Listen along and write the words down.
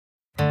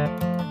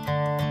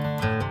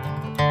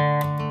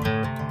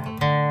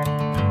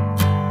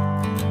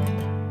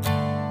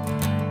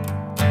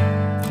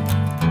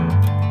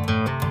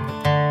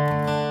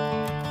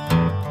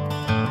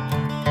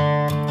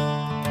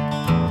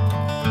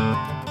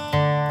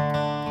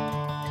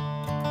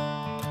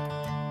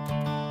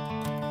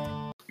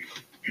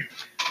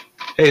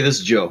Hey, this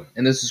is Joe.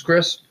 And this is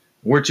Chris.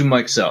 We're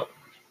Twomicsout.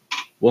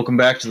 Welcome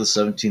back to the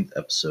 17th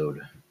episode.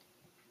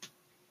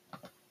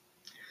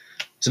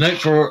 Tonight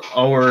for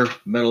our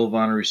Medal of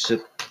Honor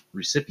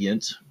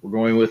recipient, we're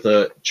going with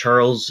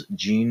Charles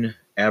Jean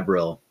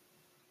Abrell.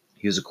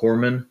 He was a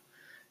corpsman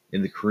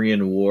in the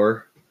Korean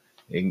War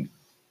in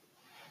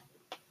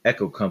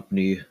Echo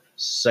Company,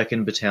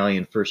 2nd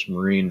Battalion,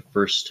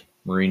 1st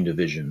Marine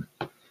Division.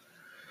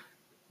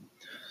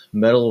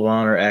 Medal of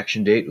Honor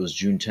action date was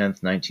June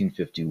 10th,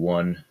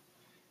 1951,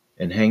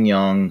 in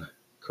Hanyang,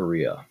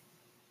 Korea.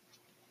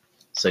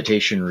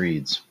 Citation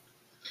reads,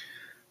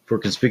 "For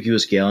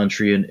conspicuous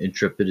gallantry and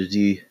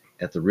intrepidity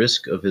at the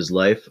risk of his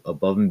life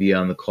above and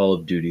beyond the call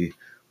of duty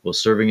while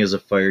serving as a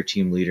fire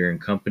team leader in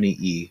Company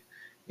E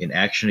in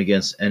action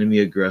against enemy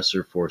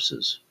aggressor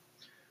forces.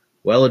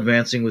 While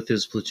advancing with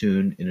his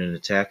platoon in an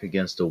attack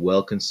against a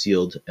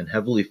well-concealed and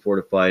heavily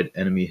fortified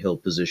enemy hill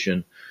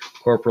position,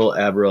 Corporal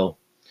Abrell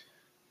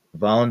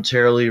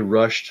voluntarily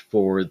rushed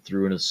forward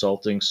through an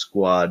assaulting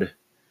squad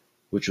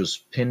which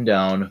was pinned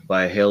down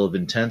by a hail of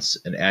intense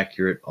and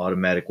accurate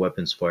automatic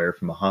weapons fire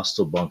from a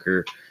hostile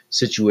bunker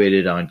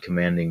situated on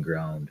commanding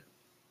ground.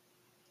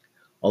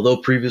 Although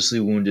previously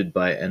wounded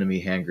by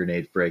enemy hand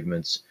grenade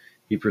fragments,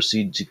 he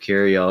proceeded to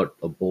carry out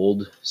a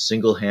bold,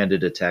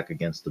 single-handed attack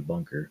against the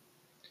bunker,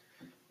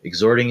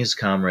 exhorting his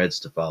comrades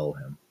to follow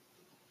him.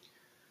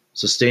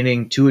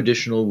 Sustaining 2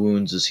 additional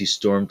wounds as he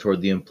stormed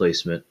toward the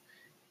emplacement,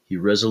 he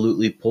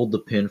resolutely pulled the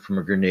pin from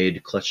a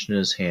grenade clutched in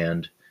his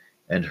hand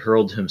and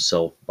hurled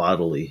himself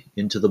bodily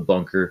into the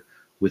bunker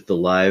with the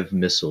live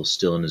missile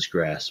still in his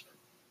grasp.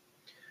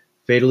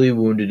 Fatally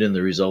wounded in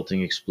the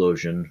resulting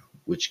explosion,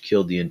 which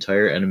killed the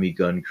entire enemy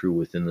gun crew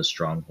within the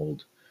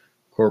stronghold,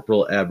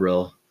 Corporal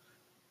Abrell,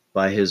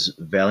 by his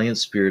valiant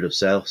spirit of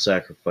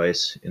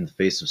self-sacrifice in the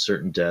face of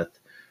certain death,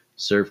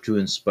 served to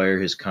inspire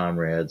his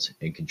comrades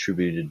and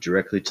contributed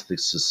directly to the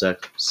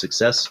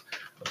success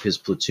of his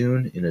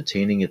platoon in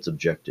attaining its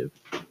objective.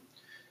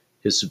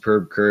 His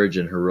superb courage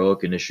and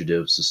heroic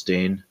initiative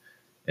sustain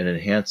and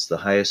enhance the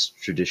highest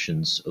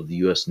traditions of the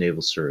U.S.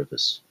 Naval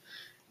Service.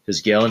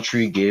 He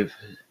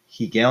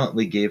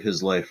gallantly gave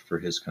his life for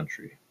his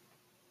country."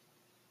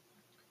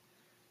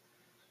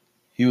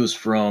 He was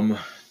from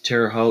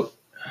Terre Haute,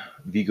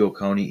 Vigo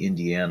County,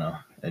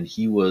 Indiana, and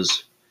he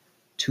was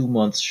 2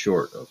 months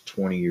short of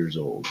 20 years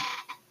old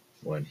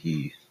when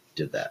he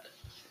did that.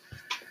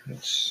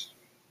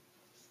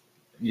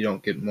 You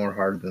don't get more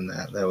hard than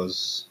that.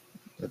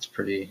 That's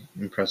pretty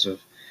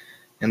impressive.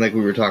 And like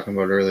we were talking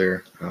about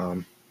earlier,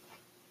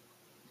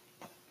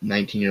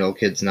 19-year-old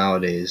kids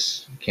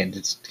nowadays can't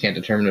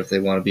determine if they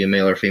want to be a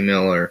male or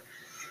female or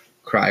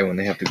cry when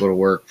they have to go to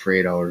work for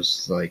 8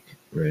 hours. Like,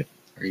 right?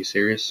 Are you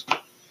serious?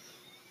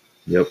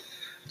 Yep.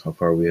 How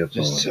far we have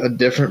Just fallen. a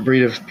different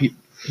breed of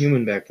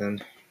human back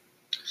then.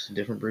 Just a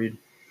different breed.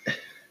 And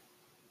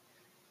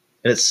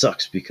it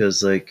sucks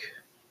because like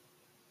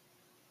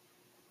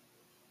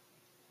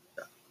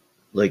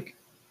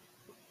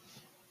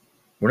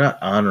we're not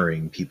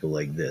honoring people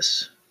like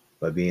this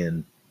by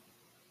being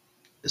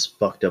as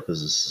fucked up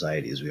as a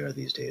society as we are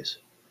these days.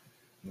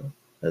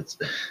 That's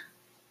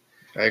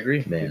I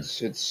agree. Man.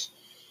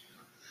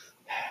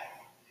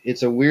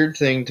 It's a weird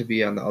thing to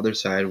be on the other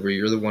side where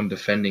you're the one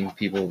defending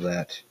people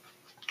that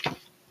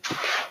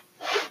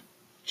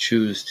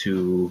choose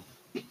to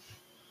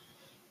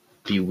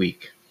be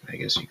weak, I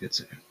guess you could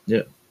say.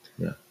 Yeah.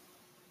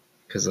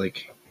 Because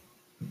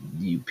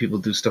people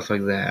do stuff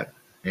like that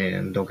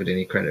and don't get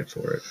any credit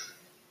for it.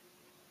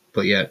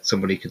 But yet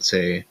somebody could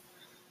say,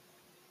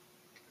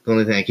 the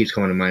only thing that keeps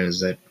coming to mind is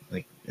that,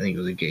 I think it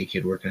was a gay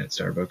kid working at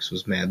Starbucks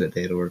was mad that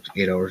they had to work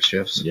 8-hour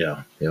shifts.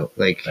 Yeah. Yep.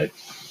 I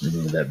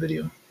remember that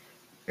video.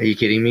 Are you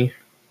kidding me?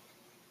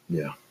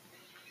 Yeah.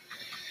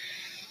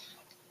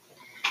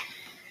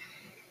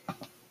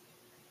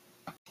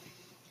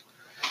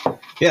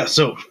 Yeah,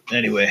 so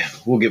anyway,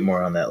 we'll get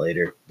more on that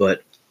later.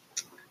 But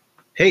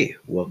hey,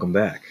 welcome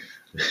back.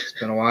 It's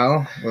been a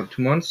while. What,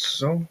 2 months?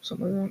 So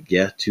something like that?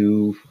 Yeah,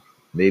 2,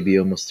 maybe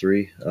almost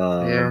 3.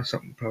 Yeah,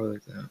 something probably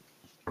like that.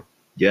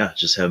 Yeah,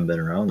 just haven't been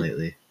around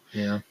lately.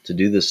 Yeah. To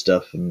do this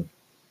stuff, and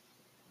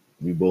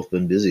we've both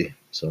been busy.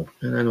 So.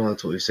 And I know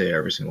that's what we say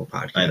every single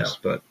podcast. I know.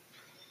 But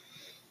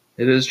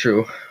it is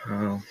true.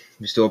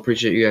 We still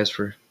appreciate you guys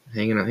for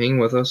hanging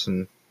with us,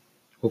 and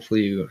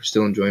hopefully you're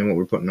still enjoying what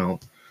we're putting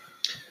out.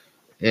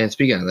 And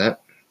speaking of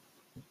that,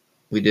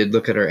 we did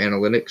look at our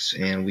analytics,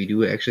 and we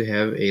do actually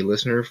have a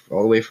listener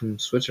all the way from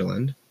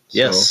Switzerland.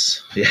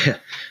 Yes, yeah.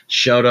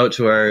 Shout out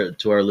to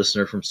our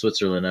listener from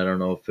Switzerland. I don't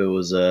know if it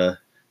was a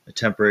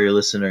temporary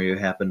listener who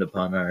happened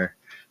upon our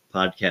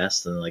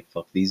podcast and like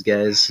fuck these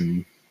guys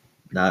and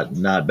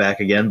not back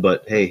again.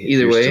 But hey, if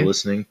either you're way, still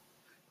listening,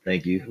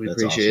 thank you. We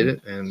That's appreciate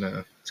awesome. it,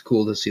 and it's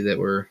cool to see that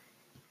we're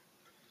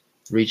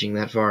reaching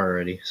that far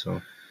already.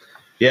 So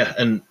yeah,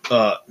 and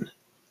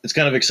it's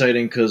kind of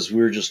exciting because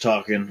we were just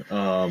talking.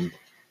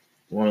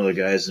 One of the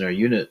guys in our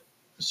unit,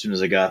 as soon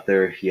as I got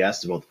there, he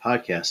asked about the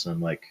podcast, and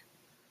I'm like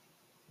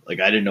I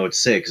didn't know what to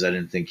say because I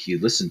didn't think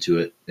he'd listen to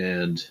it,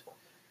 and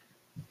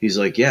he's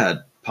like, "Yeah,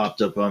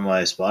 popped up on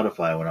my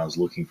Spotify when I was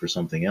looking for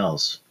something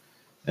else.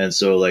 And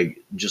so,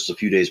 like, just a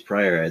few days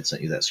prior, I had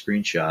sent you that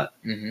screenshot.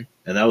 Mm-hmm.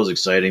 And that was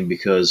exciting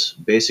because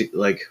basically,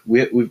 like,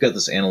 we've got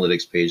this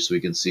analytics page so we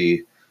can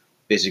see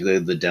basically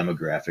the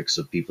demographics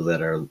of people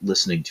that are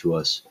listening to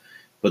us.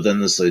 But then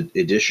this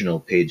additional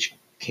page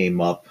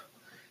came up,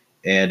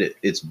 and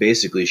it's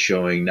basically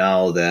showing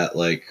now that,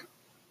 like,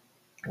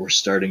 we're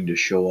starting to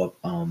show up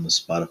on the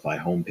Spotify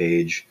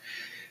homepage.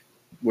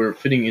 We're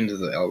fitting into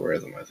the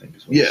algorithm, I think,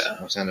 is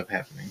what's ended up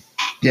happening.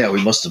 Yeah,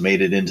 we must have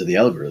made it into the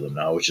algorithm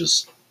now, which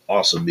is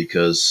awesome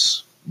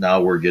because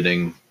now we're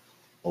getting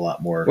a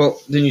lot more.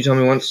 Well, didn't you tell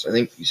me once? I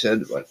think you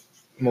said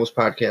most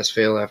podcasts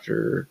fail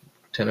after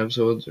 10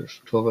 episodes or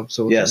 12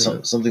 episodes. Yeah,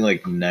 something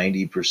like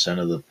 90%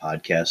 of the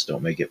podcasts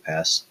don't make it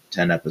past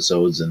 10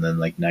 episodes, and then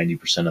like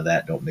 90% of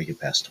that don't make it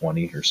past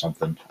 20 or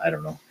something. I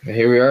don't know.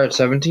 Here we are at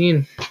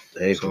 17.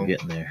 Hey, we're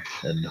getting there,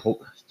 and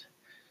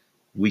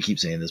we keep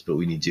saying this, but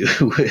we need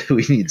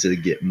to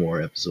get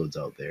more episodes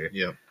out there.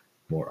 Yeah,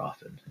 more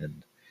often.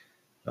 And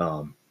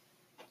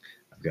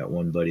I've got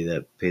one buddy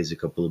that pays a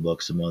couple of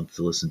bucks a month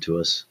to listen to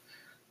us.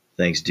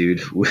 Thanks,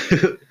 dude.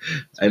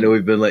 I know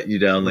we've been letting you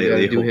down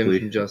lately. Do hopefully,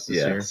 him some justice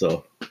here.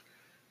 So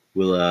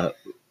we'll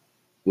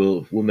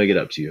make it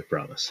up to you, I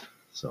promise.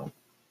 So,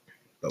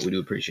 but we do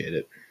appreciate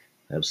it.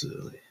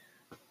 Absolutely.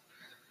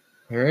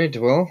 All right.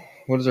 Well,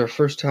 what is our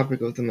first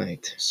topic of the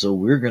night? So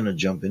we're gonna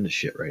jump into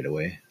shit right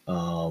away.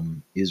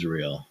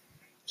 Israel.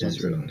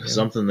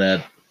 Something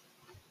that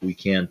we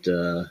can't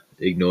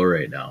ignore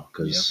right now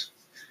because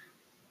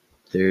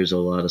there's a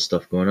lot of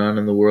stuff going on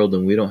in the world,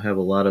 and we don't have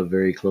a lot of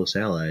very close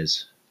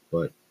allies,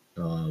 but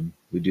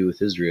we do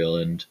with Israel,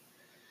 and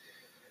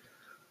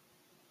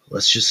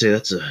let's just say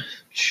that's a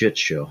shit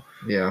show.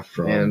 Yeah,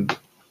 and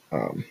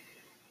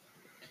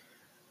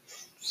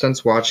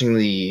since watching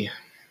the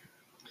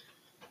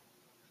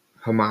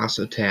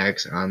Hamas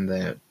attacks on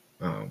that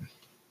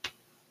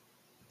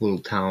little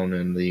town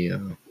and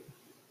the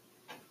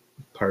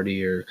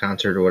party or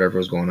concert or whatever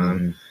was going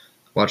on,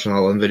 watching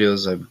all the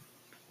videos, I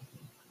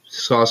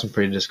saw some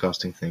pretty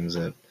disgusting things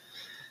that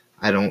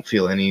I don't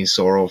feel any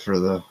sorrow for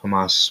the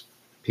Hamas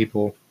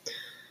people.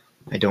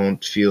 I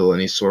don't feel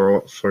any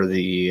sorrow for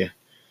the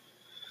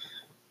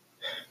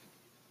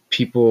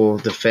people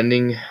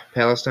defending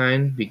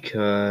Palestine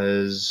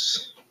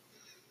because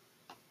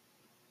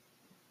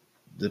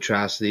the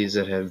atrocities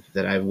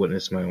that I've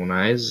witnessed with my own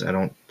eyes, I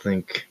don't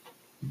think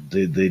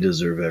they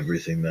deserve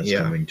everything that's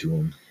coming to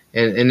them.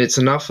 And it's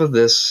enough of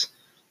this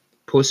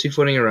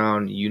pussyfooting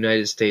around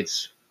United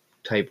States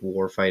type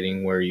war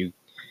fighting where you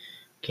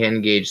can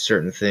engage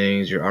certain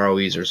things. Your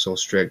ROEs are so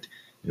strict.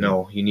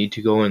 No, you need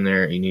to go in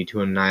there. You need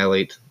to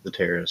annihilate the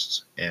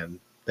terrorists, and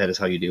that is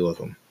how you deal with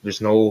them. There's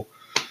no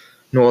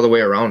other way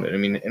around it. I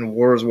mean, and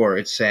war is war.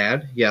 It's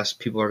sad. Yes,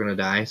 people are going to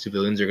die.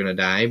 Civilians are going to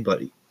die,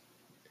 but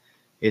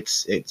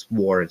it's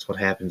war. It's what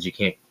happens. You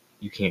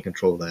can't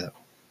control that.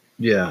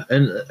 Yeah,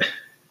 and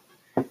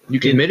you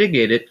can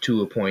mitigate it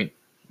to a point,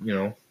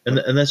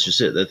 And that's just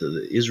it.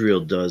 That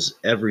Israel does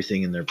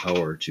everything in their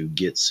power to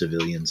get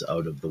civilians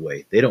out of the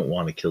way. They don't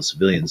want to kill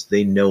civilians.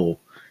 They know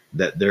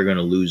that they're going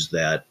to lose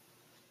that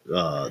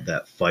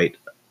fight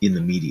in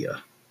the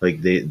media.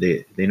 Like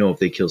they know if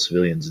they kill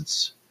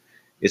civilians,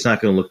 it's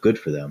not going to look good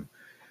for them.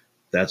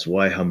 That's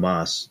why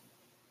Hamas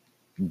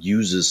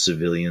uses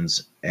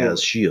civilians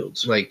as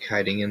shields, like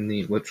hiding in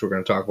which we're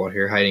going to talk about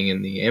here, hiding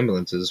in the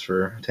ambulances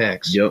for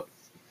attacks. Yep.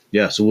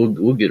 Yeah. So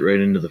we'll get right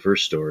into the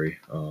first story.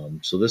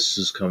 So this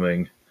is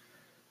coming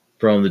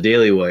from the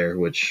Daily Wire,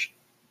 which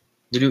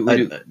we do.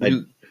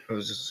 I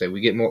was just say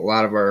we get a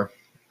lot of our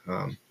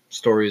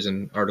stories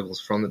and articles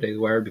from the Daily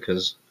Wire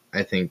because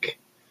I think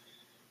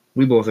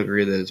we both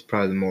agree that it's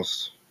probably the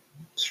most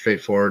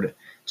straightforward.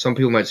 Some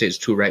people might say it's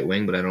too right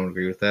wing, but I don't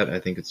agree with that. I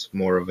think it's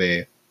more of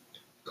a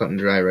cut and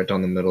dry, right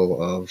down the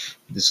middle of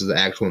this is the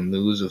actual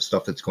news of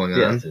stuff that's going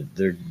on.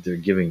 They're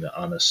giving the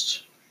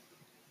honest,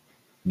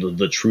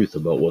 the truth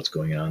about what's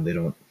going on. They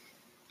don't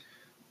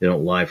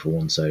lie for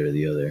one side or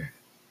the other.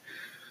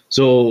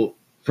 So,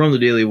 from the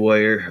Daily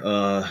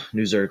Wire,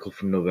 news article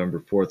from November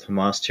 4th,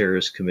 Hamas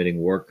terrorists committing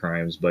war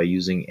crimes by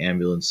using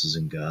ambulances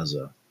in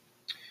Gaza.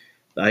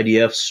 The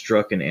IDF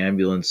struck an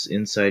ambulance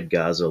inside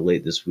Gaza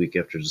late this week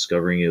after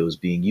discovering it was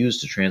being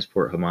used to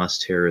transport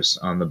Hamas terrorists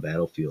on the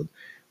battlefield,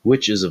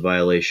 which is a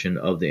violation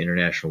of the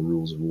international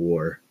rules of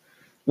war.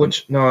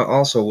 Which, no,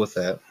 also with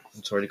that,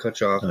 I'm sorry to cut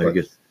you off, but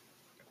good.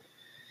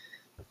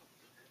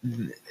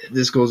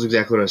 This goes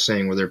exactly what I was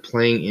saying, where they're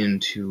playing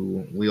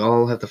into, we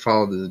all have to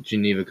follow the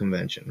Geneva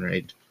Convention,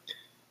 right?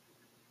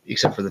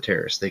 Except for the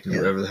terrorists. They can do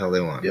whatever the hell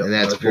they want. Yep, and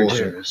that's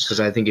bullshit. Because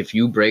I think if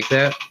you break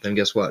that, then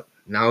guess what?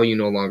 Now you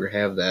no longer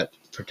have that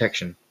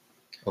protection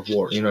of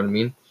war. You know what I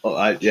mean? Oh,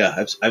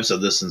 I've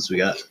said this since I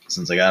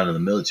got into the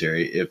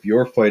military. If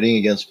you're fighting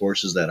against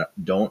forces that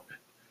don't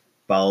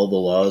follow the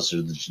laws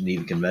or the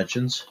Geneva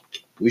Conventions,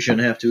 we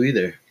shouldn't have to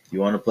either.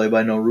 You want to play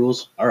by no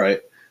rules? All right.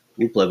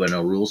 We'll play by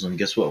no rules, and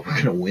guess what? We're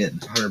going to win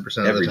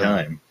 100% every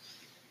time.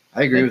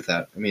 I agree with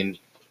that. I mean,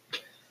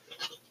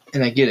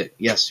 And I get it.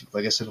 Yes,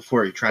 like I said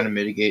before, you're trying to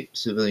mitigate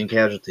civilian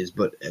casualties,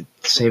 but at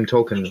the same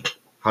token,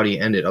 how do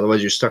you end it?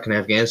 Otherwise, you're stuck in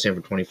Afghanistan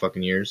for 20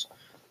 fucking years,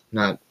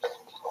 not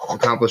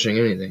accomplishing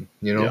anything,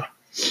 you know?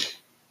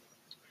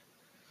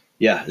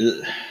 Yeah.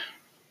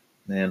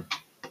 Man,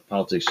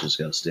 politics just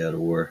got to stay out of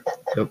war.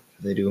 Yep,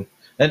 they do.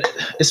 And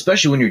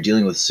especially when you're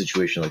dealing with a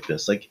situation like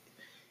this. Like,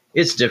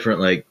 it's different,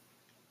 like...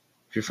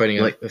 If you're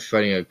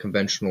fighting a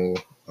conventional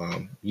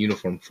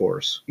uniform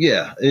force.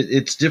 Yeah,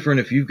 it's different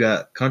if you've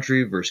got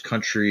country versus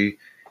country,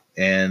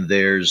 and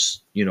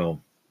there's,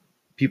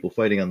 people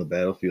fighting on the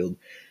battlefield.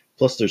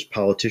 Plus, there's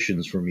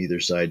politicians from either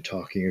side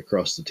talking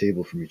across the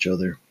table from each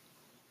other.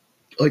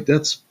 Like,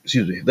 that's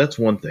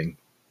one thing.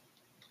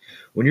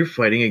 When you're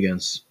fighting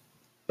against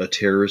a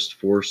terrorist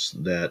force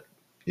that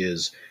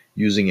is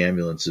using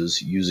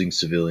ambulances, using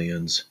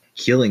civilians,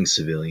 killing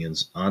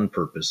civilians on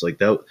purpose, like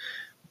that,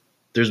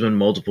 there's been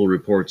multiple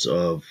reports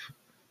of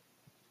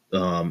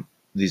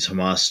these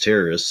Hamas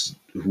terrorists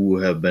who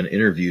have been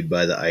interviewed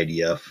by the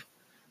IDF,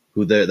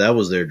 that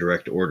was their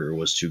direct order,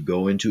 was to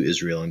go into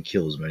Israel and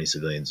kill as many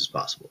civilians as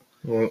possible.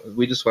 Well,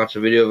 we just watched a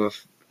video of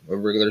a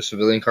regular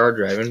civilian car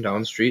driving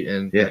down the street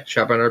and got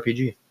shot by an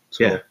RPG.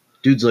 So, yeah,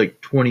 dude's like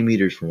 20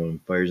 meters from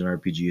him, fires an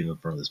RPG in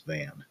front of this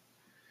van.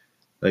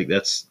 Like,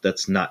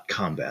 that's not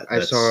combat.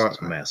 That's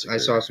massacre. I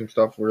saw some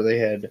stuff where they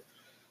had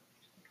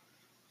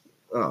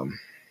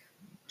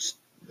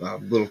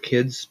little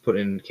kids put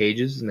in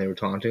cages and they were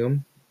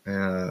taunting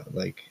them,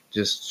 like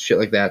just shit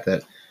like that.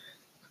 That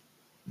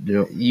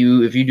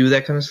if you do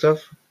that kind of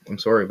stuff, I'm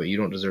sorry, but you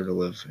don't deserve to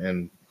live,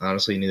 and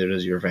honestly, neither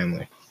does your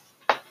family.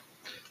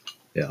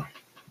 Yeah.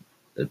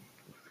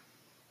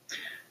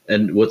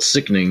 And what's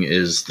sickening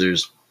is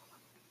there's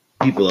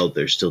people out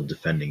there still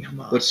defending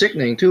Hamas. What's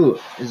sickening too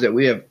is that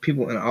we have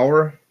people in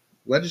our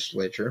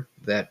legislature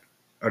that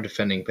are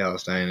defending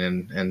Palestine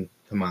and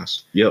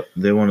Hamas. Yep,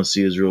 they want to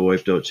see Israel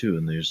wiped out too,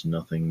 and there's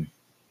nothing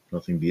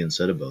being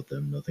said about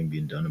them, nothing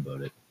being done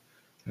about it.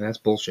 And that's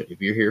bullshit. If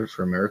you're here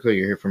for America,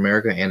 you're here for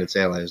America and its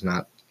allies,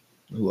 not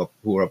who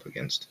we're up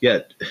against. Yeah,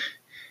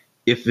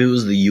 if it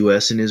was the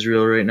U.S. and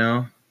Israel right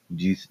now,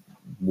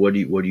 what do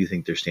you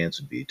think their stance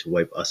would be? To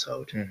wipe us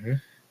out?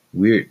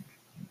 Mm-hmm.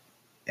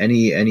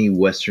 Any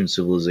Western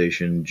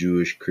civilization,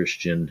 Jewish,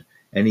 Christian,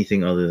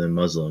 anything other than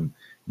Muslim,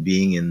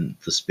 being in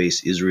the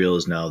space Israel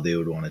is now, they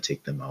would want to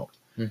take them out.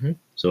 Mm-hmm.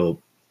 So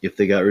if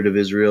they got rid of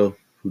Israel,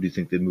 who do you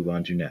think they'd move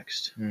on to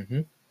next?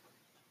 Mm-hmm.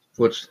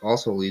 Which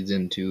also leads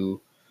into,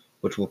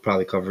 which we'll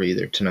probably cover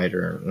either tonight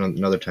or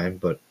another time,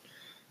 but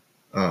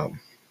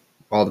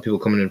all the people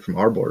coming in from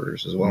our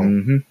borders as well.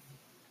 Mm-hmm.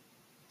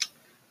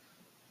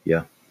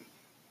 Yeah.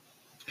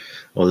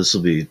 Well, this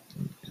will be...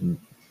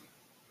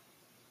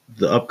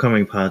 The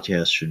upcoming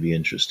podcast should be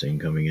interesting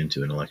coming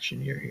into an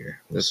election year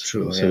here. That's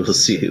true. So we'll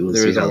see.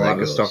 There's a lot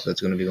of stuff that's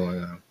going to be going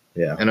on.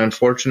 Yeah. And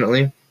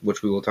unfortunately,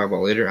 which we will talk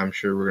about later, I'm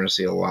sure we're going to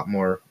see a lot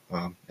more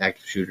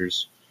active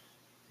shooters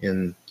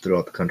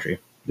throughout the country.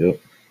 Yep.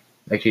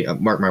 Actually,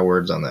 mark my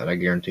words on that. I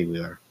guarantee we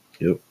are.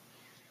 Yep.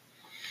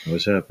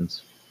 Always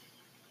happens.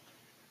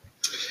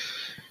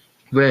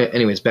 But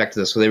anyways, back to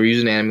this. So they were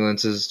using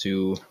ambulances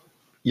to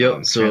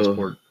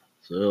transport.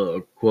 So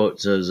a quote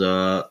says,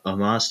 a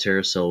Hamas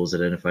terrorist cell was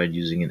identified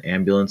using an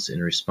ambulance.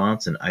 In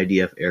response, an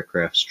IDF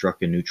aircraft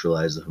struck and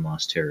neutralized the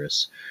Hamas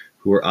terrorists,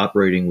 who were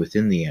operating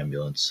within the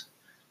ambulance,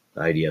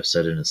 the IDF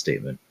said in a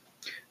statement.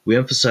 We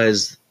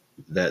emphasize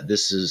that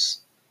this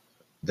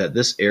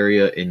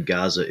area in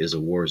Gaza is a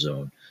war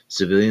zone.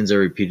 Civilians are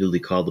repeatedly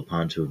called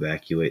upon to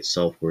evacuate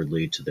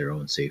southwardly to their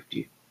own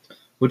safety.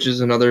 Which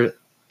is another,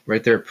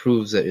 right there,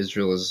 proves that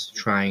Israel is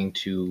trying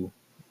to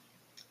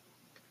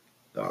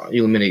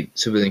eliminate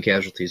civilian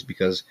casualties,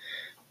 because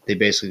they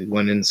basically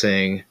went in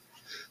saying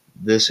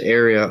this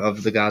area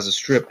of the Gaza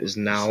Strip is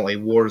now a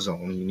war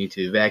zone. You need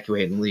to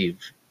evacuate and leave.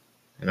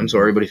 And I'm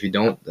sorry, but if you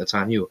don't, that's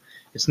on you.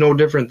 It's no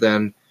different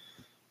than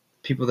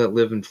people that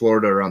live in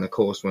Florida or on the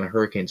coast when a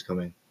hurricane's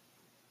coming.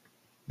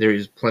 There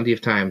is plenty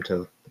of time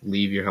to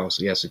leave your house.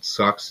 Yes, it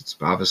sucks. It's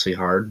obviously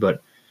hard,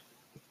 but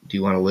do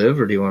you want to live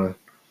or do you want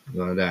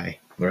to die?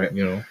 Right.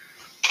 You know.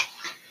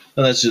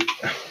 Well, that's just...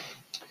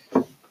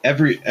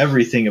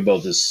 Everything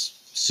about this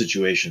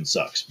situation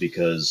sucks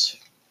because,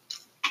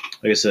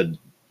 like I said,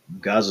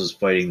 Gaza's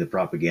fighting the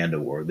propaganda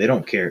war. They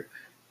don't care.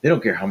 They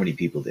don't care how many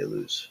people they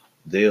lose.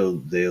 They'll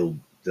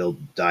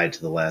die to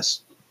the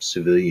last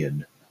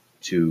civilian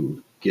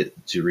to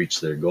reach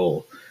their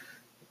goal,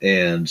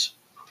 and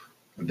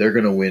they're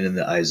going to win in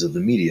the eyes of the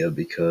media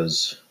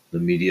because the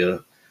media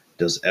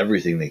does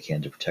everything they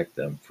can to protect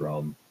them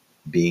from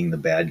being the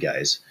bad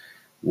guys.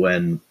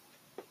 When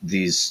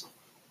these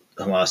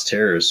Hamas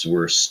terrorists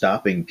were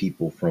stopping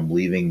people from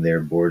leaving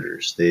their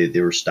borders. They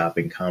were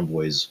stopping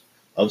convoys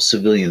of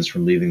civilians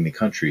from leaving the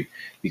country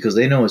because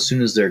they know as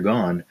soon as they're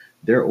gone,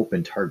 they're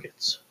open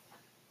targets.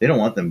 They don't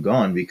want them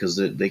gone because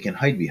they can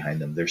hide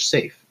behind them. They're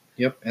safe.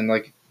 Yep, and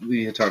like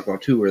we had talked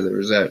about too, where there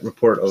was that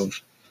report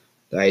of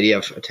the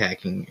IDF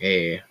attacking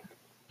a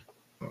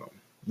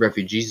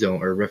refugee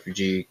zone or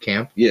refugee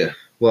camp. Yeah.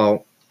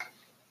 Well,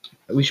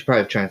 We should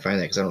probably try and find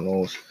that because I don't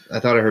know. I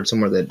thought I heard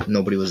somewhere that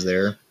nobody was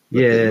there.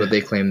 But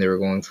they claimed they were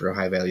going for a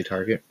high value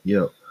target.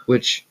 Yeah.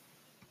 Which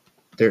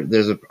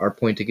our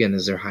point again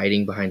is they're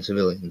hiding behind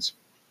civilians.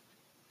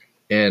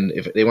 And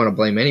if they want to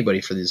blame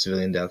anybody for these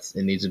civilian deaths,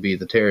 it needs to be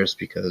the terrorists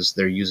because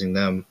they're using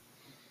them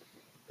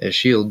as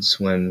shields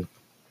when,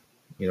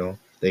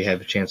 they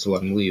have a chance to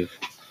let them leave.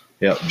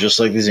 Yeah, just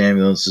like these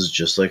ambulances,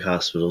 just like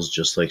hospitals,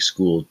 just like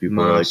schools.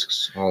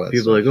 Mosques, all that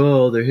people stuff. are like,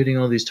 oh, they're hitting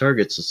all these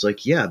targets. It's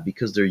like, yeah,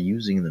 because they're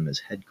using them as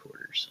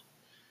headquarters.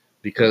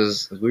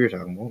 Because, as we were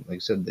talking about, like I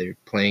said, they're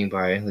playing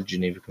by the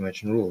Geneva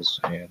Convention rules.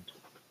 And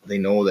they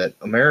know that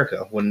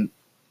America, when,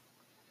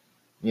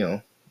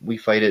 we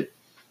fight it.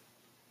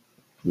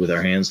 With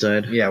our hands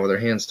tied? Yeah, with our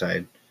hands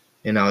tied.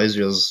 And now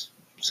Israel's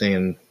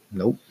saying,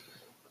 nope.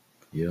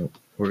 Yep.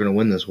 We're going to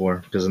win this war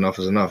because enough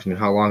is enough. I mean,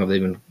 how long have they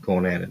been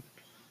going at it?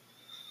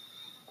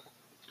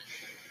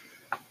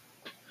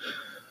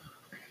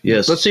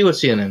 Yes. Let's see what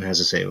CNN has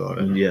to say about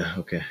it. Yeah,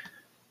 okay.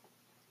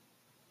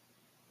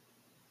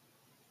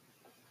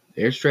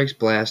 Airstrikes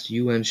blast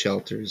UN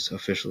shelters,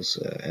 officials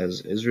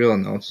as Israel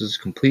announces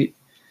complete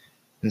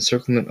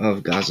encirclement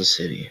of Gaza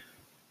City.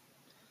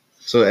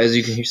 So as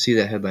you can see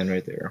that headline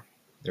right there,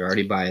 they're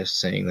already biased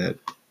saying that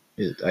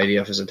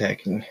IDF is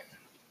attacking.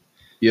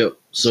 Yep.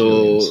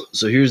 So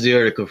here's the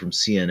article from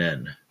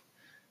CNN.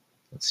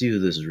 Let's see who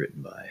this is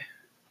written by.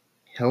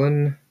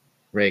 Helen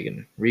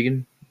Regan.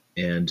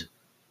 And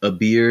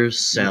Abir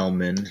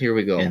Salman. Here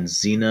we go. And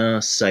Zina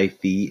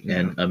Saifi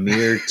and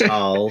Amir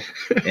Tal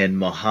and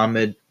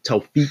Mohammed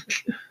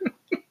Tawfiq.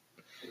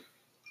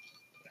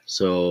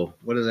 So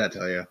what does that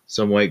tell you?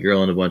 Some white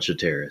girl and a bunch of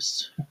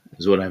terrorists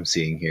is what I'm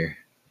seeing here.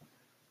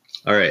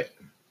 All right.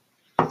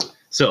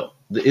 So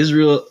the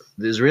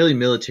Israeli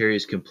military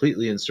has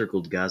completely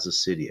encircled Gaza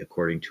City,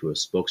 according to a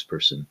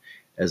spokesperson,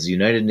 as the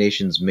United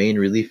Nations main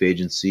relief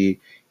agency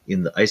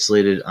in the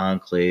isolated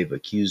enclave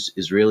accused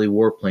Israeli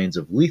warplanes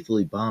of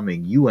lethally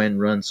bombing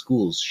UN-run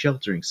schools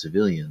sheltering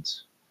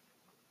civilians.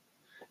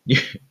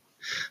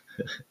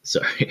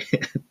 Sorry.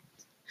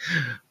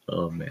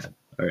 Oh, man.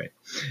 All right.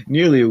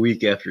 Nearly a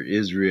week after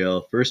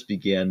Israel first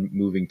began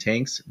moving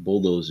tanks,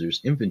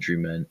 bulldozers,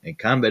 infantrymen, and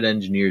combat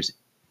engineers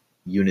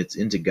units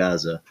into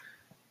Gaza.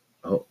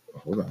 Oh,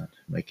 hold on.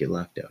 Might get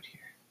locked out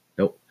here.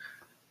 Nope.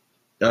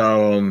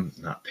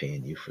 Not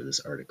paying you for this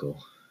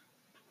article.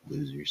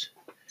 Losers.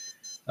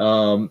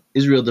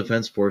 Israel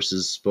Defense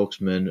Forces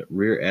spokesman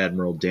Rear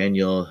Admiral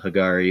Daniel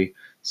Hagari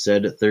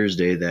said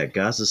Thursday that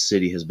Gaza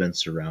City has been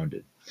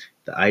surrounded.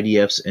 The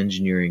IDF's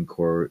engineering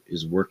corps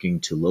is working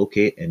to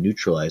locate and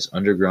neutralize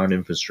underground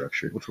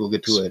infrastructure, which we'll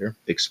get to later,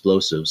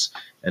 explosives,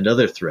 and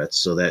other threats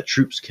so that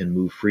troops can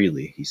move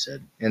freely, he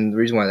said. And the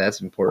reason why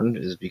that's important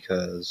is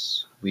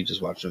because we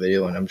just watched a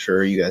video, and I'm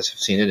sure you guys have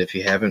seen it. If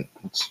you haven't,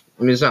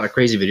 it's not a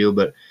crazy video,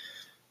 but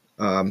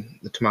the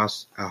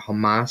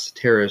Hamas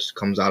terrorist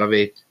comes out of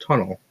a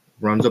tunnel,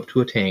 runs up to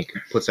a tank,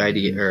 puts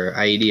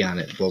IED on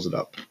it, blows it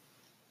up.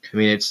 I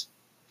mean, it's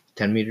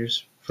 10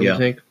 meters from the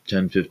tank.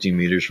 10, 15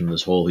 meters from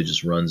this hole. He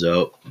just runs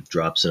out,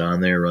 drops it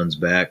on there, runs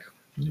back,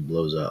 and it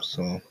blows up.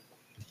 So,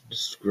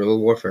 just guerrilla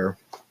warfare.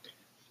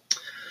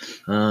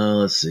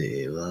 Let's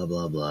see. Blah,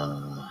 blah,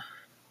 blah.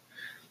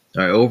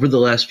 All right. Over the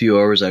last few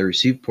hours, I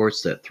received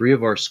reports that 3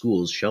 of our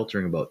schools,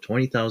 sheltering about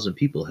 20,000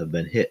 people, have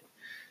been hit.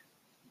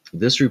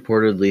 This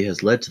reportedly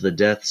has led to the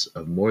deaths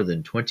of more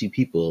than 20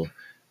 people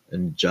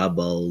in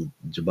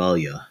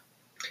Jabalia,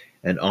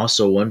 and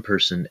also one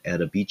person at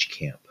a beach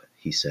camp,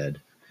 he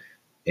said.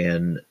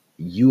 An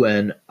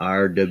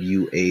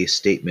UNRWA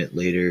statement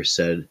later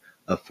said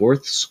a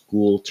 4th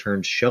school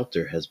turned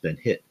shelter has been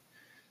hit.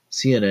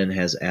 CNN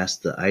has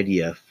asked the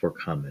IDF for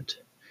comment.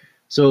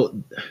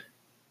 So,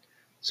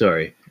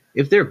 sorry,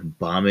 if they're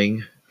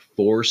bombing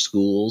 4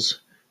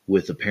 schools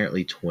with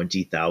apparently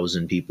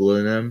 20,000 people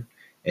in them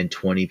and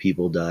 20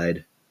 people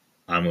died,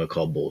 I'm going to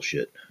call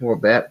bullshit. Well,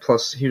 that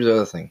plus, here's the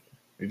other thing.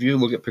 If you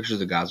look at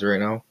pictures of Gaza right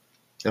now,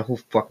 that whole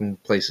fucking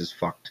place is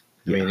fucked.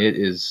 I mean, it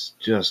is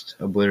just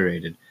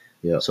obliterated.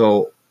 Yeah.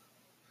 So,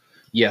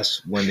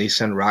 yes, when they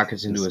send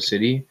rockets into a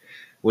city,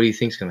 what do you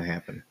think is going to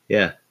happen?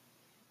 Yeah.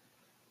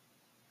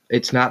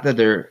 It's not that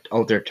they're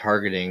out there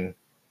targeting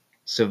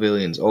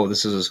civilians. Oh,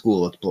 this is a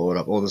school, let's blow it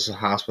up. Oh, this is a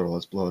hospital,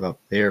 let's blow it up.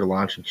 They're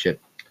launching shit.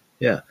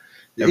 Yeah.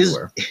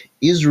 Everywhere.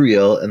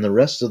 Israel and the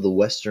rest of the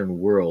Western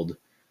world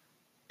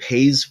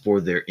pays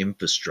for their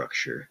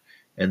infrastructure,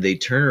 and they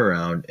turn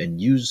around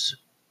and use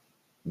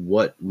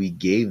what we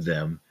gave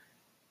them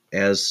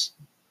as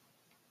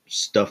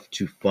stuff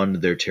to fund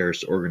their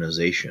terrorist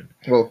organization.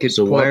 Well,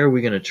 so why are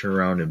we going to turn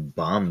around and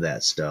bomb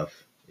that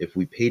stuff if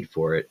we paid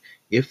for it,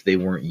 if they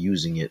weren't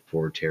using it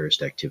for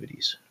terrorist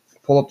activities?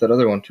 Pull up that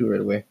other one too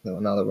right away,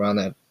 now that we're on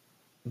that,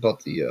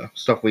 about the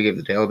stuff we gave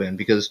the Taliban,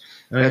 because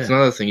that's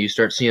another thing. You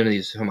start seeing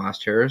these Hamas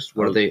terrorists.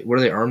 What are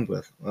they armed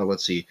with? Well,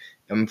 let's see.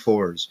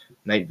 M4s,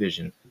 night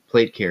vision,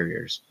 plate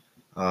carriers,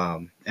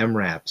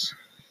 MRAPs.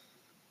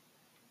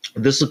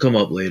 This will come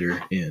up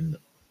later in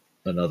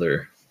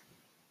another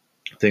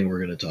thing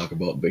we're going to talk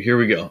about, but here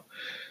we go.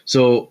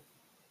 So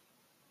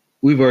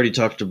we've already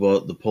talked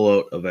about the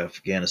pullout of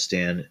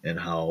Afghanistan and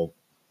how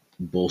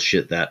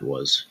bullshit that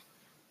was.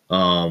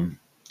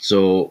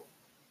 So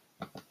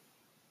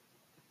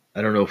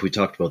I don't know if we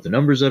talked about the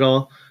numbers at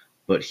all,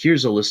 but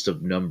here's a list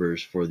of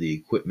numbers for the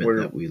equipment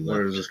that we left.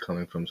 Where is this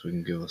coming from so we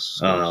can give us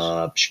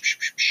hold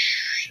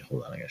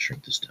on, I gotta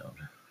shrink this down.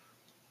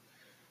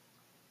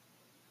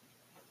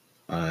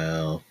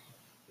 Hold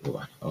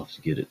on, I'll have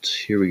to get it.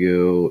 Here we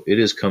go. It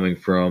is coming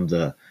from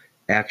the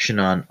Action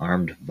on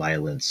Armed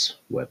Violence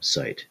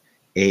website,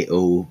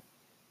 AOAV.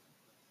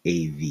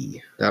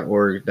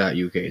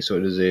 .org.uk. So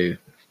it is a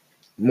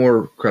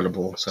more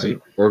credible It's an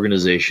site.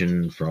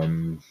 organization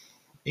from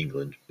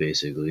England,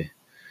 basically.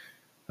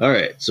 All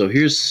right, so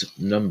here's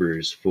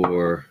numbers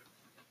for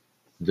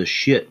the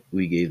shit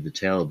we gave the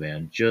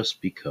Taliban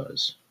just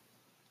because.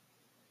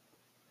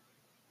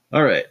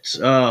 All right,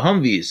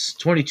 Humvees,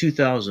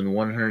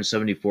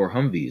 22,174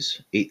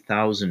 Humvees,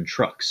 8,000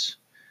 trucks,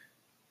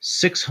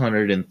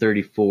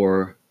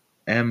 634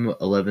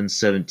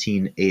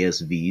 M1117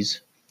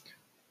 ASVs,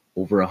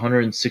 over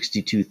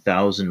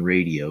 162,000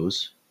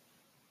 radios,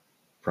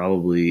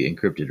 probably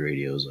encrypted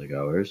radios like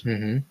ours,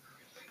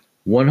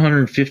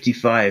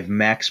 155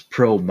 Max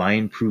Pro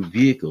mine-proof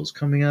vehicles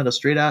coming out of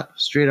straight out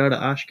of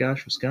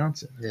Oshkosh,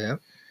 Wisconsin. Yeah.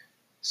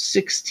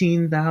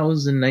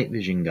 16,000 night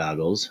vision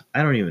goggles.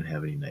 I don't even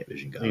have any night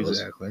vision goggles.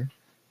 Exactly.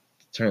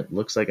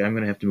 Looks like I'm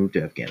going to have to move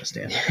to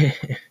Afghanistan.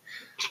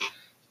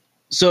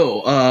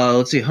 So,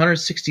 let's see,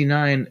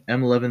 169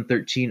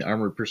 M1113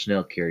 armored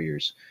personnel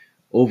carriers,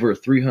 over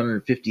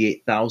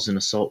 358,000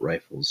 assault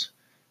rifles,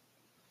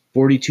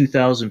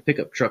 42,000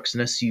 pickup trucks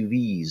and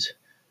SUVs,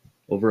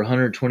 over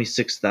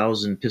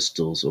 126,000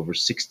 pistols, over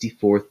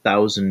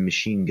 64,000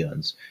 machine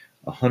guns,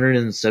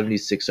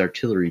 176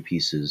 artillery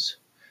pieces,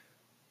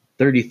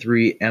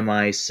 33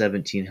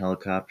 Mi-17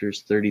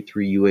 helicopters,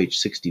 33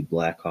 UH-60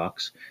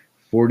 Blackhawks,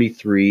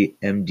 43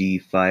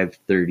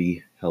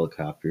 MD-530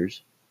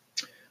 helicopters,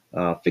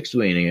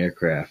 fixed-wing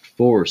aircraft,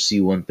 4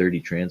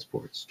 C-130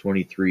 transports,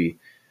 23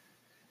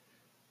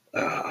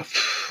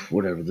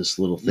 whatever this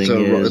little thing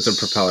is.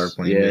 It's a propeller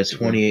plane. Yeah,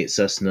 basically. 28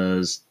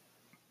 Cessnas,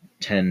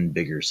 10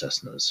 bigger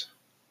Cessnas.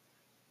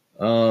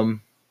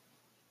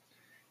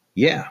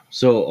 Yeah,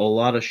 so a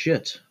lot of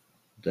shit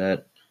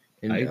that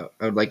And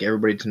I would like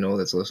everybody to know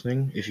that's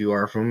listening, if you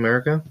are from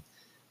America,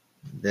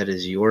 that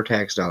is your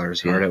tax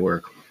dollars hard at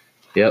work.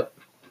 Yep.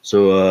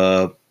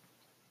 So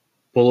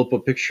pull up a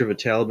picture of a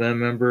Taliban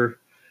member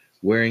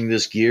wearing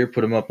this gear,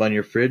 put him up on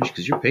your fridge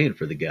because you're paying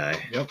for the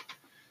guy. Yep.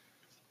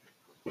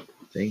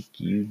 Thank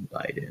you,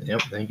 Biden.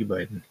 Yep. Thank you,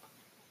 Biden.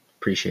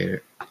 Appreciate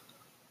it.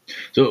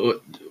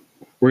 So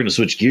we're going to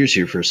switch gears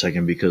here for a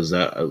second because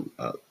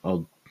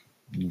I'll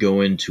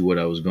go into what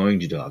I was going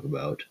to talk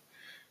about.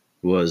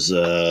 Was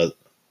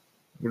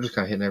We're just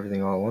kind of hitting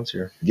everything all at once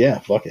here. yeah,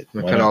 fuck it.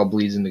 It kind of all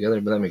bleeds in together,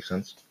 but that makes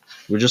sense.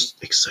 We're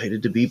just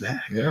excited to be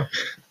back. Yeah.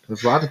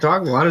 There's a lot to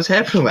talk about. A lot has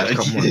happened in the last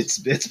couple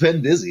months. It's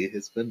been busy.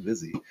 It's been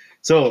busy.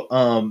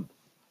 So,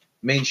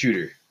 main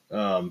shooter.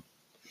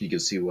 You can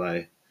see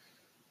why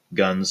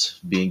guns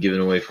being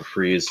given away for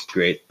free is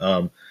great.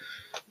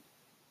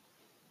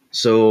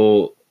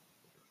 So,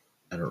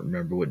 I don't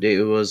remember what day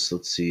it was.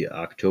 Let's see,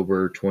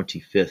 October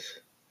 25th.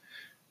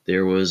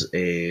 There was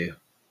a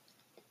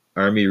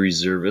Army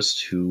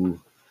reservist who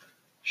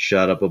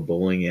shot up a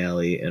bowling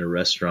alley and a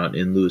restaurant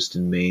in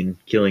Lewiston, Maine,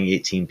 killing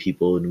 18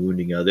 people and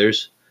wounding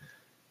others.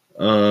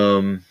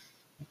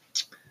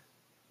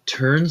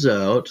 Turns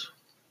out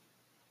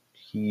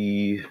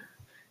he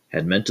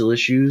had mental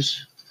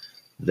issues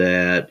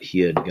that he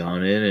had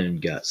gone in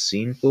and got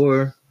seen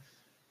for.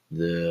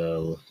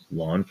 The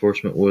law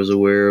enforcement was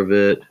aware of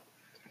it.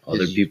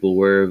 Other people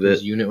were aware of it.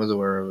 His unit was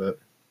aware of it.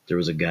 There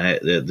was a guy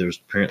that there was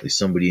apparently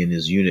somebody in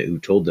his unit who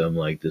told them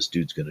like this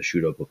dude's going to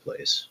shoot up a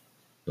place.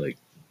 Like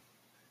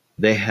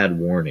they had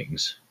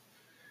warnings.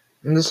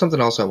 And there's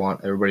something else I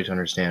want everybody to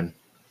understand.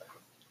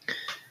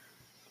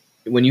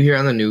 When you hear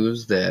on the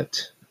news that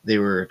they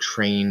were a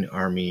trained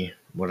army,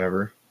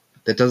 whatever,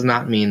 that does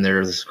not mean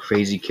they're this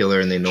crazy killer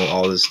and they know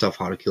all this stuff,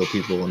 how to kill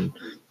people and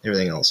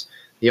everything else.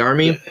 The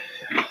army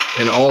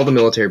and all the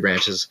military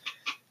branches,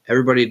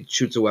 everybody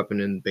shoots a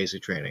weapon in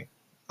basic training.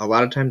 A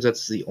lot of times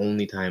that's the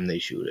only time they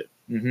shoot it.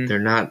 Mm-hmm. They're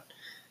not.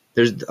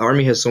 The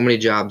army has so many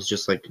jobs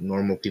just like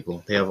normal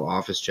people. They have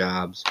office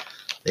jobs.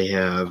 They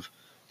have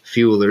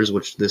fuelers,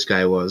 which this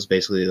guy was,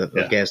 basically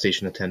a gas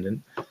station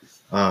attendant.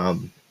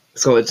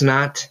 So it's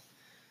not,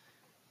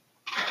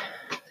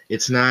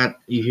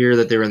 you hear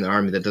that they're in the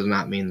army, that does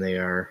not mean they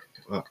are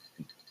a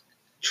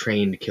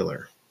trained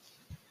killer.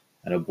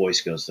 I know Boy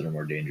Scouts that are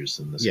more dangerous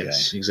than this guy.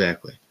 Yes,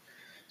 exactly.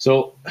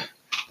 So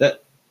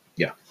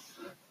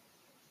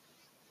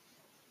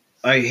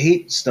I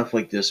hate stuff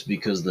like this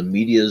because the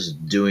media's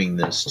doing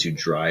this to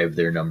drive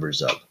their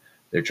numbers up.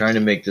 They're trying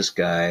to make this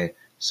guy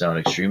sound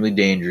extremely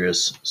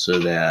dangerous so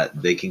that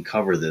they can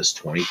cover this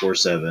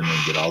 24/7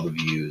 and get all the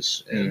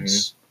views and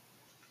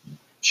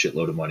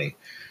shitload of money.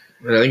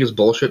 And I think it's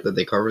bullshit that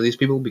they cover these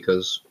people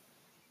because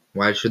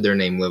why should their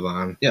name live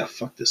on? Yeah,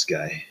 fuck this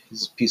guy.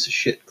 He's a piece of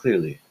shit,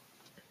 clearly.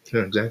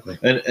 Yeah, exactly.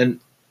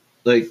 And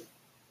like,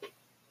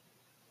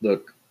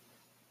 look,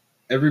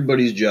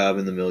 everybody's job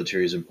in the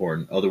military is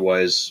important.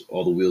 Otherwise,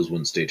 all the wheels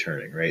wouldn't stay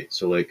turning, right?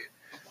 So, like,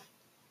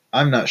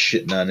 I'm not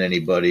shitting on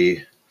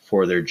anybody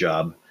for their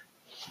job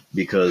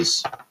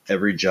because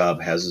every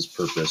job has its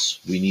purpose.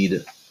 We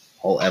need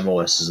all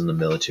MOSs in the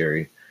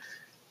military.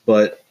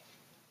 But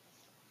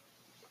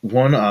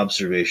one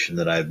observation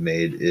that I've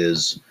made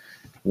is,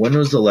 when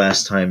was the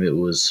last time it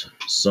was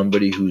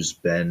somebody who's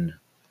been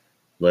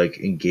like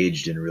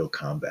engaged in real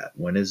combat?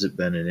 When has it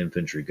been an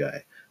infantry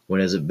guy?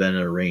 When has it been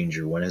a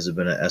ranger? When has it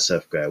been an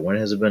SF guy? When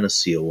has it been a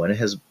SEAL?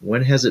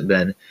 When has it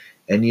been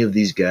any of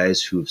these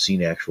guys who have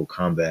seen actual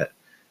combat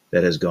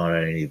that has gone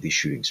on any of these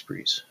shooting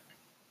sprees?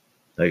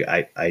 Like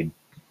I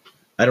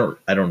don't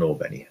know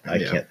of any. I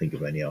can't think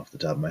of any off the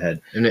top of my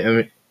head. And I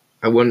mean,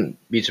 I wouldn't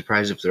be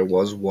surprised if there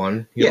was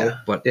one, you know,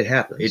 but it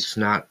happens. it's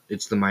not.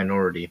 It's the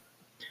minority.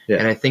 Yeah.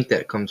 And I think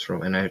that comes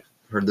from, and I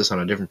heard this on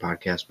a different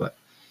podcast, but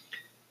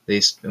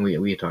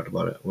we talked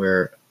about it,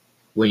 where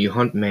when you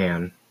hunt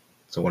man,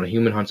 so when a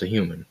human hunts a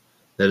human,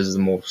 that is the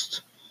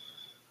most.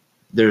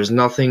 There's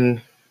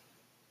nothing.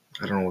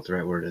 I don't know what the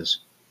right word is.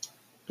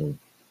 No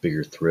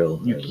bigger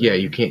thrill.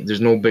 You can't.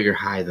 There's no bigger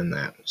high than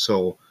that.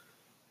 So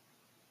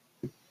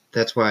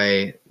that's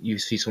why you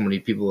see so many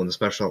people in the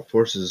special ops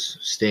forces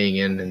staying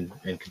in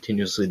and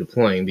continuously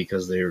deploying,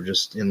 because they're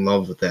just in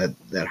love with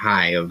that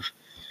high of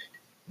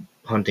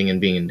hunting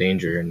and being in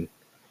danger. And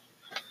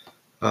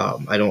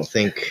I don't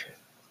think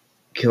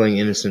killing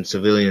innocent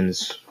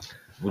civilians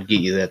would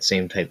get you that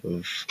same type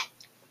of.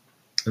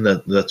 And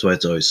that's why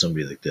it's always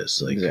somebody like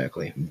this. Like,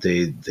 exactly.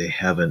 They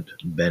haven't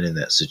been in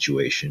that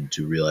situation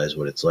to realize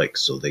what it's like,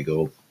 so they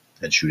go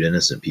and shoot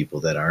innocent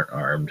people that aren't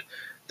armed,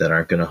 that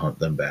aren't going to hunt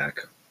them back.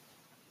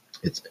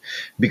 It's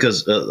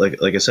because, like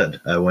I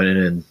said, I went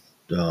in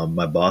and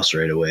my boss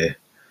right away,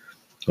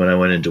 when I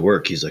went into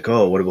work, he's like,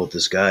 "Oh, what about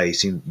this guy? He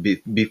seemed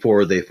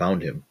before they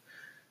found him.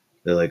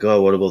 They're like,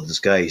 "Oh, what about this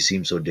guy? He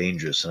seems so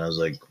dangerous." And I was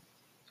like,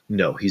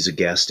 "No, he's a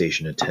gas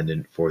station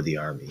attendant for the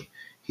Army.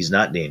 He's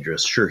not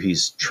dangerous. Sure,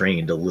 he's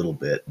trained a little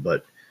bit,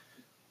 but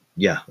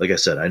yeah, like I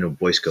said, I know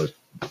Boy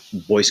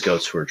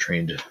Scouts who are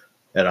trained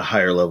at a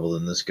higher level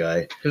than this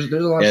guy. There's a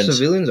lot of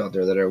civilians out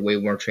there that are way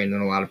more trained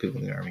than a lot of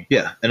people in the Army.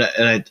 Yeah, and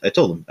I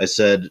told him, I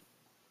said,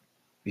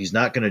 he's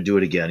not going to do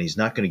it again. He's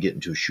not going to get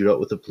into a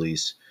shootout with the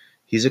police.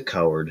 He's a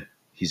coward.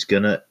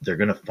 They're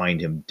gonna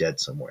find him dead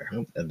somewhere."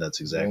 Yep. And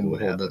that's exactly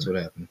what happened. That's what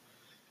happened.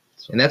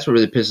 So. And that's what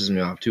really pisses me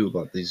off too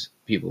about these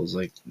people, is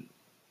like,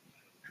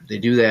 they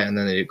do that and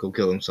then they go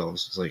kill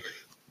themselves. It's like,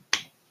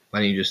 why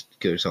don't you just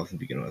kill yourself to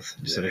begin with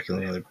instead of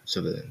killing other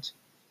civilians?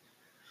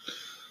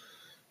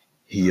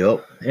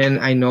 Yep. And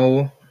I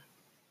know,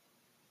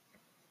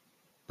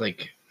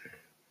 like,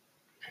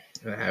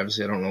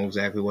 obviously I don't know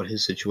exactly what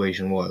his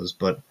situation was,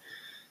 but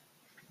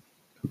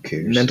who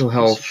cares?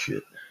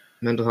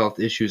 Mental health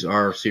issues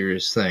are a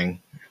serious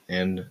thing,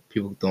 and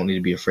people don't need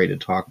to be afraid to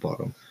talk about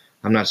them.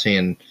 I'm not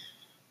saying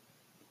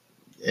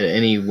in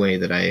any way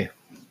that I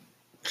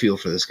feel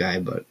for this guy,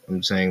 but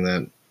I'm saying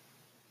that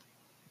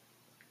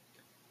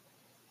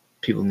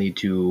people need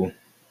to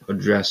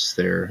address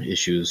their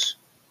issues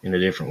in a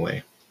different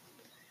way.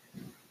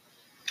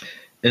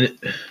 And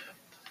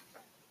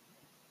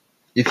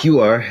if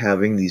you are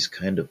having these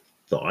kind of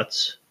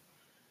thoughts,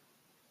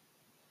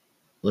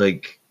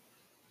 like,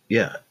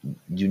 yeah,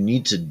 you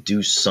need to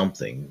do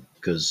something,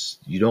 because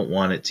you don't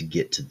want it to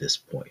get to this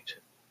point.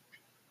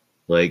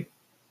 Like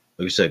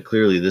we said,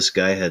 clearly this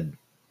guy had,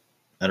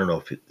 I don't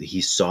know if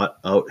he sought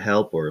out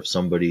help or if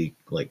somebody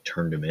like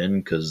turned him in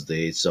because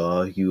they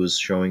saw he was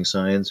showing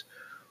signs,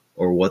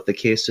 or what the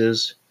case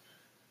is.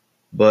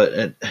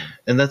 But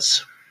and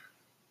that's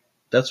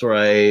where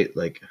I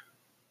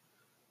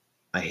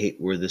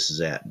hate where this is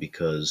at,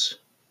 because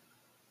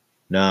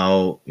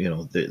now, you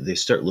know, they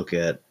start looking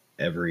at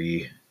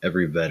every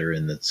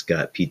veteran that's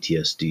got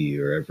PTSD,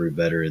 or every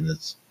veteran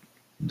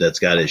that's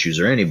got issues,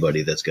 or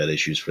anybody that's got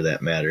issues for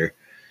that matter,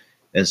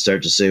 and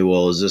start to say,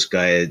 well, is this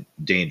guy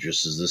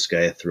dangerous? Is this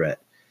guy a threat?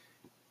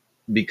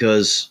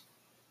 Because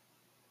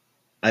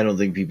I don't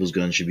think people's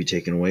guns should be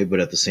taken away, but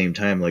at the same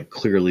time, like,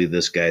 clearly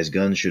this guy's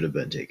gun should have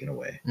been taken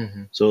away.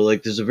 Mm-hmm. So,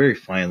 like, there's a very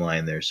fine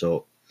line there.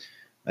 So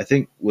I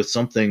think with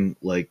something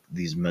like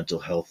these mental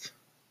health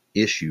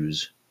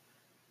issues,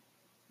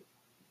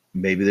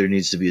 maybe there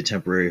needs to be a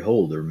temporary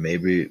hold, or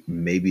maybe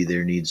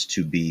there needs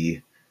to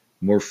be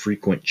more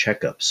frequent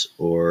checkups,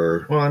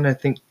 or... Well, and I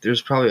think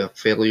there's probably a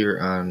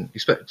failure on...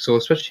 So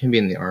especially him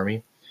being in the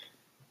Army,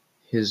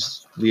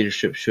 his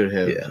leadership should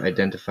have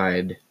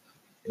identified...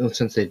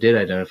 Since they did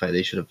identify,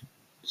 they should have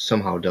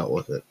somehow dealt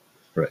with it.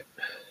 Right.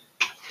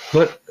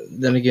 But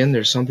then again,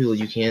 there's some people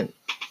you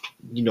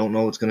don't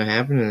know what's going to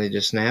happen, and they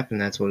just snap, and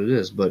that's what it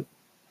is. But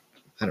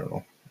I don't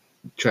know.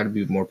 Try to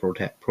be more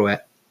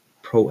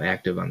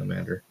proactive on the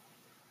matter.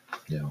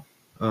 Yeah.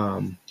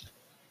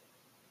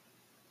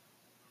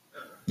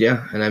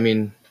 Yeah, and I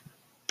mean,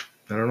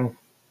 I don't know.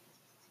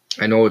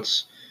 I know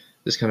this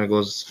kind of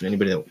goes to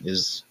anybody that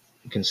is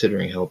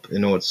considering help. I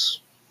know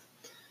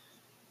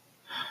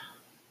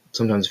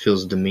sometimes it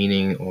feels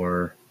demeaning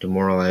or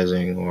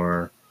demoralizing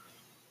or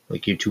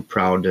like you're too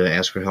proud to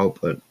ask for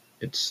help, but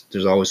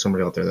there's always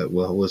somebody out there that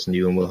will listen to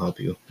you and will help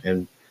you.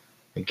 And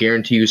I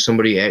guarantee you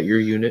somebody at your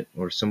unit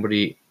or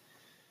somebody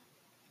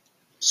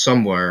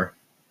somewhere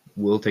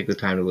will take the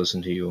time to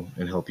listen to you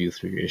and help you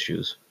through your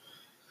issues.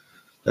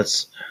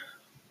 That's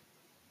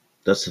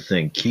the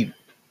thing. Keep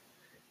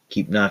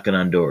knocking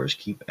on doors.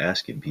 Keep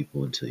asking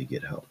people until you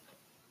get help.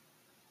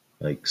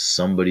 Like,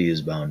 somebody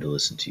is bound to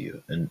listen to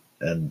you.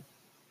 And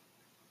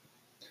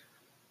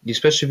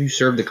especially if you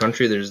serve the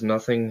country, there's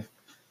nothing.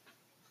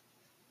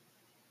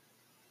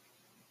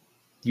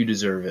 You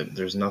deserve it.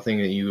 There's nothing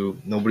that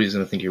nobody's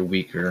going to think you're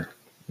weak or,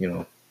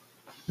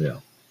 Yeah.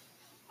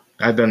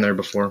 I've been there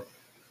before.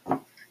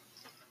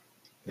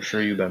 I'm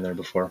sure you've been there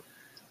before.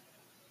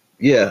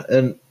 Yeah,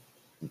 and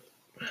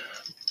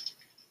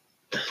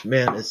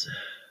man,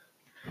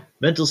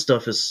 mental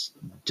stuff is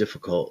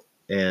difficult,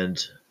 and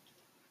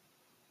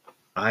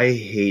I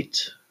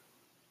hate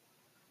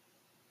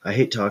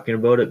talking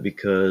about it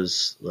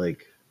because,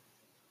 like,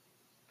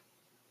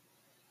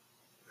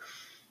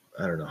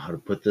 I don't know how to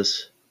put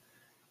this.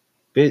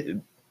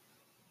 I've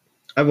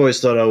always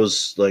thought I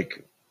was,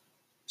 like,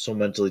 so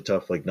mentally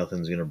tough, like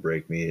nothing's gonna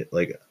break me.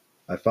 Like,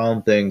 I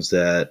found things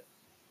that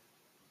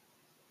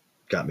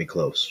got me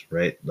close,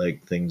 right?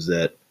 Like, things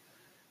that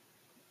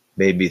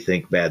made me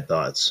think bad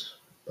thoughts.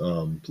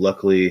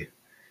 Luckily,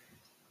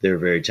 they're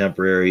very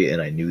temporary,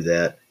 and I knew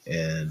that,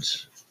 and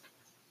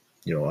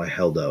I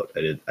held out.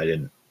 I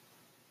didn't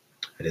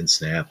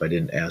snap. I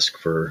didn't ask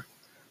for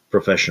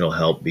professional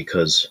help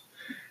because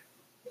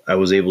I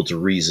was able to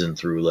reason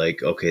through,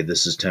 like, okay,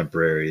 this is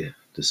temporary.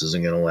 This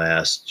isn't gonna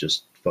last.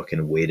 Just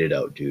fucking wait it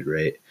out, dude.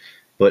 Right?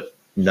 But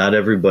not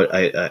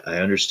everybody. I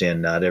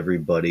understand. Not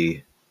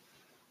everybody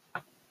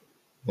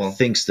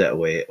thinks that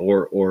way,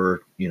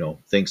 or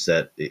thinks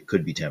that it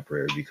could be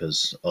temporary,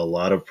 because a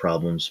lot of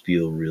problems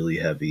feel really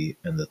heavy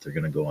and that they're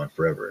gonna go on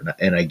forever.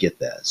 And I get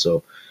that.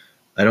 So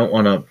I don't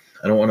want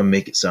to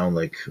make it sound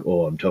like,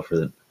 oh, I'm tougher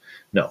than.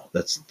 No,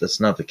 that's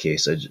not the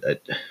case. I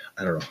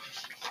don't know.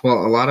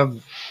 Well, a lot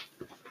of,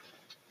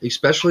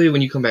 especially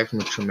when you come back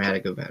from a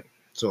traumatic event.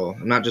 So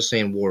I'm not just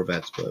saying war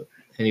vets, but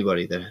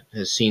anybody that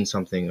has seen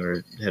something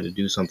or had to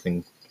do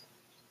something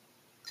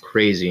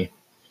crazy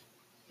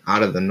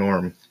out of the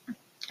norm.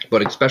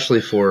 But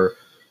especially for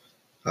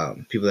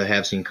people that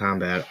have seen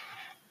combat,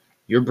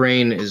 your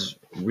brain is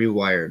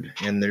rewired,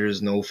 and there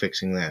is no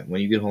fixing that.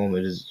 When you get home,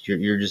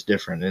 you're just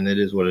different, and it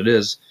is what it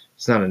is.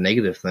 It's not a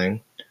negative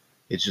thing.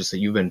 It's just that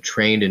you've been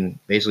trained and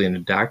basically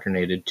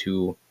indoctrinated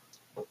to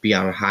be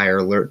on a higher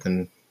alert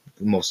than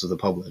most of the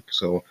public.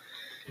 So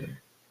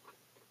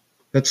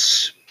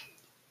that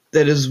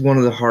is one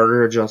of the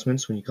harder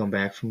adjustments when you come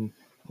back from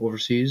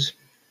overseas.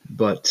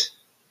 But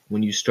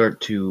when you start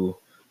to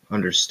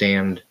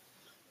understand,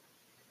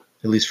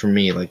 at least for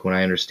me, like when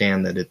I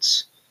understand that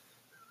it's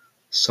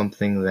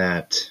something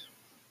that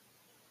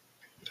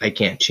I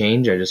can't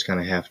change, I just kind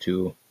of have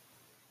to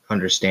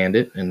understand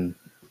it and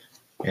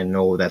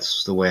know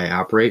that's the way I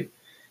operate,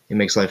 it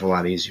makes life a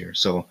lot easier.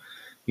 So,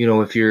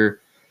 if you're,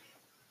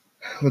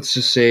 let's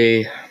just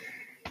say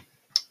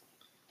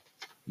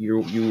you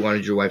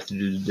wanted your wife to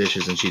do the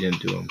dishes and she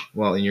didn't do them.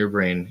 Well, in your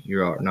brain,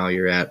 you're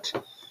at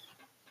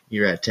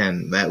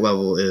 10. That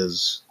level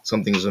is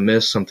something's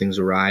amiss, something's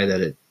awry,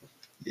 that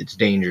it's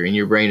danger. In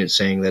your brain, it's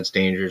saying that's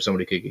danger,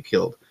 somebody could get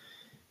killed.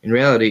 In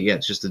reality, yeah,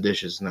 it's just the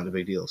dishes, not a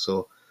big deal.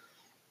 So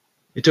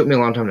it took me a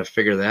long time to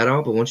figure that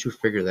out, but once you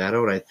figure that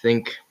out, I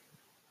think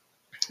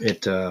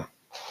it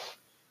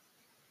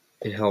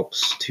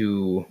helps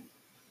to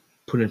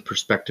put in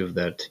perspective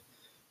that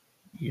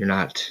you're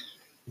not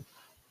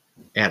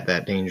at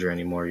that danger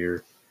anymore.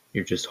 You're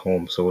just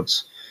home. So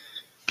it's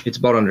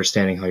about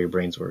understanding how your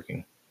brain's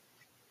working.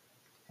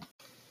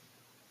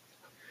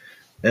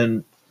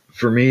 And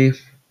for me,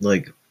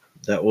 like,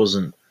 that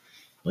wasn't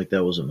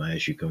my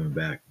issue coming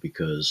back,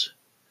 because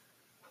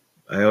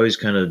I always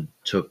kind of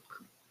took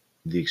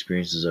the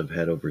experiences I've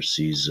had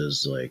overseas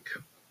as, like,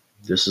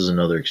 this is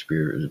another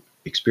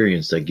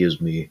experience that gives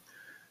me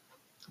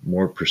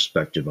more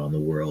perspective on the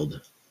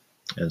world.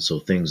 And so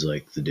things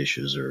like the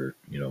dishes, or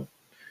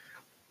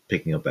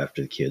picking up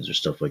after the kids or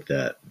stuff like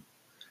that,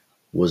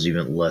 was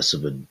even less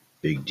of a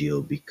big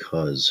deal,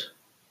 because,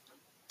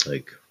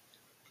 like,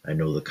 I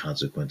know the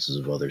consequences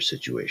of other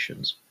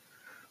situations.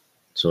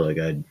 So, like,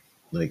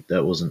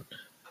 that wasn't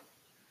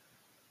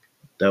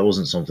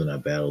something I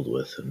battled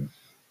with. And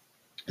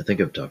I think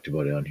I've talked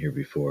about it on here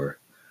before,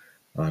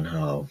 on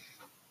how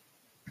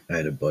I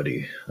had a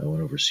buddy I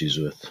went overseas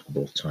with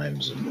both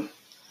times, and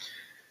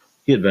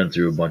he had been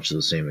through a bunch of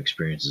the same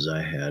experiences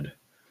I had,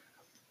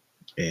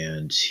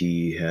 and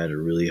he had a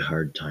really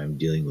hard time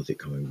dealing with it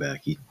coming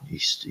back. He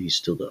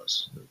still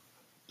does,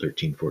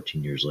 13,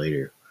 14 years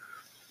later.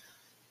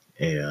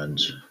 And,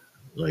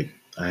 like,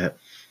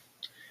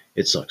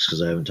 it sucks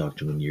because I haven't talked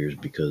to him in years,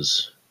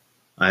 because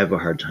I have a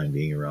hard time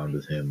being around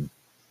with him,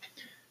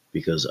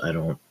 because I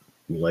don't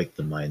like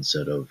the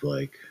mindset of,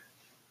 like,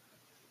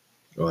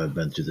 oh, I've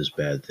been through this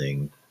bad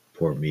thing,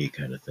 poor me,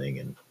 kind of thing.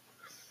 And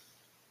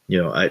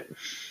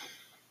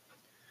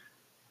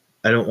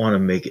I don't want to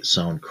make it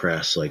sound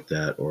crass like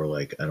that, or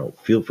like I don't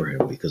feel for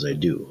him, because I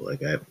do.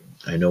 Like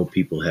I know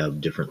people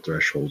have different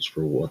thresholds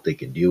for what they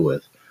can deal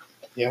with.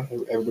 Yeah,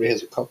 everybody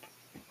has a cup.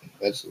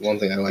 That's one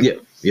thing I like.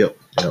 Yep.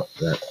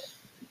 That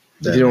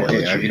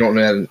if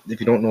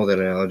you don't know that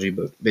analogy,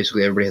 but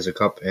basically everybody has a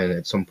cup, and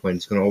at some point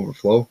it's going to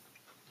overflow,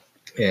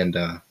 and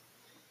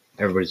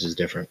everybody's is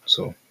different.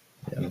 So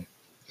yeah,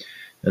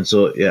 and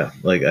so yeah,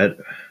 like I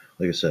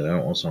said, I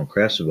don't want to sound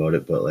crass about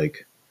it, but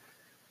like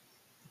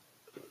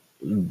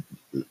in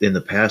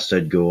the past,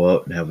 I'd go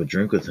out and have a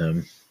drink with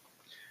him,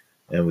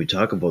 and we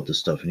talk about this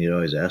stuff, and he'd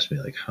always ask me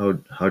like, how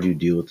do you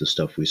deal with the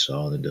stuff we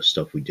saw and the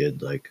stuff we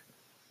did, like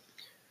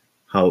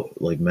how,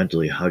 like,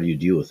 mentally, how do you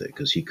deal with it?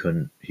 Because he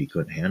couldn't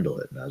handle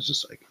it, and I was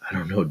just like, I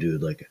don't know,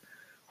 dude. Like,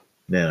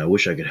 man, I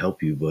wish I could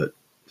help you, but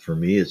for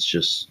me, it's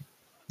just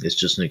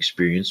an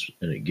experience,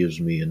 and it gives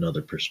me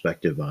another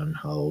perspective on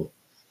how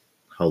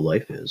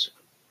life is.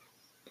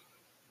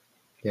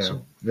 yeah,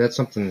 So, that's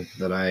something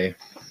that I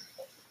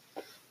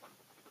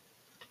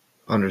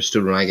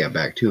understood when I got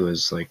back too.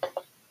 Is like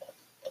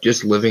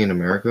just living in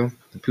America.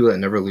 The people that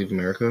never leave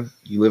America,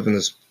 you live in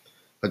this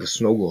like a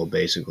snow globe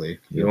basically.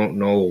 You don't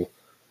know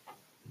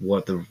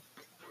what the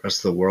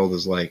rest of the world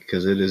is like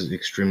because it is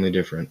extremely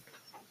different.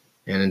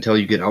 And until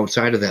you get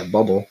outside of that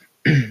bubble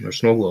or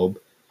snow globe,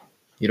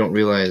 you don't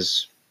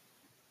realize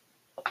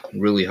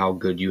really how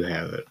good you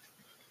have it.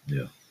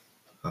 Yeah.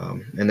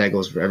 And that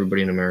goes for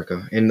everybody in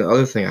America. And the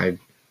other thing I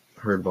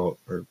heard about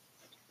or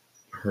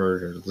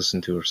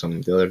listened to or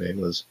something the other day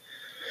was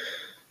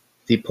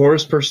the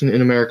poorest person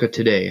in America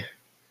today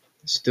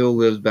still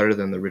lives better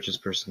than the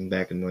richest person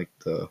back in like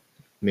the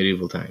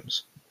medieval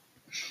times.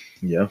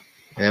 Yeah.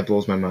 And that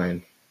blows my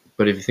mind.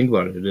 But if you think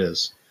about it, it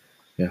is.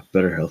 Yeah.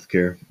 Better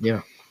healthcare.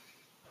 Yeah.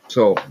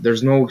 So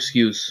there's no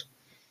excuse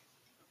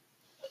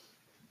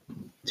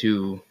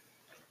to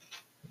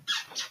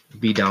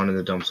be down in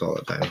the dumps all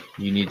the time.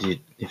 You need to,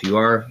 if you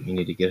are, you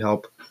need to get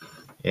help.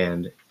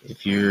 And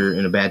if you're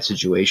in a bad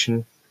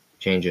situation,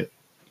 change it.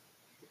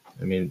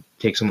 I mean,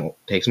 take some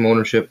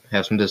ownership,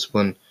 have some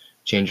discipline,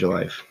 change your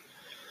life.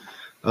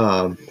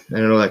 I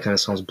know that kind of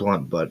sounds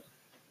blunt, but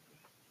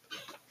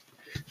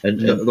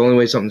the only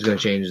way something's going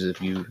to change is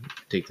if you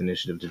take the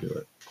initiative to do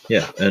it.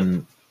 Yeah,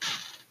 and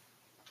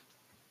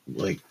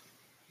like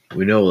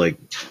we know, like,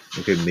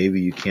 okay,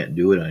 maybe you can't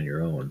do it on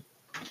your own,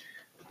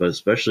 but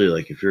especially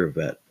like if you're a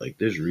vet, like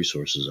there's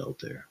resources out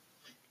there.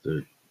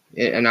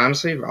 And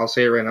honestly, I'll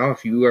say it right now: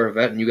 if you are a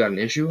vet and you got an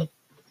issue,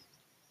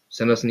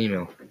 send us an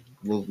email.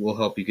 We'll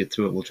help you get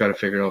through it. We'll try to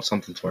figure out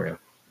something for you.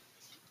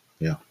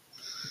 Yeah.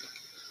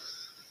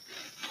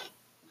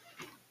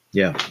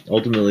 Yeah.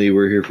 Ultimately,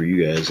 we're here for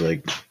you guys.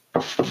 Like,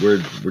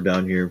 we're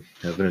down here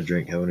having a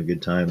drink, having a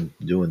good time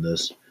doing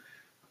this,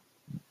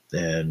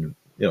 and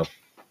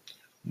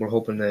we're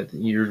hoping that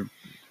you're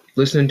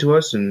listening to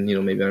us, and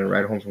maybe on a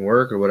ride home from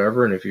work or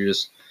whatever. And if you're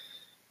just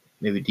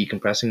maybe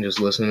decompressing, just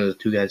listening to the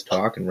two guys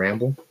talk and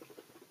ramble.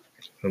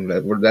 And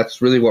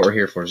that's really what we're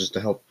here for, is just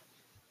to help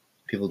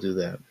people do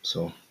that.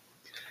 So.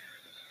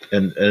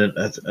 And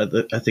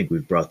I think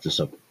we've brought this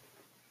up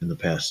in the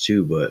past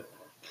too, but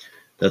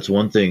that's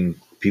one thing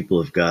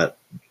people have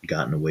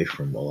gotten away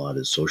from a lot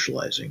is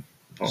socializing.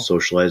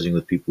 Socializing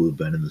with people who've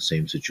been in the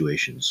same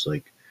situations.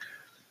 Like,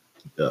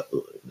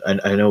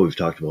 I know we've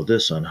talked about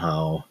this on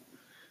how,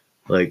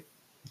 like,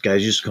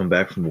 guys used to come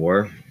back from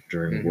war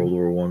during World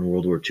War I,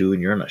 World War II,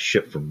 and you're on a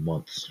ship for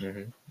months,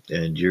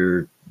 and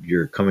you're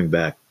coming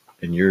back,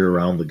 and you're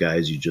around the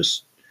guys you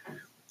just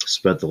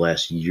spent the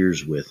last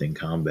years with in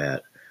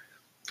combat.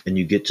 And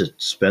you get to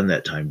spend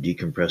that time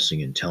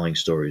decompressing and telling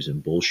stories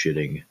and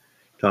bullshitting,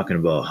 talking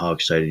about how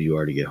excited you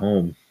are to get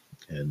home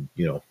and,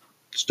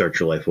 start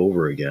your life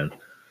over again.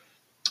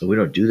 And we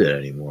don't do that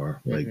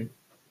anymore. Like,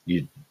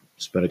 you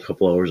spend a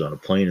couple hours on a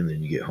plane and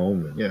then you get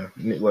home. And,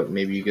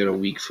 maybe you get a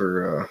week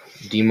for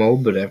demo,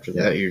 but after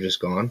that you're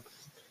just gone.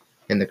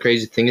 And the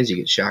crazy thing is you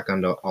get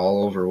shotgunned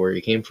all over where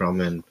you came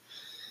from, and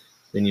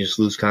then you just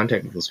lose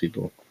contact with those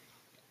people.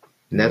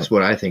 And that's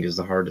what I think is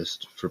the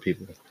hardest for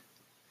people.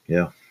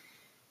 Yeah.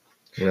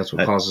 And that's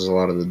what causes a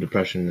lot of the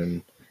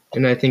depression.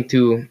 And I think,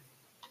 too,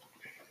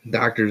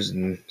 doctors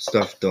and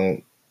stuff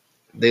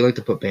they like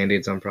to put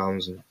Band-Aids on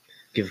problems and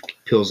give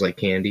pills like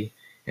candy.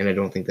 And I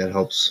don't think that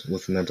helps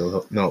with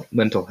the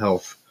mental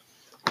health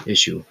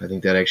issue. I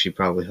think that actually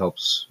probably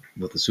helps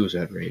with the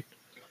suicide rate.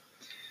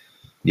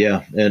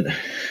 Yeah, and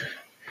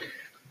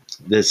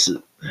this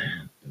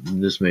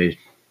may,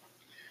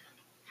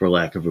 for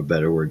lack of a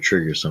better word,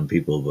 trigger some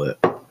people,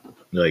 but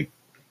like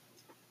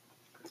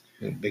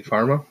Big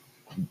Pharma?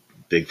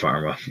 Big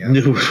Pharma. Yeah.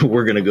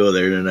 We're going to go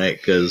there tonight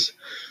because,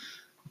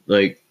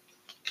 like,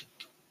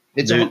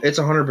 it's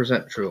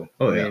 100% true.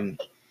 Oh, I mean,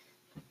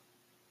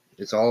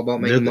 it's all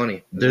about making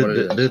money.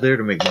 They're there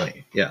to make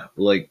money. Yeah.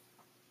 Like,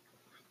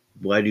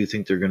 why do you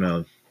think they're going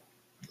to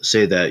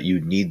say that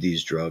you need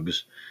these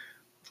drugs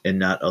and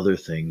not other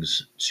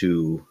things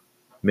to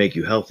make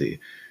you healthy?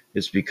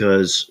 It's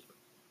because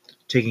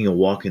taking a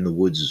walk in the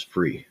woods is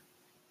free.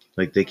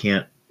 Like, they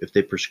can't, if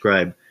they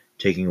prescribe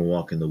taking a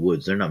walk in the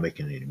woods. They're not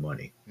making any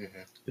money.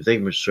 Mm-hmm. If they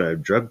can prescribe a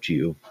drug to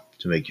you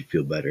to make you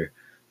feel better,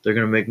 they're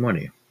going to make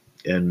money.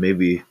 And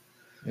maybe...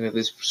 And if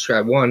they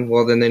prescribe one,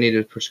 well, then they need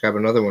to prescribe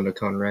another one to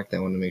counteract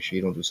that one to make sure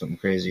you don't do something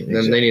crazy. And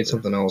then they need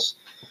something else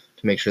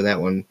to make sure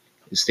that one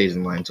stays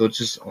in line. So it's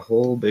just a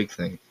whole big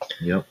thing.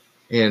 Yep.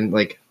 And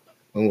like,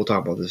 and we'll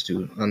talk about this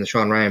too on the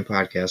Sean Ryan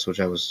podcast, which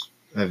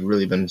I've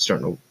really been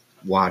starting to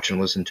watch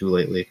and listen to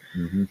lately.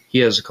 Mm-hmm. He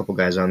has a couple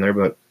guys on there,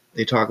 but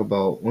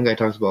one guy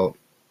talks about,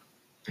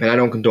 and I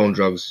don't condone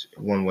drugs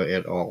one way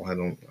at all.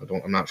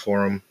 I'm not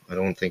for them. I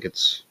don't think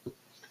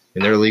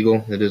they're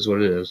illegal. It is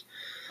what it is.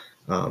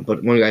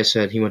 But one guy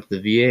said he went to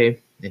the VA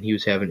and he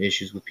was having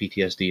issues with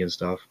PTSD and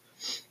stuff.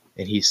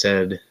 And he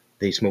said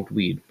they smoked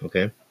weed,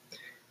 okay?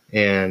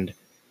 And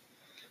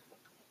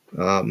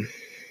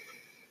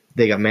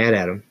they got mad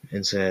at him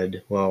and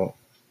said, well,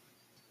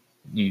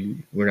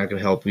 we're not going to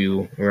help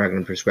you. We're not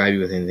going to prescribe you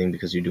with anything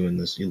because you're doing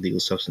this illegal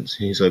substance.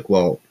 And he's like,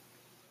 well,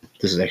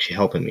 this is actually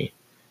helping me.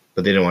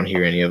 But they didn't want to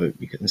hear any of it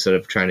because instead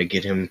of trying to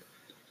get him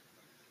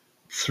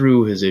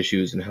through his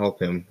issues and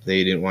help him,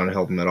 they didn't want to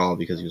help him at all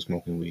because he was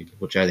smoking weed,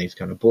 which I think is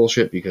kind of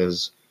bullshit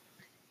because,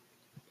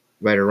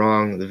 right or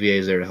wrong, the VA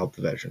is there to help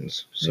the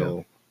veterans.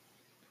 So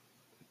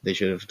they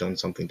should have done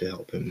something to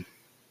help him.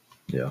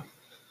 Yeah.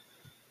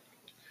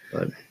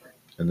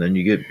 And then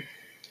you get,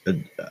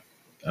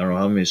 I don't know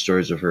how many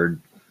stories I've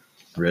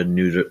read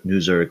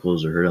news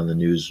articles or heard on the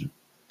news.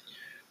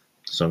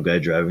 Some guy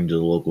driving to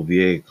the local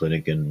VA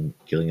clinic and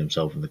killing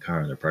himself in the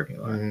car in their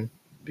parking lot mm-hmm.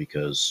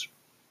 because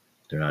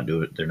they're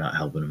not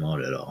helping him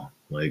out at all.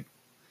 Like,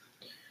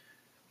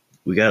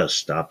 we gotta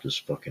stop this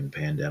fucking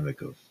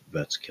pandemic of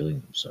vets killing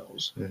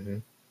themselves. Mm-hmm.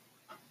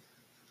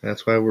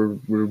 That's why we're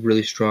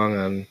really strong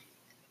on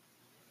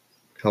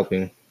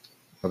helping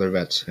other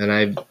vets. And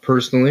I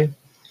personally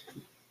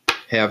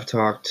have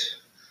talked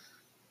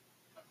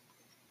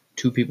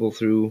 2 people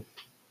through.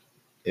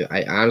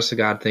 I honest to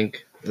God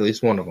think at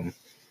least one of them,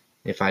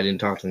 if I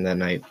didn't talk to them that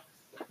night,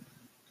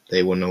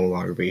 they will no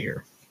longer be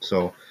here.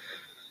 So,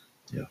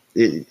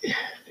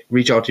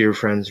 reach out to your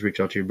friends, reach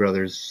out to your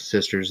brothers,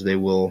 sisters. They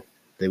will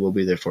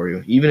be there for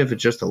you, even if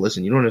it's just to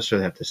listen. You don't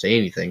necessarily have to say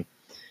anything.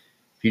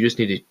 If you just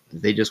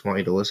they just want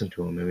you to listen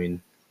to them. I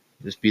mean,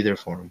 just be there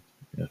for them.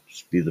 Yeah,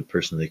 just be the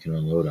person they can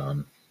unload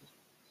on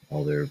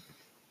all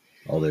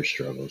their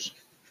struggles.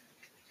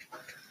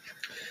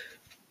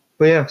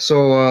 But yeah,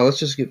 so let's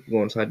just get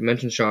going. So I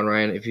mentioned Sean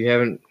Ryan. If you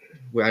haven't,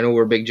 I know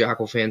we're big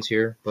Jocko fans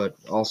here, but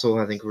also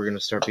I think we're going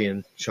to start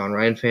being Sean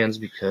Ryan fans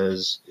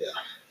because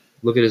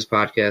look at his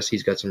podcast.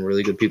 He's got some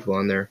really good people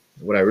on there.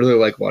 What I really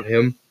like about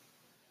him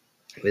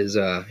is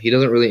he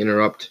doesn't really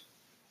interrupt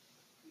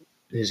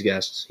his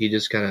guests. He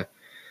just kind of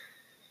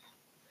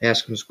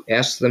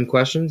asks them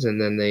questions,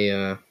 and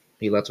then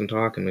he lets them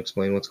talk and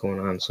explain what's going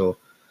on. So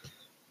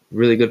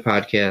really good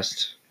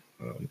podcast.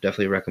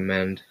 Definitely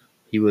recommend.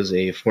 He was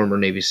a former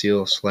Navy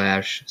SEAL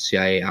 /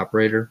 CIA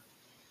operator.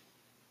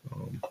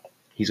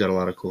 He's got a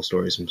lot of cool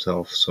stories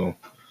himself, so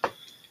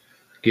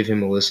give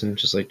him a listen,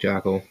 just like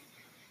Jocko.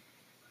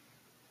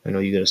 I know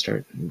you got to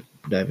start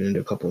diving into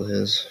a couple of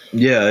his.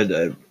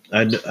 Yeah,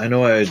 I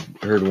know I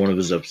heard one of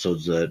his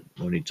episodes that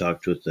when he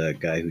talked with that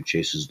guy who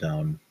chases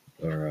down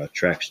or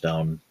tracks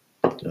down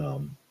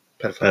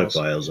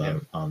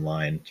pedophiles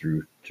online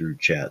through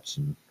chats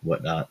and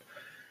whatnot.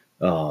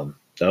 That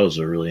was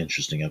a really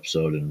interesting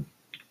episode, and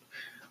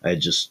I had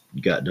just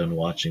got done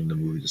watching the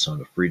movie The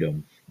Sound of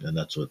Freedom, and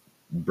that's what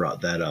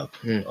brought that up.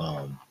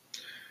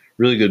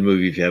 Really good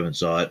movie if you haven't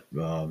saw it.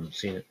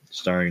 Seen it.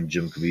 Starring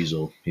Jim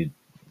Caviezel. He's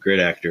a great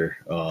actor.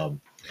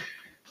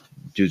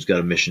 Dude's got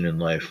a mission in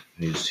life.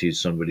 He's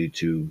somebody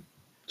to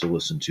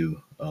listen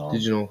to.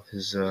 Did you know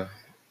his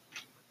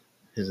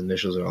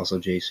initials are also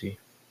JC?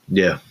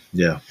 Yeah.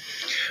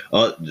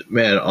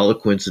 Man, all the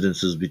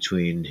coincidences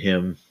between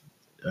him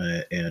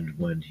and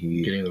when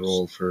he getting the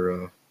role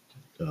for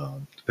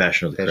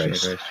Passion of the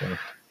Christ.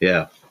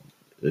 Yeah.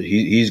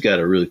 He's got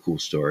a really cool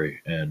story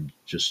and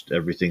just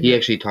everything. He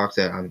actually talked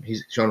that on.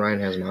 Sean Ryan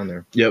has him on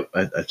there. Yep,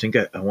 I think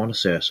I want to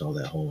say I saw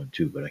that whole one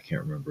too, but I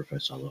can't remember if I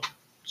saw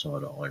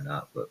it all or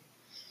not. But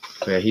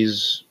yeah,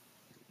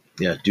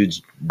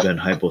 dude's been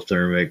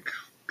hypothermic,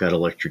 got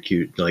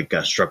electrocuted,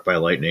 got struck by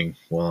lightning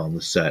while on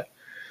the set.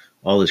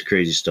 All this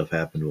crazy stuff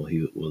happened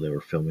while they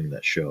were filming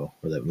that show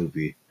or that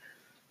movie.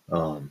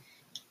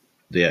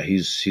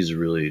 He's a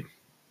really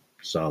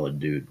solid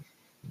dude.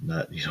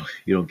 Not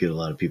you don't get a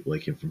lot of people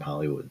like him from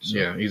Hollywood. So.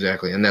 Yeah,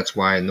 exactly, and that's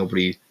why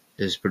nobody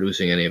is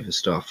producing any of his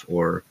stuff,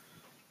 or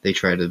they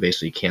try to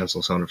basically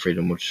cancel Sound of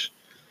Freedom, which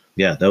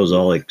that was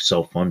all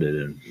self-funded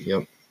and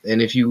yep.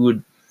 And if you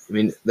would,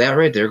 that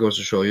right there goes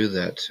to show you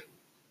that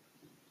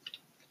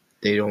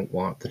they don't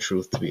want the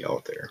truth to be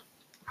out there.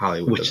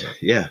 Hollywood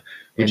doesn't. Yeah,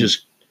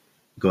 just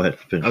go ahead.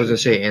 Finish. I was gonna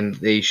say, and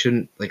they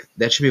shouldn't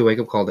that should be a wake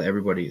up call to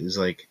everybody. Is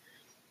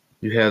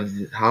you have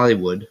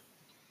Hollywood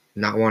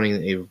not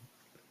wanting a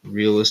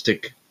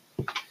realistic,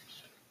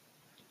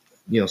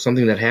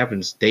 something that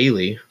happens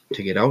daily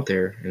to get out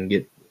there and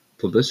get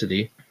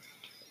publicity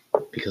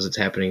because it's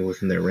happening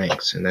within their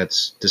ranks, and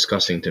that's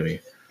disgusting to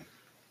me.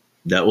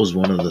 that was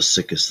one of the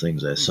sickest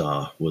things I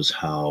saw, was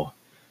how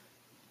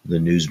the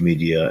news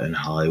media in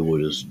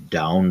Hollywood is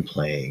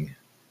downplaying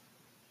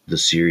the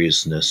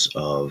seriousness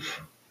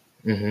of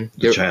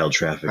the child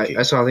trafficking.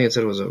 I saw. I think it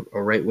said it was a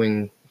right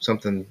wing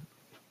something.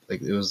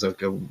 Like it was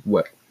like a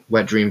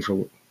wet dream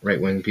for right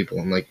wing people.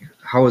 I'm like,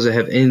 how does it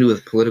have anything to do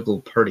with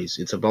political parties?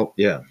 It's about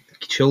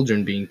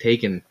children being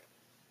taken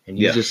and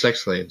used as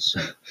sex slaves.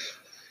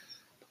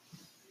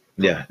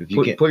 Yeah, if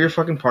you put your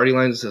fucking party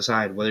lines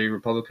aside, whether you're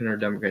Republican or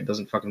Democrat, it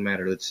doesn't fucking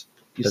matter. It's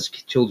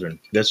children.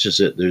 That's just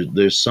it.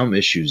 There's some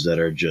issues that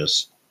are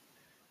just,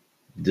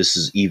 this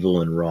is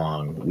evil and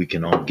wrong. We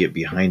can all get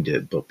behind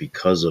it, but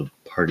because of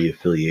party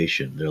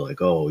affiliation, they're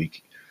like, oh, you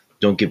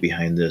don't get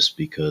behind this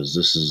because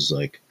this is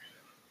like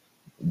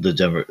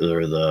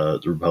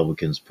the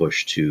Republicans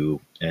push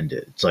to end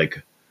it. It's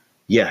like,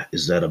 yeah,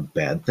 is that a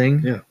bad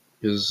thing? Yeah.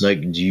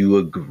 Like, do you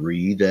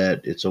agree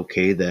that it's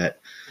okay that,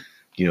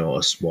 you know,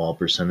 a small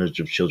percentage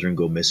of children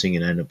go missing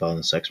and end up on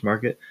the sex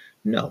market?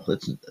 No,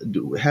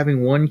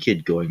 having one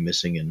kid going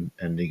missing and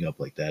ending up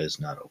like that is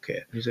not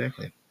okay.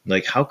 Exactly.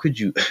 Like, how could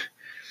you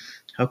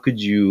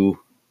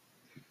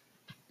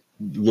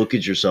look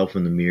at yourself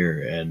in the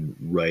mirror and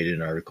write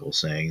an article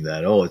saying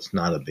that, oh, it's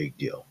not a big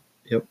deal?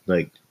 Yep.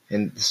 Like,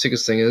 and the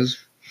sickest thing is,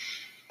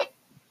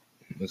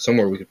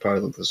 somewhere we could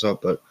probably look this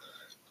up, but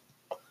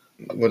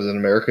what is it?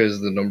 America is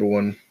the number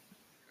one.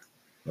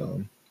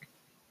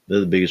 They're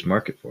the biggest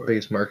market for it.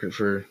 Biggest market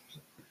for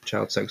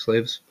child sex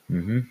slaves.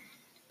 Mm-hmm.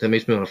 That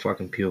makes me want to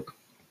fucking puke.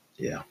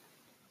 Yeah.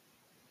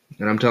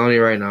 And I'm telling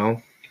you right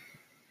now,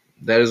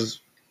 that is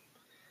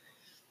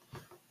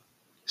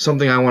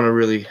something I want to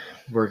really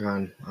work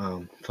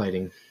on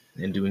fighting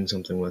and doing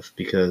something with,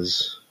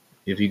 because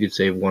if you could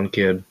save one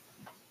kid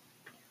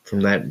from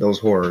those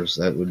horrors,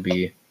 that would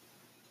be,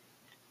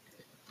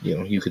 you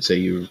know, you could say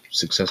you're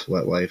successful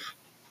at life.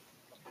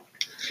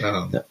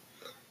 That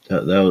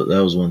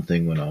was one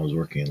thing when I was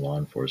working in law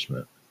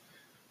enforcement.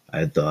 I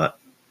had thought,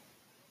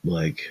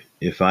 like,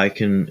 if I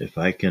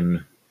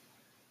can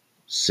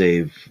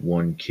save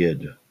one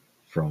kid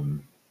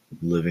from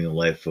living a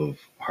life of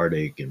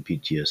heartache and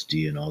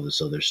PTSD and all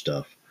this other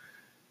stuff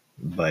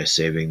by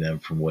saving them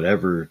from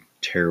whatever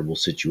terrible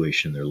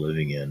situation they're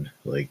living in,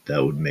 like,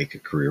 that would make a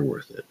career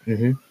worth it.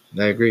 Mm-hmm.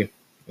 I agree.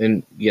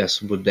 And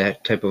yes, would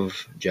that type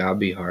of job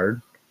be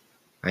hard?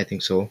 I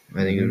think so.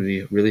 I think it would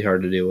be really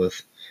hard to deal with,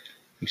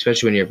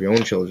 especially when you have your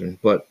own children.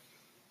 But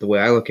the way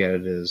I look at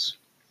it is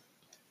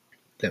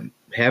that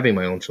having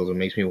my own children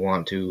makes me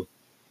want to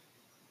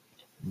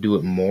do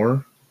it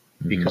more,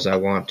 because I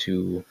want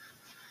to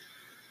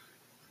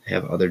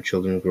have other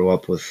children grow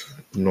up with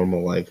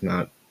normal life,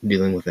 not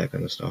dealing with that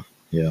kind of stuff.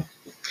 Yeah.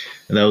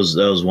 And that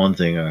was one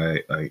thing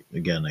I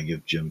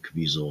give Jim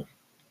Caviezel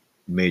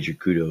major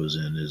kudos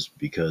in, is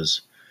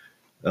because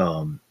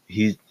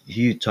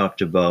he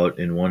talked about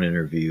in one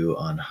interview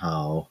on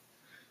how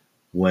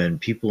when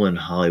people in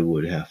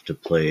Hollywood have to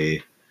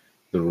play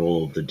the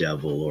role of the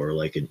devil or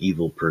like an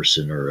evil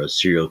person or a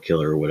serial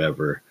killer or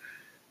whatever,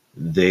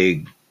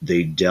 they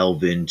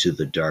delve into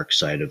the dark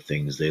side of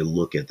things. They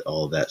look at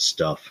all that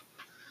stuff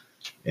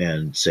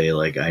and say,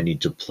 like, I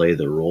need to play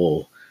the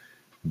role.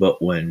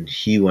 But when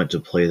he went to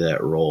play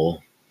that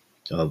role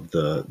of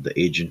the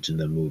agent in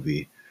the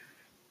movie,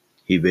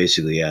 he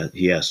basically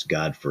asked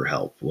God for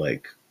help,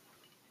 like,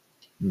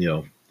 you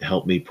know,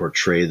 help me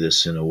portray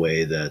this in a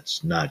way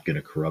that's not going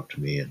to corrupt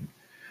me. And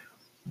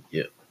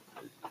yeah,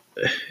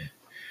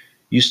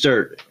 you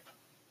start,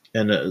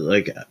 and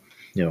like,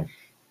 you know,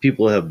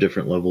 people have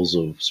different levels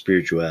of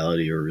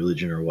spirituality or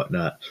religion or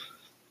whatnot.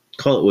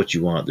 Call it what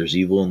you want. There's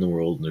evil in the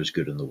world and there's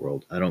good in the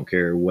world. I don't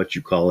care what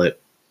you call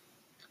it.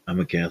 I'm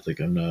a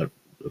Catholic. I'm not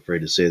afraid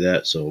to say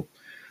that. So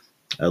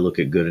I look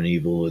at good and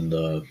evil in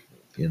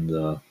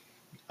the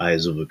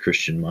eyes of a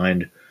Christian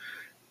mind.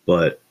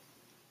 But,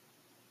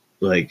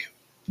 like,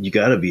 you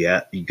gotta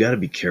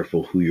be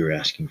careful who you're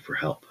asking for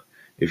help.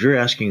 If you're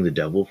asking the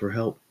devil for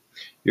help,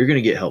 you're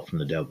gonna get help from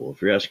the devil.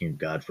 If you're asking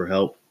God for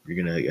help, you're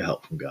gonna get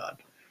help from God.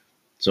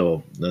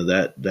 So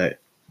that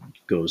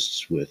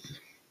goes with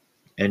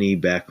any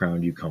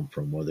background you come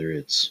from, whether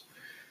it's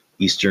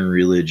Eastern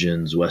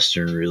religions,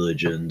 Western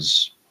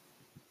religions,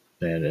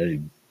 and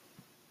you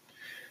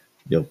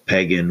know,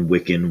 pagan,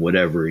 Wiccan,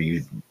 whatever.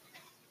 You're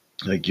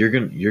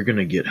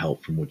gonna get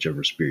help from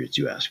whichever spirits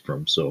you ask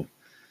from. So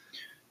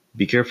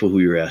be careful who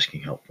you're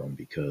asking help from,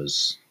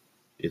 because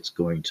it's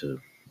going to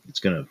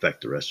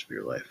affect the rest of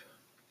your life.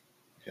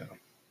 Yeah,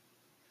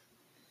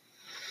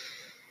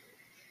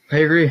 I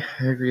agree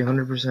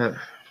 100%.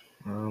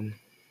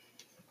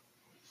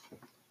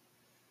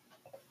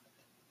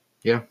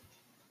 Yeah,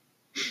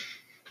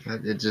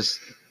 it just,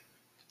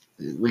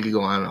 we could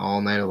go on all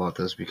night about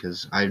this,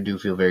 because I do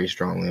feel very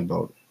strongly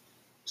about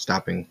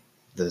stopping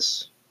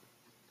this.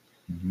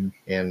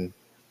 And,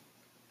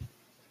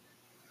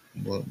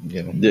 well,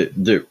 you know,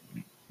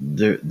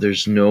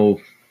 there's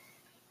no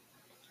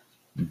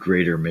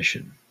greater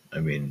mission. I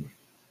mean,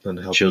 than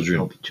to help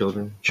children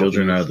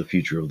children are the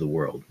future of the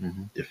world.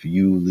 If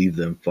you leave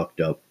them fucked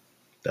up,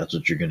 That's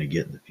what you're going to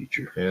get in the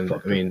future. And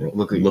Fucked I mean, up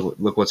world.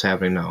 look what's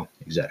happening now.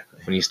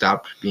 Exactly. When you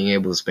stop being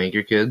able to spank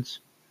your kids,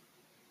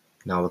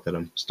 now look at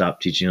them.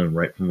 Stop teaching them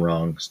right from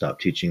wrong. Stop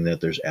teaching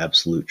that there's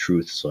absolute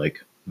truths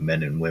like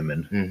men and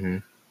women. Mm-hmm.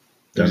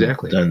 Then,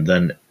 Exactly.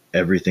 Then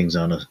everything's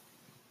on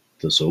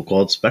the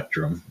so-called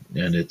spectrum,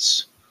 and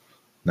it's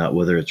not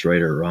whether it's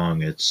right or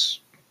wrong. It's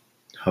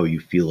how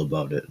you feel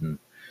about it, and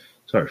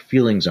so our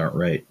feelings aren't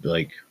right.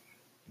 Like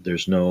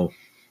there's no,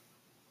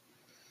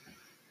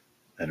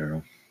 I don't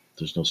know.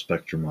 There's no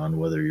spectrum on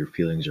whether your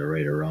feelings are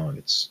right or wrong.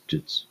 It's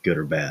good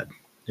or bad.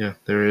 Yeah,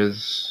 there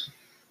is.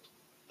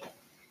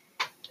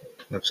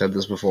 I've said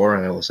this before,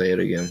 and I will say it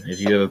again.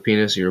 If you have a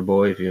penis, you're a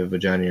boy. If you have a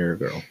vagina, you're a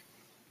girl.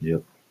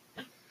 Yep.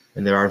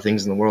 And there are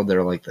things in the world that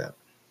are like that.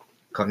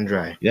 Cut and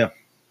dry. Yeah.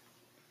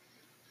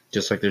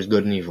 Just like there's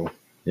good and evil.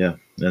 Yeah.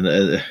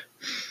 And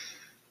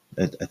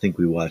I think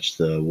we watched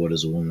the What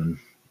is a Woman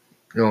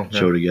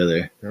show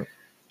together. Yep.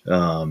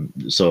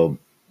 So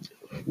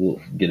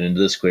we'll get into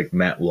this quick.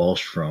 Matt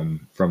Walsh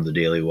from the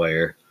Daily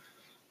Wire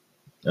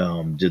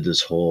did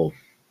this whole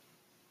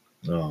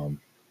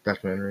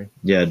documentary.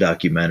 Yeah,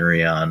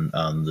 documentary on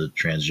the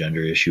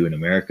transgender issue in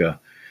America.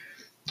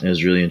 It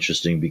was really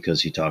interesting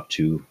because he talked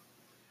to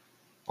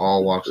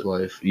all walks of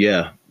life.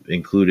 Yeah,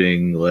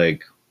 including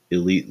like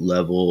elite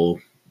level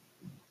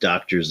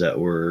doctors that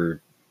were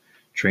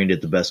trained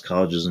at the best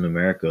colleges in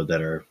America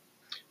that are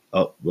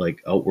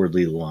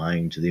outwardly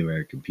lying to the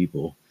American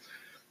people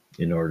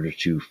in order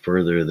to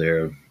further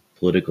their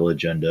political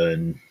agenda,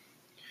 and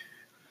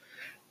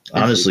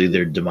honestly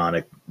they're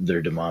demonic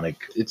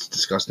it's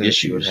disgusting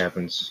issues. To see what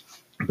happens.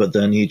 But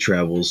then he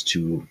travels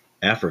to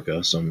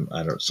Africa, some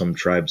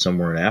tribe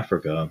somewhere in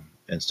Africa,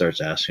 and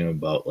starts asking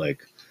about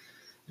like,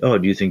 oh,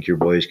 do you think your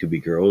boys could be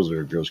girls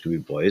or girls could be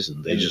boys?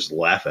 And they just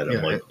laugh at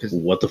him like,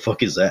 what the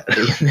fuck is that?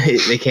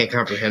 They can't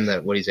comprehend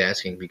that what he's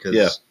asking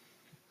because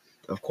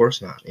of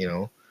course not, you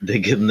know. They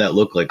give him that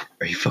look like,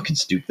 are you fucking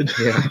stupid?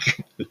 Yeah.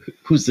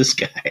 Who's this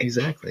guy?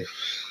 Exactly.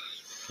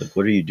 Like,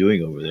 what are you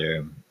doing over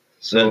there?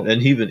 So,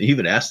 and he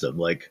even asked them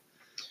like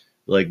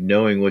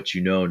knowing what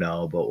you know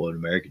now about what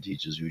America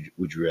teaches,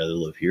 would you rather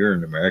live here or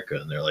in America?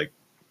 And they're like,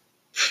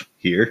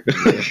 here.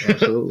 Yeah,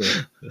 absolutely.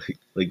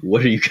 Like,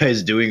 what are you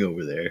guys doing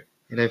over there?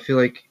 And I feel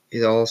like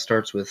it all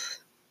starts with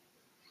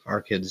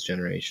our kids'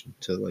 generation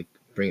to like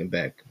bring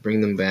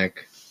them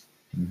back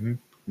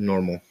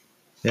normal.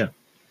 Yeah.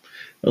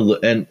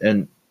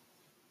 And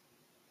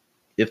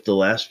if the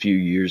last few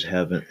years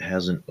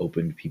hasn't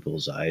opened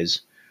people's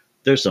eyes,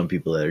 there's some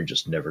people that are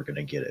just never going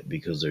to get it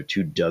because they're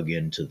too dug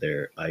into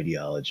their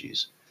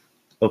ideologies.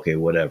 Okay,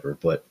 whatever.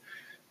 But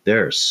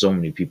there are so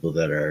many people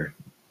that are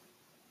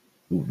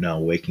now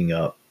waking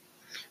up.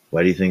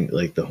 Why do you think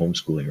like the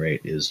homeschooling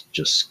rate is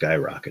just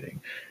skyrocketing?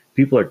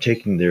 People are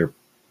taking their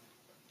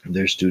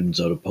students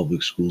out of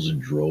public schools in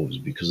droves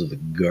because of the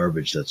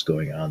garbage that's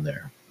going on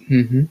there.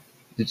 Mm-hmm.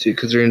 It's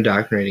because they're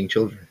indoctrinating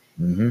children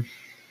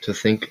to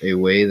think a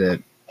way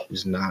that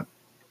is not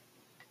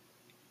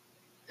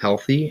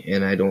healthy,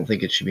 and I don't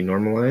think it should be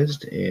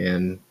normalized.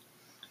 And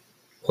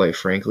quite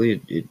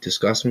frankly, it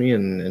disgusts me,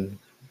 and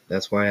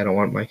that's why I don't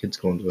want my kids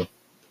going to it.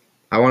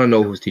 I want to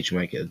know who's teaching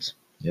my kids.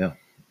 Yeah,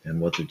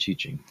 and what they're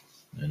teaching.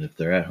 And if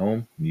they're at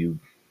home, you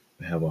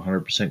have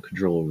 100%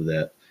 control over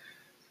that.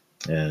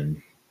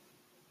 And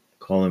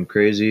call them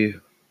crazy,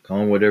 call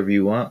them whatever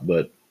you want,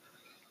 but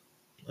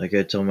like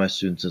I tell my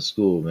students at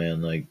school,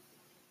 man, like,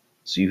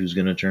 see who's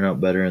going to turn out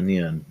better in the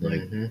end.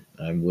 Like,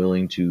 I'm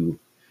willing to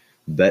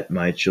bet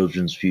my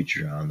children's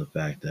future on the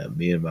fact that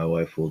me and my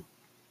wife will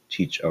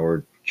teach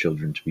our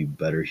children to be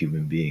better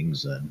human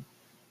beings than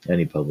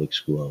any public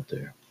school out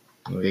there.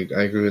 I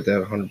agree with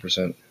that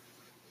 100%.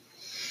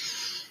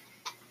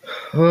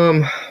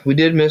 We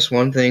did miss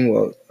one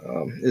thing,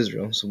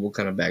 Israel, so we'll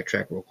kind of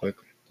backtrack real quick.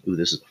 Ooh,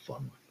 this is a fun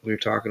one. We were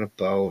talking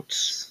about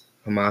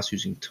Hamas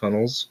using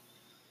tunnels.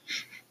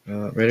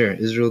 Right here,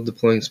 Israel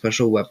deploying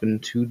special weapon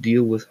to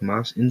deal with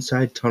Hamas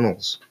inside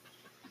tunnels.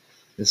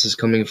 This is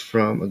coming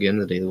from, again,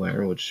 the Daily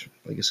Wire, which,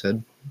 like I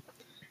said,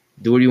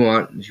 do what you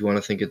want. If you want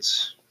to think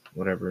it's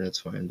whatever, it's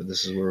fine. But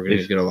this is where we're going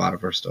to get a lot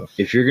of our stuff.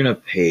 If you're going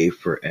to pay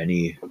for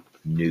any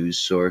news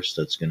source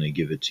that's going to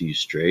give it to you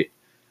straight,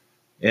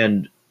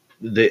 and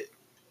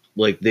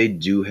they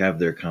do have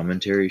their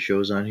commentary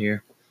shows on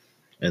here,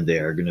 and they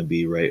are going to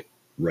be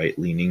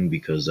right-leaning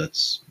because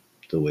that's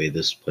the way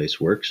this place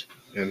works.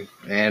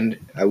 And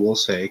I will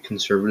say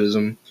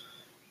conservatism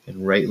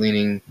and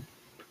right-leaning,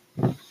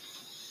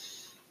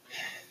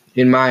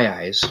 in my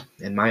eyes,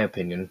 in my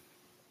opinion,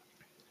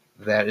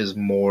 that is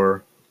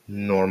more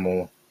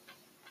normal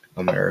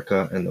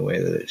America and the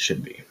way that it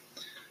should be.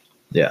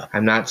 Yeah.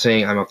 I'm not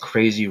saying I'm a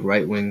crazy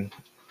right-wing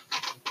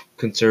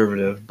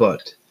conservative,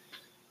 but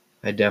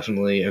I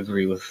definitely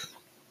agree with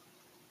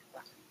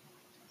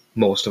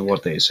most of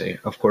what they say.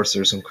 Of course,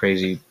 there's some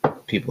crazy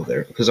people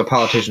there because a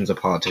politician's a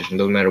politician.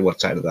 Doesn't matter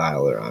what side of the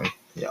aisle they're on.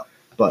 Yeah.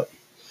 But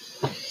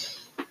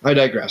I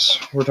digress.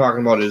 We're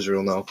talking about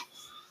Israel now.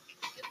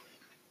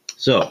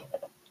 So,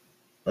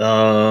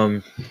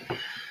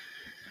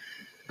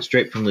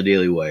 straight from the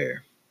Daily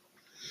Wire.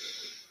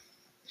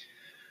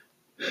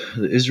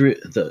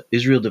 The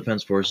Israel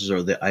Defense Forces,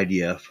 or the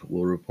IDF,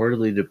 will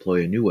reportedly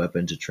deploy a new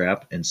weapon to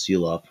trap and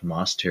seal off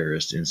Hamas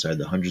terrorists inside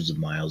the hundreds of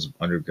miles of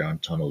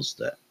underground tunnels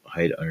that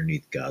hide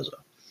underneath Gaza.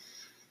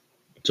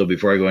 So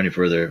before I go any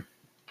further,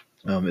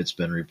 it's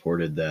been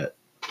reported that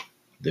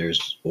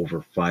there's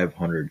over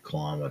 500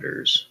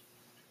 kilometers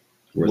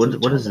worth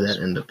of What does tunnels.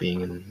 that end up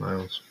being in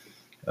miles?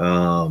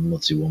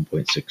 Let's see,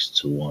 1.6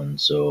 to 1,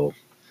 so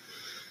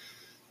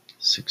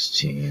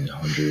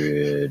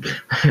 1,600,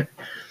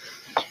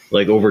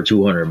 like over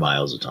 200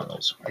 miles of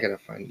tunnels.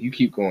 You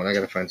keep going, I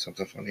gotta find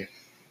something funny.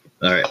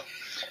 All right,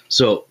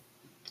 so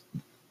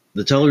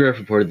the Telegraph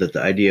reported that the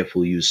IDF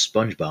will use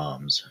sponge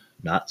bombs,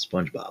 not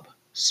SpongeBob,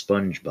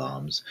 sponge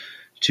bombs,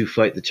 to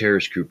fight the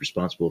terrorist group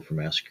responsible for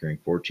massacring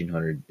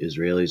 1,400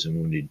 Israelis and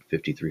wounding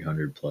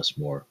 5,300 plus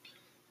more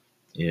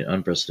in an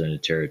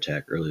unprecedented terror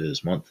attack earlier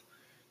this month.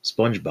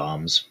 Sponge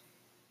bombs,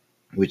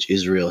 which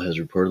Israel has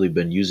reportedly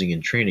been using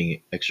in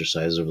training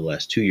exercises over the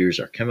last 2 years,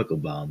 are chemical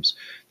bombs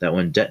that,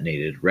 when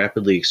detonated,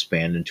 rapidly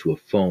expand into a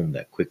foam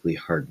that quickly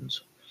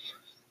hardens.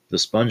 The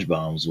sponge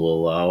bombs will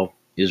allow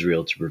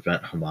Israel to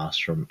prevent Hamas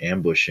from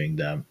ambushing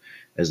them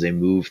as they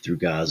move through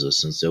Gaza,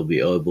 since they'll be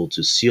able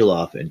to seal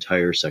off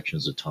entire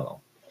sections of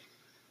tunnel.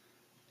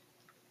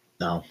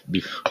 Now,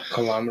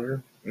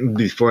 Kilometer?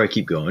 before I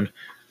keep going,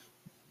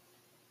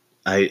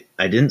 I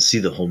didn't see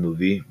the whole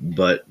movie,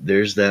 but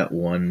there's that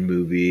one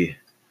movie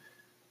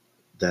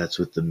that's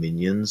with the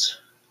Minions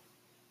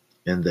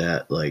and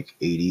that like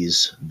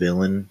 80s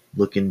villain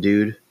looking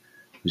dude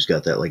who's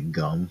got that like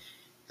gum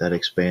that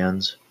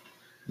expands.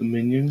 The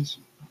Minions?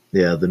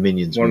 Yeah, the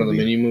Minions One movie. of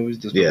the mini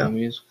movies, Yeah.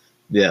 movies?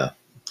 Yeah.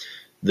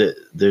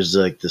 There's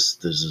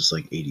this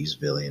like 80s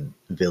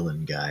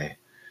villain guy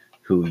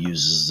who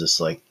uses this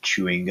like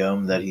chewing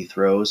gum that he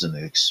throws and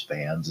it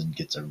expands and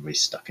gets everybody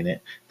stuck in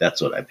it.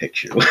 That's what I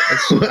picture.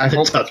 I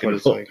hope that's what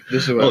it's like.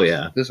 This is what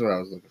this is what I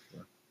was looking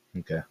for.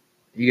 Okay.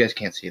 You guys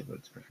can't see it, but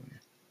it's pretty funny.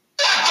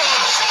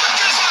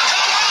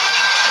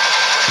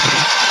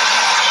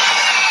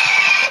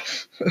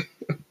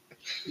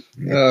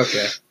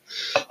 Okay.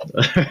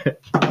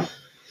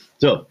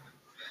 So,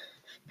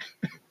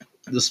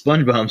 the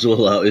sponge bombs will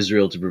allow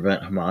Israel to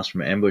prevent Hamas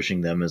from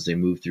ambushing them as they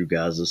move through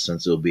Gaza,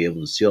 since they'll be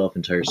able to seal off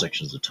entire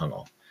sections of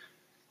tunnel.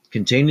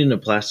 Contained in a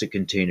plastic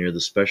container, the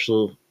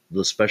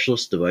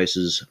specialist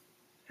devices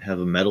have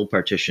a metal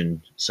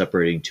partition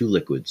separating two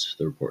liquids,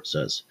 the report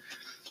says.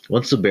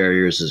 Once the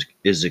barrier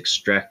is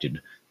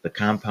extracted, the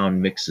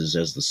compound mixes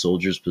as the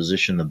soldiers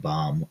position the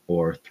bomb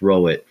or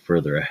throw it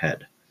further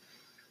ahead.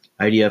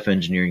 IDF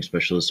engineering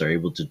specialists are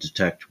able to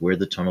detect where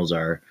the tunnels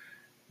are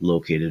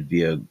located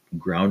via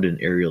ground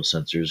and aerial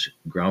sensors,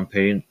 ground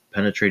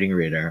penetrating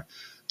radar,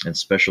 and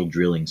special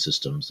drilling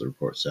systems, the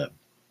report said.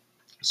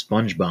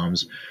 Sponge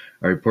bombs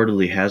are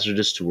reportedly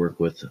hazardous to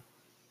work with,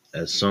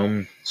 as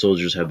some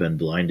soldiers have been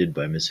blinded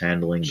by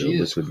mishandling the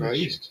liquid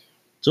mixture.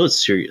 So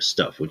it's serious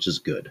stuff, which is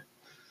good.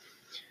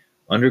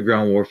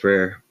 Underground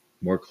warfare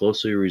more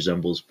closely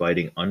resembles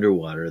fighting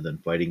underwater than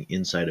fighting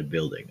inside a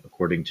building,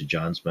 according to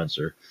John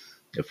Spencer,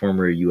 a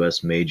former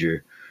U.S.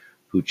 major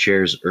who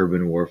chairs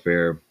urban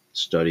warfare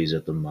studies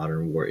at the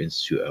Modern War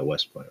Institute at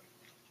West Point.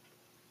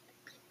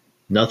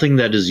 Nothing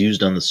that is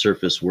used on the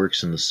surface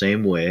works in the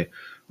same way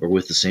or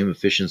with the same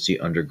efficiency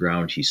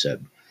underground, he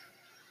said.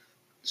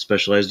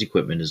 Specialized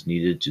equipment is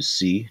needed to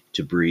see,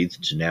 to breathe,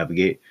 to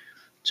navigate,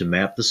 to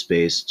map the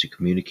space, to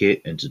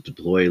communicate, and to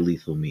deploy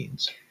lethal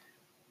means.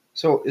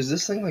 So, is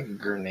this thing like a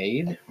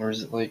grenade, or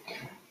is it like...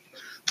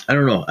 I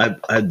don't know.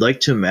 I'd like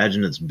to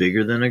imagine it's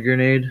bigger than a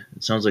grenade.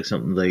 It sounds like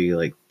something they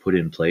like put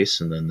in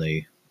place and then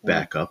they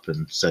back up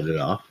and set it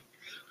off.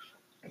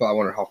 Well, I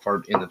wonder how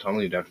far in the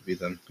tunnel you'd have to be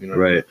then. You know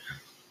Right.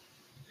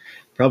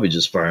 Probably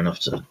just far enough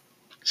to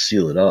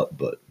seal it up,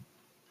 but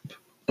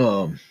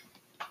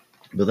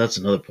that's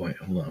another point.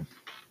 Hold on.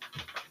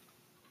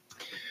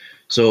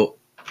 So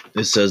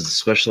it says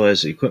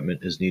specialized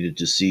equipment is needed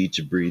to see,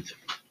 to breathe,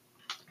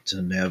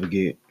 to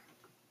navigate,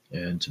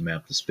 and to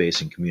map the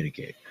space and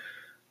communicate.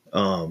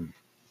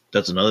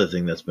 That's another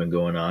thing that's been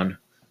going on,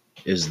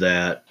 is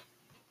that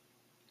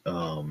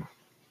the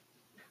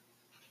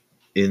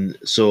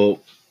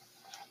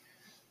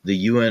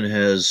UN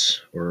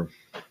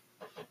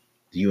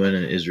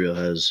and Israel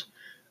has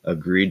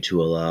agreed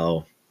to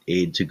allow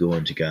aid to go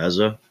into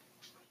Gaza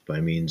by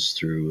means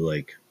through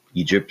like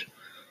Egypt.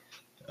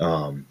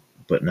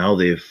 But now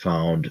they've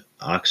found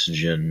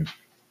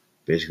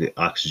basically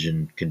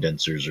oxygen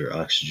condensers or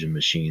oxygen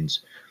machines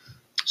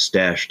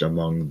stashed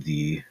among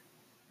the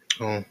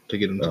to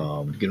get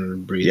them to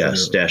breathe. Yeah,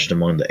 stashed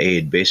among the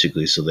aid,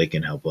 basically, so they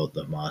can help out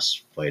the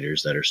Hamas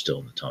fighters that are still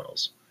in the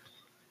tunnels.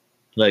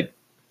 Like,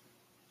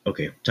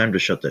 okay, time to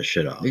shut that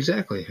shit off.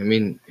 Exactly. I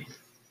mean,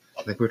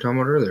 like we were talking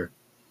about earlier,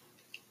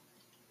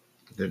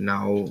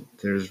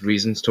 there's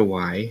reasons to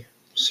why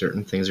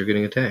certain things are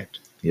getting attacked.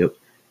 Yep.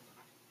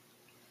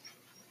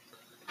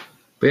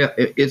 But yeah,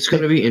 it's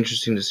going to be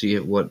interesting to see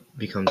what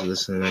becomes of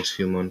this in the next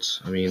few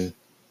months. I mean,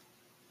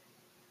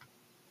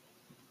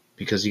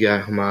 because you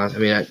got Hamas. I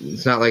mean,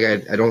 it's not like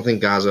I don't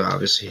think Gaza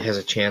obviously has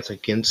a chance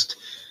against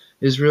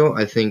Israel.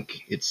 I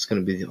think it's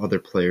going to be the other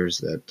players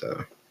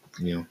that,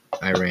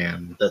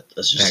 Iran,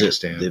 That's just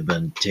Pakistan. it. They've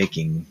been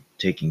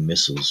taking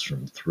missiles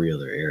from 3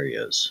 other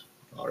areas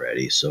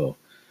already, so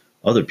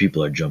other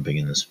people are jumping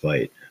in this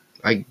fight.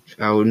 I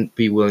wouldn't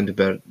be willing to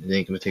bet it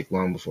ain't going to take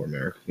long before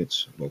America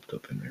gets roped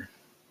up in there.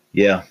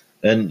 Yeah,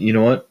 and you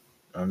know what?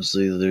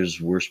 Honestly, there's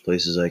worse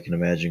places I can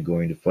imagine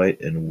going to fight,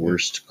 and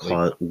worse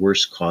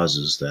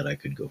causes that I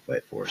could go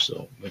fight for.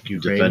 So Like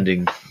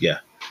Ukraine.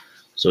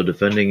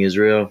 defending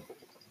Israel,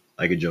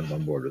 I could jump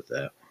on board with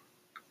that.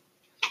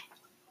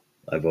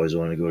 I've always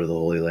wanted to go to the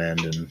Holy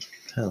Land, and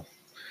hell,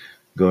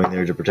 going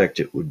there to protect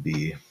it would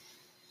be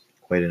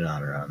quite an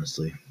honor,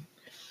 honestly.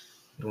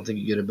 I don't think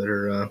you get a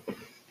better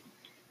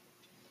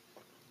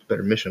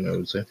mission, I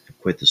would say.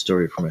 Quite the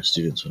story for my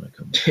students when I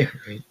come back. Yeah,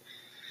 right.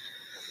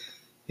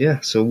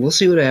 Yeah, so we'll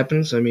see what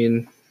happens. I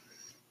mean,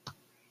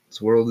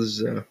 this world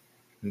is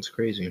it's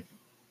crazy.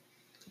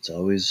 It's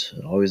always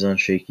on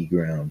shaky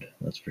ground,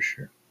 that's for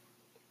sure.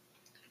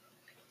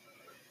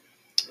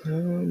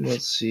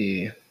 Let's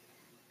see.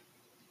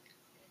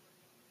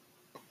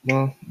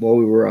 Well, while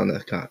we were on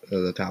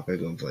the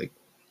topic of like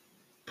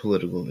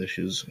political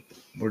issues,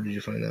 where did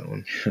you find that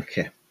one?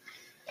 Okay.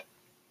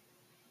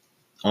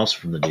 Also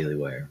from the Daily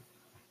Wire,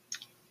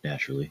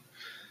 naturally.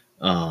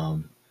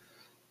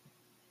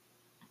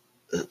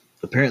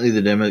 Apparently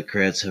the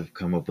Democrats have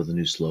come up with a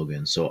new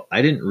slogan. So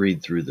I didn't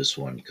read through this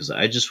one because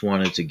I just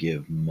wanted to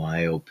give my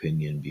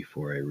opinion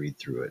before I read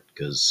through it,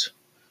 because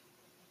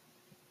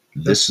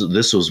this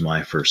was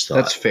my first thought.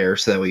 That's fair,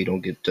 so that way you don't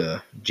get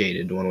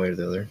jaded one way or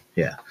the other.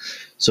 Yeah.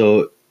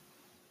 So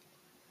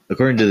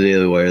according to the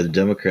Daily Wire, the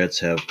Democrats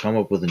have come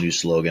up with a new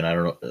slogan. I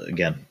don't know.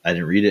 Again, I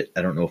didn't read it.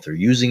 I don't know if they're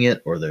using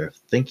it or they're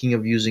thinking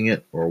of using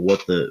it or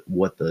what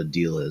the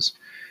deal is.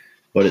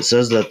 But it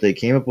says that they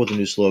came up with a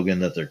new slogan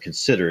that they're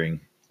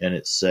considering, and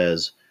it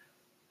says,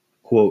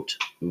 quote,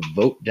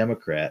 "Vote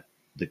Democrat.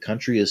 The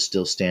country is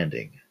still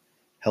standing.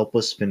 Help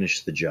us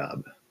finish the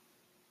job."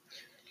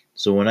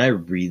 So when I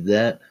read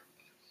that,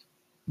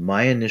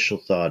 my initial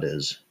thought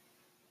is,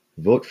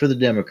 vote for the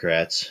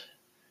Democrats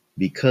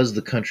because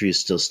the country is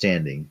still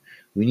standing.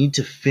 We need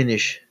to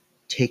finish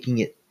taking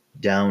it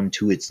down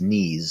to its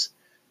knees.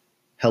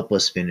 Help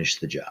us finish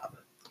the job.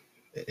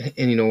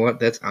 And you know what?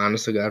 That's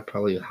honest to God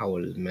probably how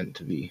it is meant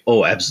to be.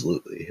 Oh,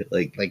 absolutely.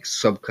 Like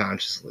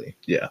subconsciously.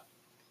 Yeah.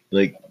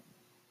 Like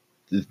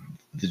the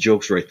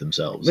jokes write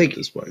themselves at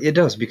this point. It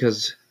does,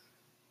 because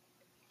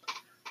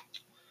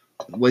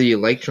whether you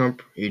like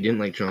Trump or you didn't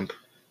like Trump,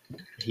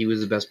 he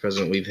was the best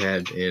president we've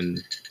had in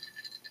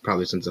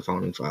probably since the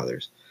founding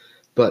fathers.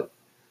 But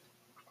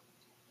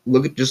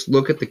look at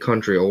the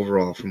country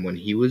overall from when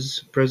he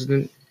was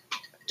president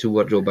to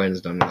what Joe Biden has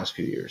done in the last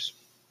few years.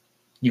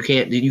 You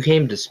can't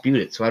even dispute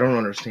it. So I don't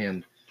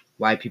understand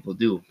why people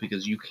do,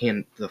 because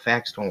the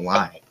facts don't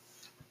lie.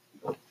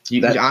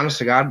 Honest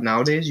to God,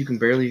 nowadays you can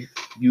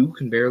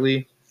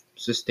barely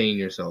sustain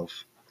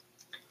yourself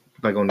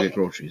by going to get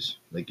groceries.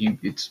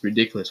 It's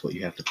ridiculous what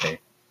you have to pay.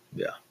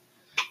 Yeah,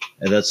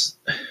 and that's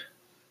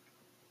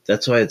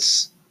why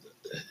it's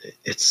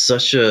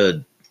such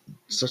a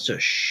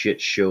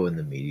shit show in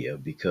the media,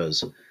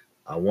 because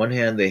on one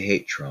hand they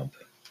hate Trump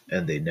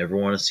and they never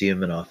want to see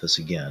him in office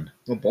again.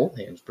 Well, both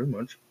hands, pretty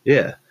much.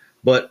 Yeah,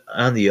 but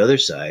on the other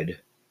side,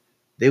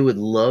 they would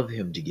love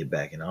him to get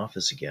back in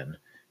office again,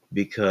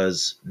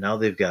 because now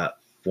they've got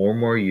 4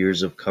 more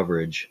years of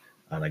coverage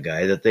on a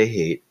guy that they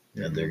hate,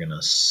 and they're going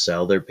to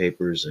sell their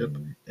papers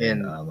and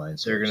online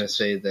services. They're going to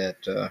say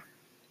that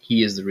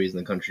he is the reason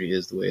the country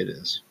is the way it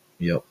is.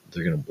 Yep,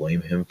 they're going to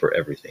blame him for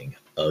everything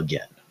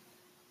again.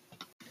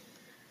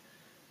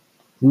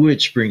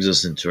 Which brings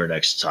us into our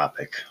next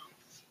topic.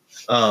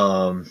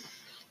 I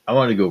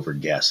want to go over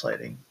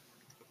gaslighting,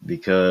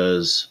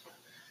 because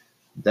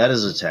that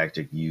is a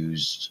tactic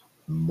used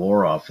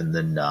more often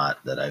than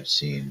not that I've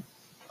seen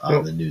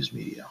on the news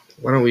media.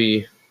 Why don't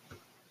we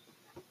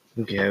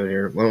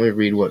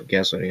read what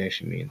gaslighting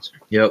actually means?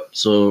 Yep.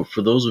 So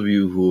for those of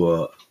you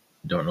who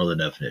don't know the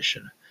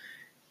definition,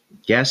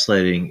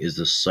 gaslighting is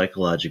the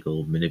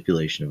psychological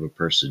manipulation of a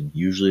person,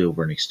 usually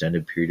over an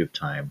extended period of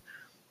time,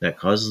 that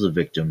causes the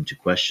victim to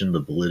question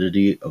the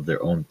validity of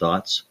their own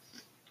thoughts,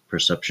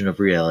 perception of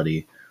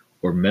reality,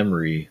 or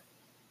memories,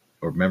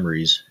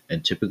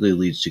 and typically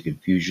leads to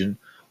confusion,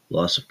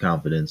 loss of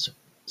confidence,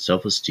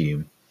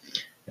 self-esteem,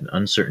 and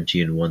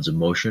uncertainty in one's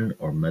emotional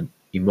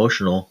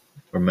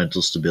or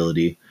mental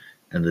stability,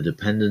 and the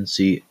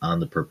dependency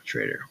on the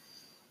perpetrator.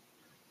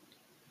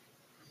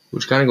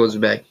 Which kind of goes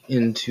back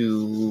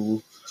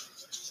into,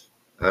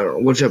 I don't know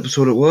which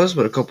episode it was,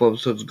 but a couple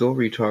episodes ago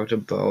where you talked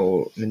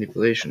about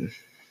manipulation.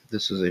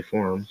 This is a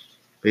form,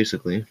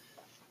 basically.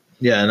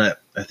 Yeah, and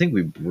I think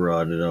we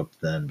brought it up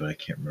then, but I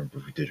can't remember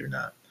if we did or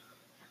not.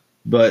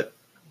 But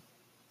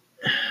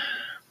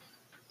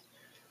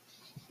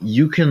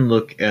you can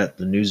look at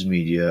the news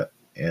media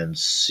and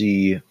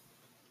see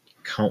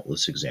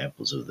countless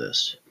examples of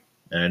this.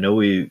 And I know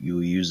you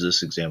used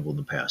this example in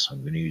the past, so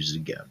I'm going to use it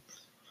again.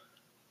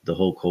 The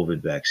whole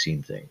COVID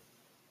vaccine thing,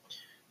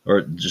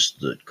 or just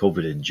the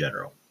COVID in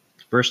general.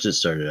 First, it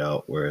started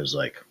out where it's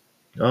like,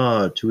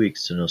 oh, 2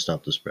 weeks and it'll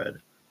stop the spread.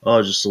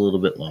 Oh, just a little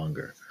bit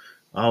longer.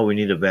 Oh, we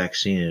need a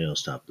vaccine and it'll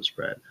stop the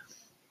spread.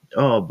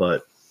 Oh,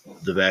 but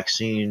the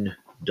vaccine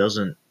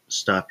doesn't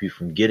stop you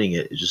from getting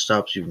it. It just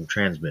stops you from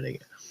transmitting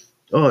it.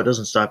 Oh, it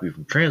doesn't stop you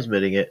from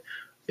transmitting it.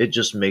 It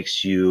just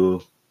makes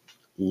you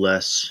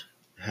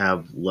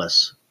have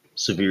less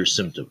severe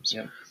symptoms.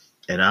 Yeah.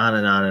 And on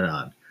and on and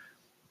on.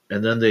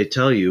 And then they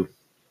tell you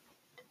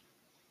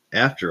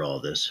after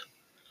all this,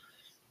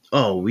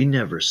 oh, we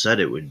never said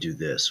it would do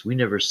this. We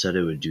never said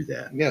it would do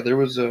that. Yeah, there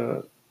was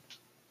a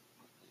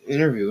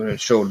interview and it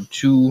showed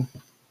two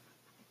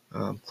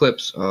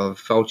clips of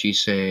Fauci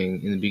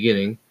saying in the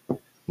beginning,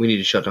 we need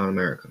to shut down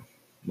America.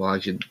 Well,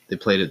 actually, they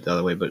played it the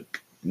other way, but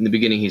in the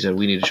beginning he said,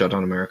 we need to shut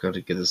down America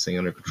to get this thing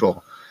under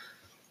control.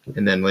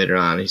 And then later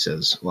on he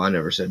says, well, I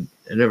never said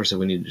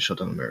we needed to shut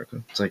down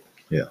America. It's like,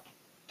 yeah,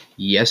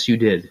 yes, you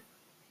did.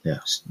 Yeah.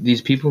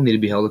 These people need to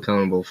be held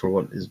accountable for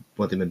what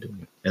they've been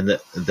doing. And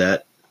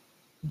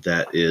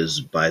that is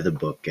by the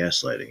book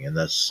gaslighting. And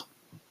that's,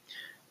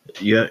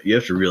 you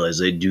have to realize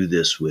they do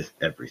this with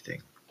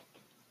everything.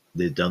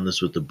 They've done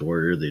this with the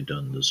border. They've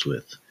done this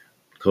with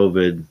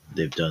COVID.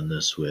 They've done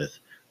this with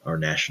our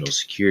national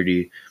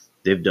security.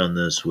 They've done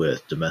this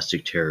with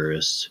domestic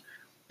terrorists.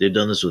 They've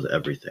done this with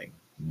everything.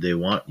 They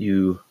want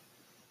you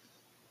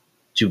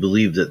to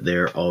believe that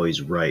they're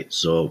always right.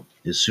 So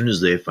as soon as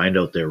they find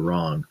out they're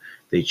wrong,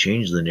 they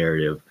change the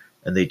narrative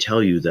and they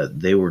tell you that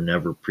they were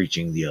never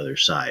preaching the other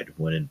side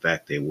when in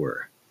fact they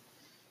were.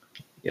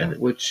 Yeah,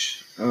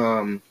 which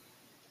there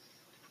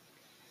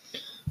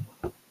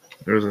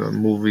was a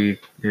movie,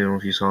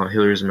 if you saw it,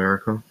 Hillary's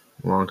America,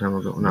 a long time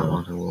ago. Not a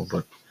long time ago,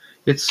 but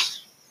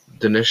it's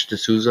Dinesh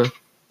D'Souza.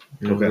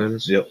 You know who that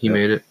is? Yep, he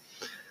made it.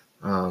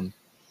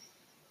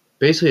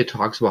 Basically, it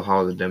talks about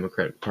how the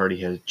Democratic Party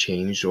has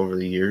changed over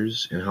the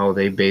years and how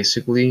they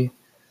basically,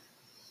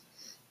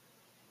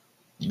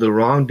 the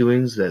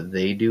wrongdoings that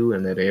they do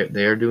and that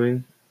they are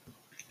doing,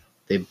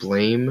 they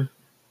blame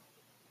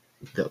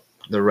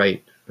the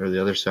right or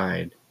the other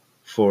side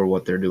for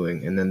what they're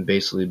doing, and then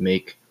basically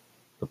make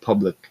the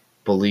public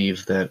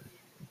believe that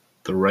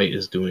the right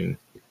is doing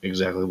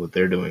exactly what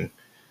they're doing.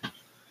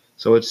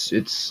 So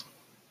it's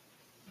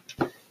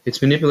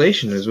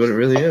manipulation is what it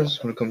really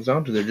is when it comes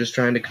down to. They're just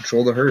trying to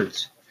control the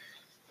herds.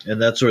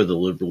 And that's where the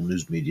liberal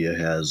news media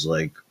has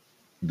like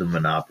the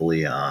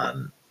monopoly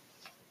on.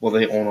 Well,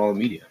 they own all the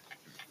media.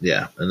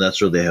 Yeah, and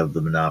that's where they have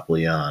the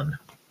monopoly on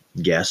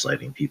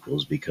gaslighting people,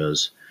 is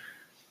because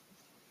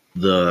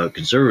the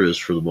conservatives,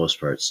 for the most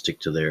part, stick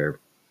to their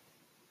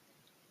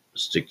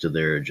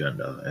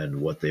agenda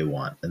and what they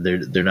want, and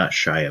they're not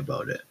shy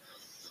about it.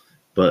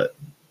 But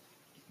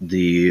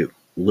the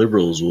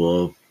liberals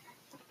will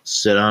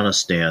sit on a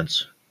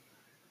stance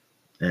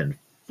and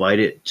fight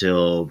it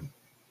till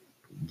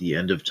the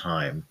end of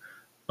time,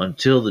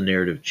 until the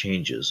narrative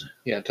changes.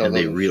 Yeah, until and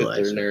they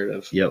realize their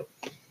narrative. Yep.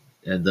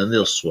 And then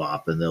they'll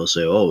swap and they'll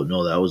say, "Oh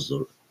no, that was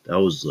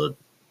the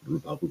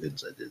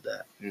Republicans that did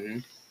that." Mm-hmm.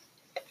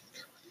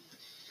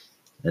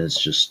 And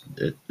it's just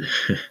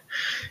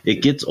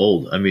it gets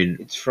old. I mean,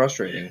 it's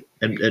frustrating.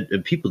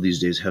 And people these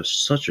days have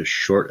such a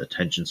short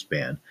attention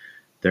span.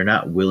 They're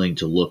not willing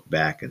to look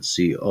back and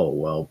see, oh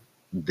well,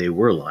 they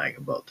were lying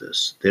about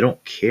this. They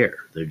don't care.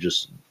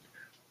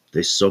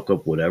 They soak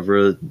up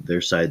whatever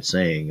their side's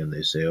saying and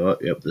they say, oh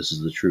yep, this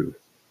is the truth.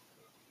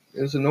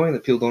 It's annoying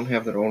that people don't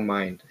have their own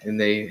mind and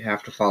they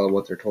have to follow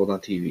what they're told on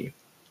TV.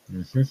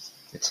 Mm-hmm.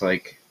 It's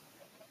like,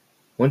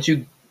 once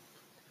you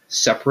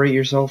separate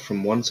yourself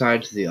from one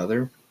side to the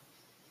other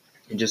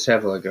and just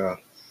have like a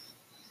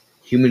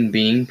human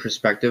being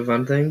perspective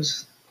on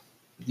things,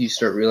 you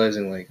start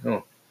realizing like,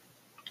 oh,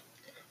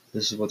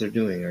 this is what they're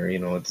doing. Or,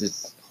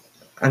 it's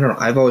I don't know.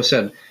 I've always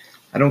said,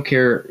 I don't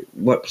care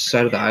what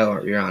side of the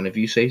aisle you're on. If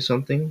you say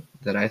something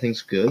that I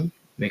think's good,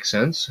 makes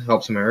sense,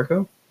 helps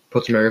America,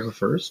 puts America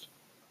first,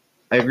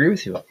 I agree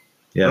with you.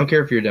 Yeah. I don't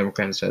care if you're a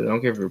Democrat instead. I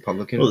don't care if you're a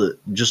Republican. Well,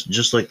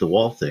 just like the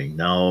wall thing.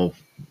 Now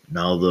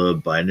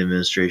the Biden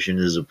administration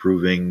is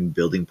approving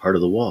building part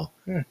of the wall.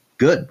 Yeah.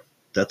 Good.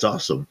 That's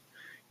awesome.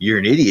 You're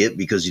an idiot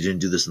because you didn't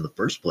do this in the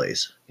first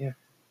place. Yeah.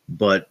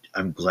 But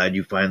I'm glad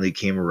you finally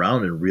came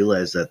around and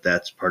realized that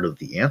that's part of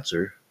the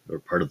answer or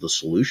part of the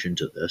solution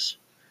to this.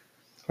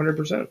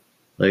 100%.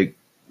 Like,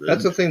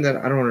 that's the thing that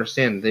I don't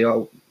understand. They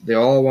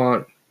all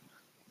want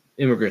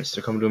immigrants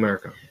to come to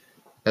America.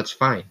 That's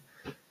fine.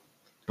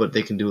 But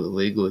they can do it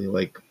legally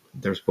like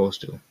they're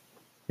supposed to.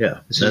 Yeah.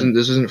 This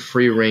isn't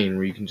free reign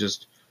where you can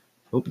just,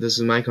 oh, this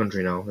is my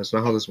country now. That's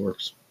not how this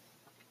works.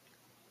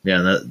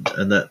 Yeah,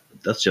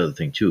 that's the other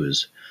thing too,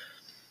 is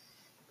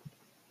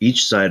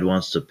each side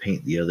wants to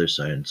paint the other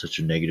side in such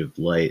a negative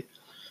light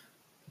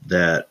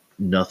that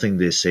nothing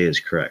they say is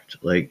correct.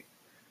 Like,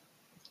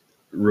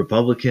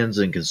 Republicans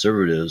and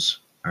conservatives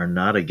are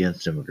not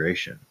against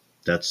immigration.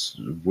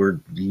 We're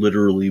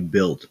literally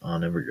built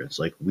on immigrants.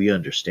 Like, we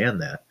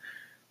understand that.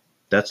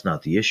 That's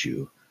not the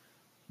issue.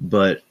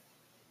 But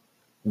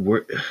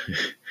we're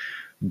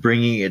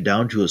bringing it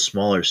down to a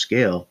smaller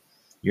scale.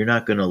 You're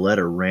not going to let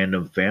a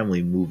random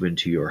family move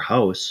into your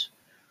house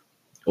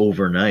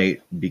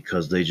overnight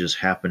because they just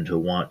happen to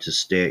want to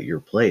stay at your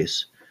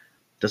place.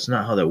 That's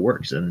not how that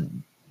works.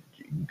 And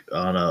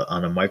on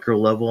a micro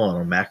level,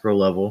 on a macro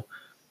level,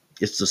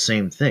 it's the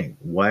same thing.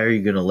 Why are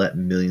you going to let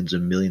millions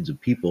and millions of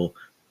people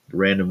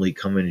randomly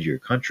come into your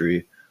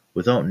country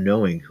without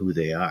knowing who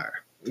they are?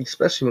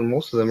 Especially when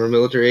most of them are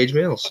military age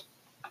males.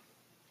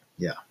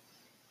 Yeah.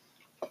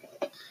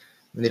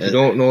 And if you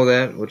don't know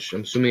that, which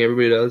I'm assuming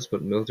everybody does,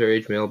 but military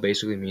age male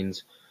basically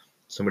means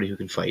somebody who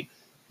can fight.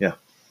 Yeah.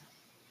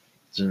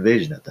 It's an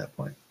invasion at that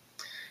point.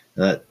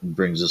 And that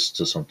brings us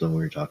to something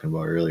we were talking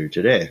about earlier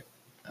today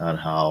on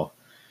how,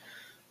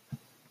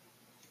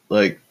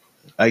 like,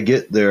 I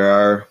get there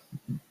are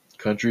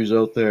countries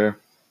out there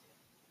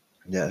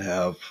that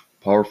have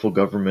powerful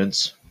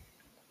governments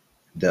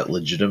that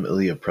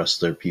legitimately oppress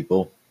their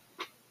people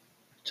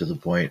to the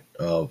point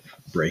of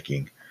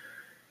breaking.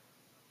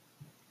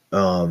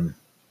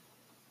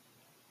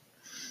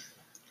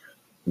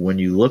 When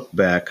you look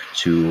back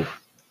to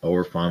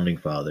our founding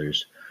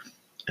fathers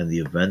and the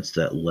events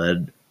that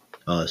led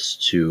us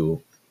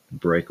to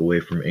break away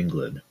from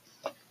England,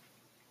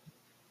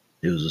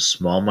 it was a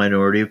small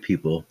minority of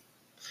people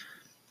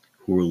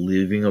who were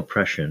leaving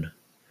oppression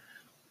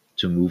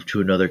to move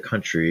to another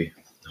country,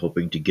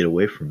 hoping to get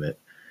away from it.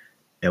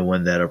 And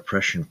when that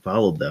oppression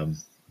followed them,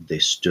 they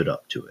stood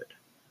up to it.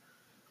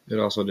 It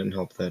also didn't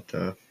help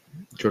that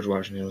George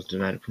Washington was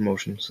denied a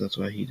promotion, so that's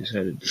why he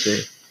decided to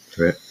say,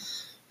 Right.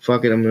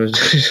 fuck it, I'm going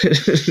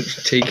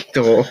to take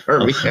the whole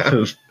army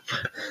out.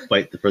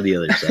 Fight for the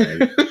other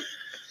side.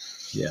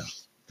 Yeah.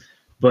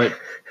 But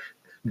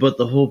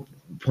the whole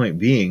point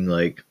being,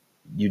 like,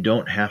 you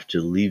don't have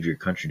to leave your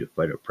country to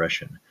fight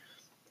oppression.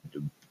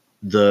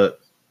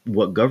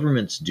 What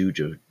governments do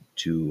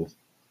to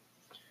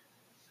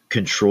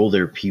control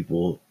their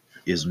people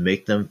is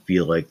make them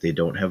feel like they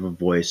don't have a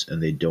voice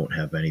and they don't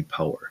have any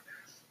power.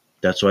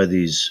 That's why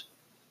these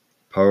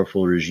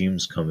powerful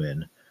regimes come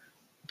in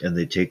and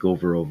they take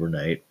over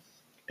overnight,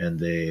 and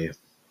they,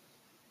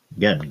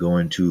 again, go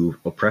into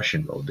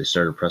oppression mode. They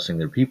start oppressing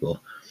their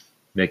people,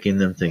 making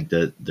them think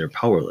that they're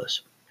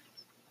powerless.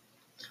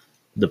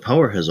 The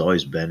power has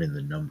always been in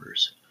the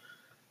numbers.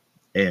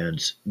 And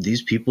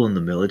these people in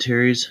the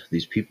militaries,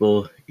 these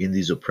people in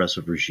these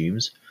oppressive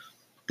regimes,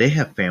 they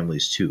have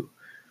families too.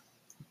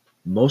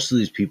 Most of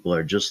these people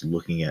are just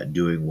looking at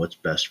doing what's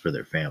best for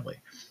their family.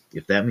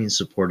 If that means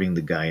supporting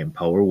the guy in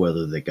power,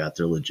 whether they got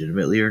there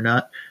legitimately or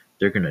not,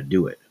 they're going to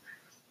do it.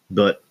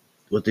 But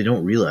what they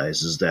don't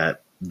realize is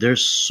that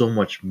there's so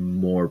much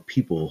more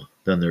people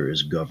than there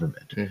is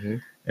government. Mm-hmm.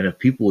 And if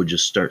people would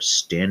just start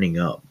standing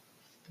up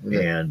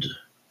and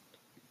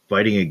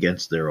fighting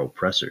against their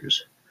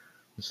oppressors,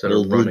 instead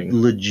of running,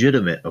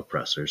 legitimate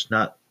oppressors,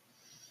 not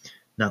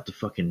the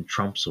fucking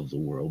Trumps of the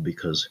world,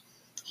 because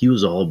he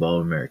was all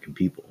about American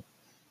people.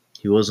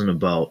 He wasn't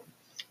about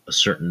a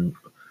certain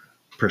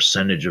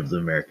percentage of the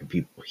American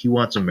people. He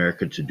wants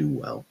America to do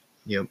well.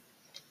 Yep.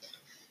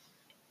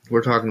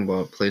 We're talking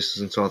about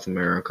places in South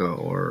America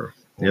or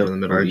over the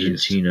Middle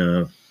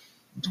Argentina,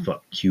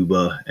 fuck,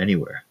 Cuba,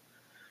 anywhere.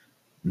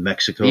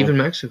 Mexico. Even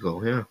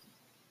Mexico, yeah.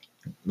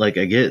 Like,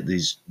 I get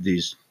these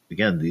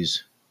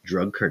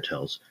drug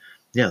cartels.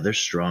 Yeah, they're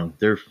strong.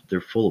 They're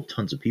full of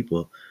tons of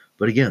people.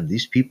 But again,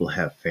 these people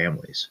have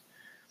families.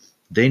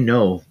 They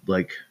know,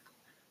 like,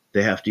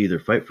 they have to either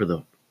fight for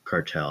the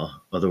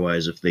cartel,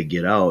 otherwise if they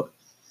get out,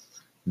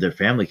 their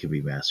family can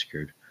be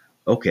massacred.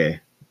 Okay,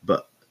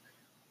 but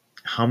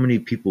how many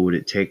people would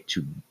it take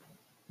to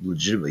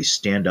legitimately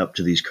stand up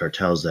to these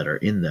cartels that are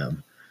in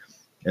them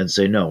and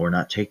say, no, we're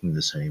not taking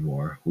this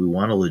anymore. We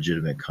want a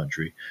legitimate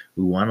country.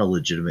 We want a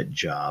legitimate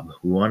job.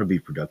 We want to be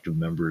productive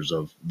members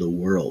of the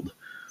world.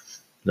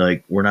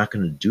 Like, we're not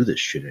going to do this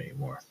shit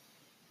anymore.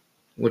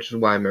 Which is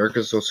why America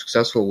is so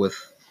successful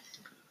with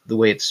the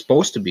way it's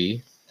supposed to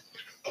be.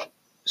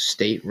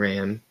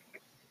 State-ran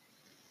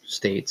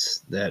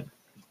states that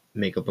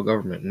make up a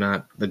government,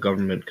 not the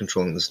government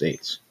controlling the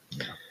states.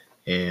 Yeah.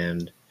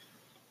 And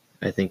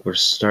I think we're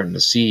starting to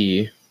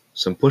see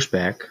some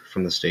pushback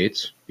from the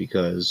states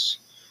because,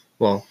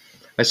 well,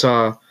 I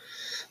saw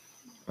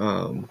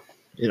an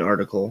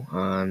article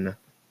on,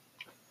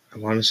 I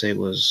want to say it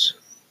was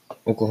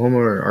Oklahoma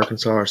or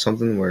Arkansas or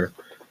something, where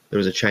there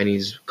was a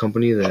Chinese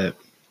company that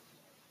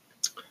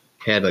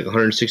had like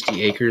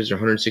 160 acres or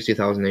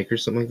 160,000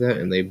 acres, something like that,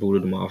 and they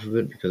booted them off of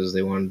it because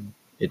they wanted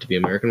it to be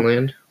American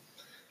land.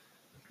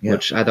 Yeah.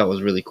 Which I thought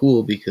was really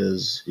cool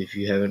because if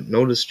you haven't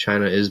noticed,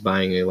 China is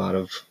buying a lot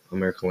of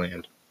American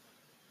land.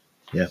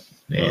 Yeah,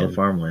 and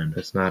farmland.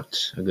 That's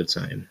not a good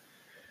sign.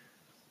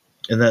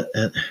 And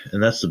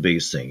that's the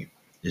biggest thing,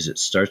 is it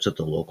starts at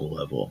the local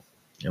level.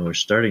 And we're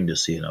starting to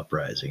see an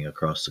uprising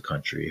across the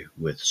country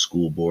with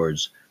school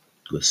boards,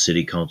 with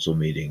city council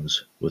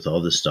meetings, with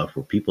all this stuff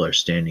where people are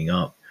standing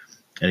up.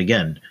 And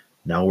again,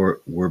 now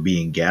we're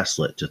being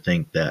gaslit to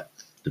think that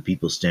the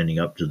people standing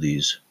up to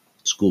these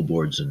school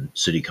boards and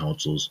city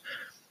councils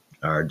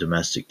are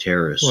domestic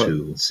terrorists. Well,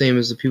 who, same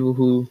as the people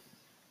who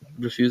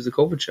refuse the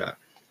COVID shot.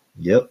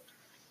 Yep.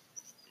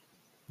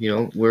 You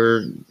know,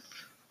 we're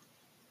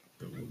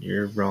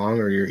you're wrong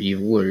or you're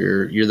evil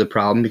or you're the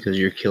problem because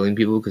you're killing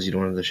people because you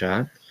don't have the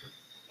shot.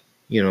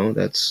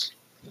 That's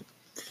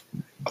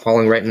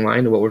falling right in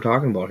line to what we're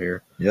talking about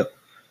here. Yep.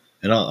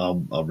 And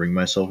I'll bring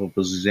myself up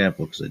as an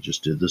example because I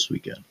just did this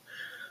weekend.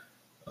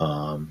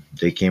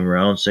 They came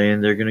around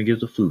saying they're going to give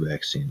the flu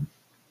vaccine.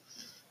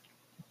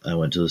 I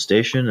went to the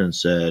station and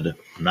said,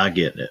 I'm not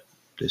getting it.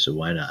 They said,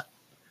 why not?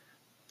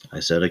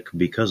 I said,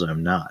 because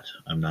I'm not.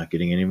 I'm not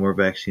getting any more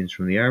vaccines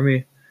from the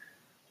Army.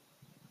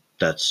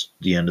 That's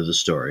the end of the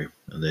story.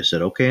 And they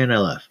said, okay, and I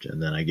left.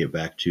 And then I get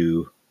back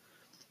to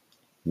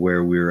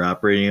where we were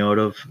operating out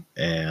of,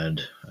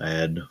 and I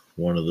had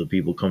one of the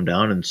people come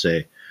down and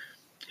say,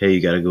 hey,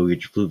 you got to go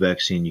get your flu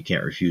vaccine. You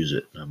can't refuse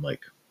it. And I'm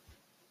like,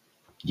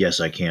 yes,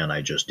 I can.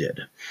 I just did.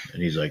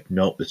 And he's like,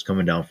 nope, it's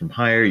coming down from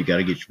higher. You got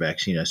to get your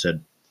vaccine. I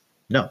said,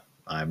 no,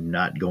 I'm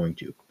not going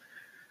to.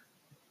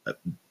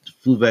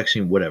 Flu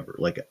vaccine, whatever.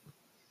 Like,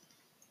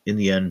 in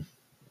the end,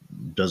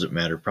 doesn't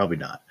matter. Probably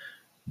not.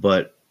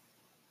 But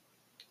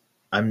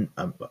I'm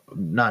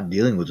not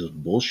dealing with this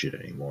bullshit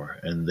anymore.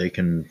 And they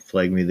can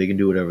flag me. They can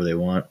do whatever they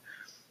want.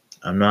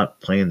 I'm not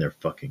playing their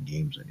fucking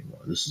games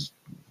anymore. This is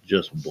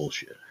just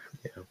bullshit.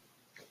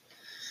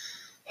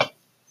 Yeah.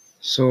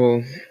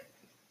 So,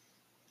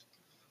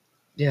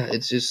 yeah,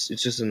 it's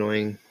just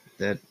annoying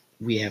that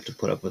we have to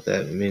put up with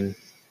that. I mean,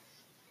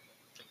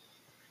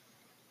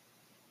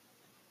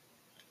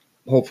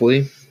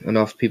 hopefully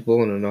enough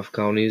people and enough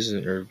counties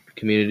or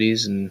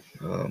communities and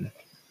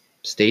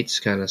states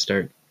kind of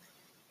start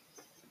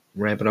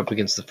ramping up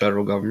against the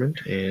federal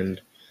government, and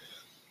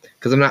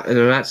because I'm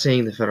not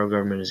saying the federal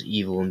government is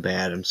evil and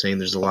bad. I'm saying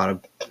there's a lot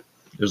of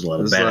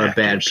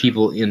bad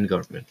people in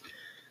government.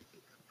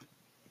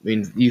 I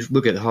mean, you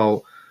look at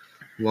how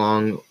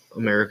long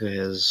America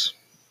has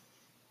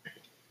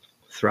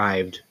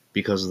thrived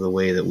because of the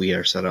way that we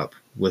are set up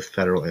with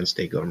federal and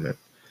state government.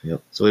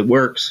 Yep. So it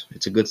works.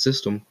 It's a good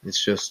system.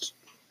 It's just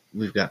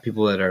we've got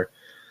people that are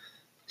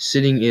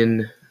sitting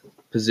in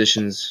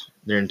positions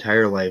their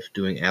entire life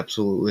doing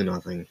absolutely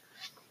nothing,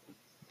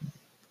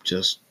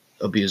 just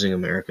abusing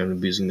America and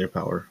abusing their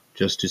power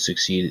just to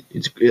succeed.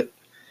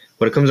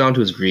 What it comes down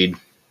to is greed.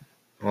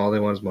 All they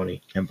want is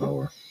money and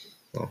power.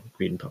 Well,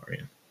 greed and power,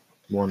 yeah,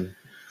 one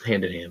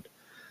hand in hand.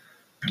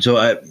 So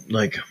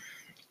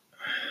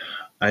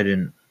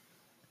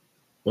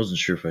wasn't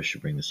sure if I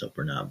should bring this up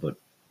or not, but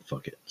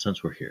fuck it,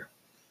 since we're here.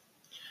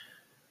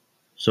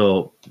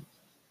 So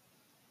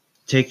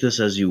take this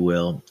as you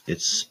will.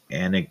 It's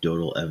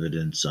anecdotal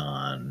evidence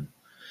on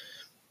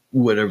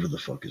whatever the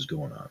fuck is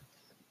going on.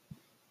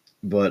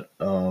 But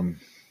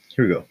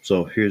here we go.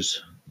 So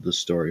here's the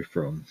story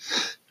from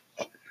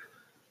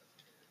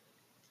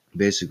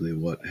basically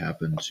what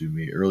happened to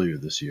me earlier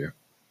this year.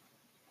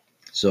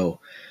 So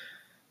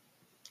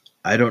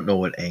I don't know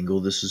what angle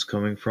this is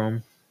coming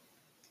from.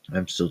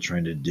 I'm still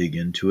trying to dig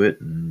into it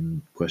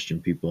and question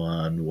people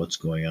on what's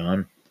going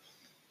on.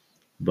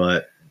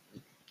 But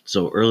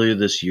so earlier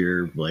this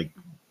year, like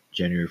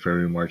January,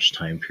 February, March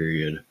time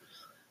period,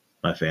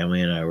 my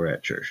family and I were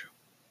at church.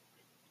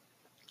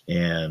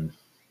 And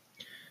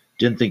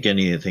didn't think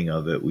anything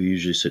of it. We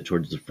usually sit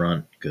towards the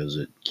front because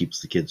it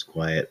keeps the kids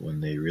quiet when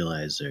they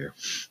realize they're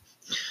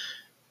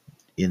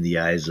in the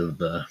eyes of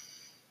the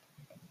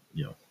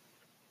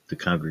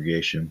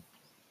congregation.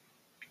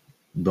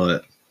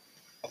 But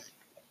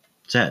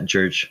sat in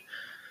church,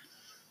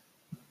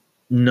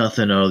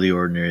 nothing out of the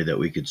ordinary that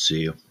we could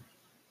see.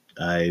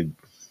 I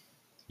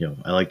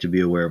like to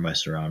be aware of my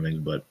surroundings,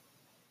 but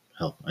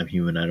hell, I'm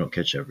human. I don't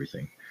catch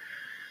everything.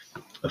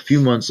 A few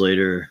months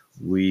later,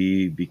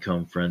 we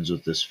become friends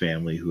with this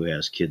family who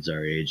has kids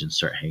our age and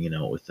start hanging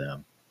out with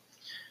them.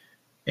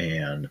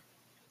 And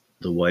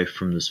the wife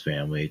from this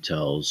family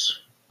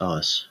tells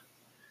us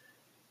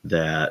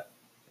that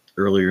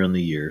earlier in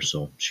the year,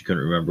 so she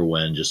couldn't remember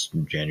when, just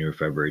January,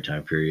 February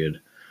time period,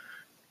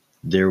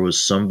 there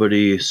was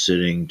somebody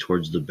sitting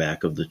towards the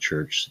back of the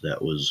church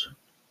that was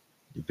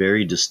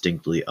very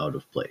distinctly out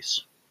of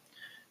place.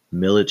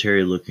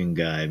 Military looking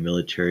guy,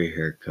 military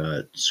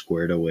haircut,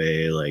 squared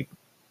away, like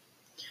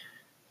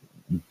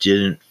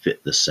didn't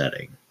fit the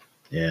setting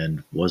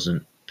and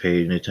wasn't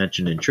paying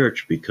attention in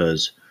church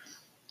because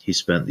he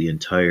spent the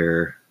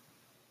entire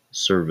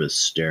service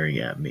staring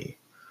at me.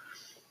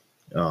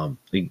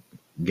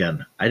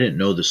 Again, I didn't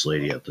know this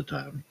lady at the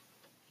time.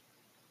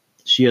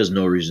 She has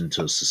no reason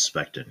to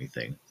suspect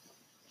anything.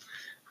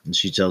 And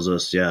she tells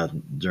us,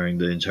 during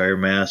the entire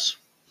mass,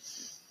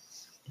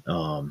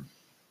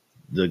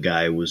 the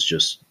guy was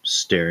just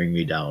staring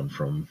me down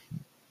from,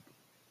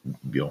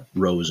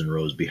 rows and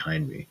rows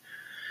behind me.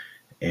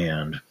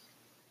 And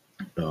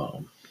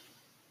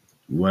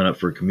went up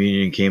for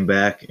communion, came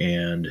back,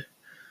 and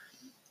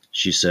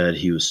she said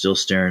he was still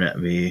staring at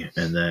me.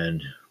 And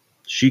then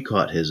she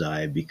caught his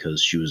eye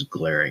because she was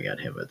glaring at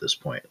him at this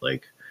point.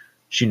 Like,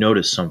 she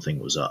noticed something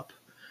was up.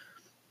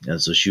 And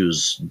so she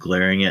was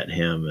glaring at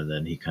him, and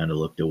then he kind of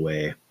looked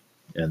away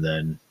and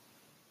then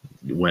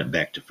went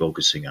back to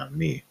focusing on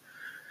me.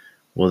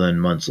 Well, then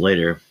months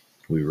later,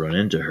 we run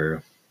into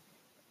her,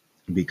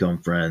 become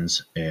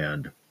friends,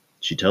 and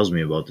she tells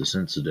me about this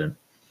incident.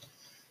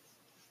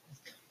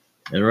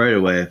 And right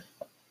away,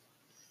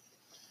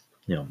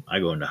 I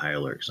go into high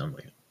alert because I'm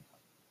like,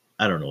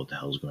 I don't know what the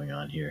hell's going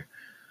on here.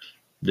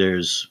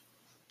 There's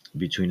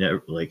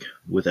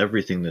with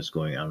everything that's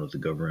going on with the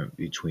government,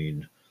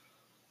 between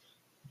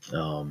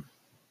the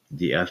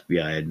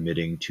FBI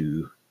admitting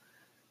to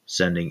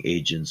sending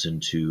agents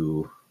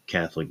into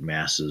Catholic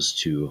masses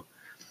to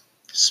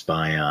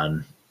spy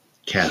on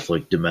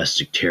Catholic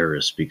domestic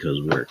terrorists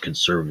because we're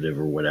conservative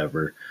or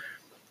whatever,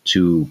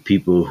 to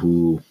people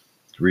who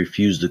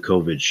refuse the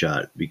COVID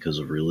shot because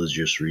of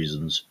religious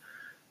reasons.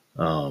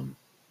 I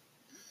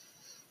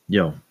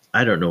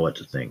don't know what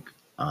to think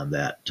on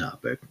that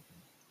topic.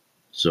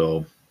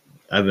 So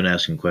I've been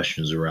asking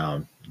questions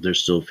around. There's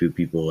still a few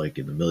people like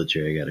in the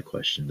military I got a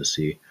question to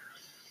see,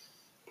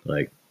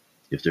 like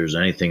if there's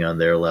anything on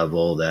their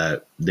level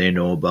that they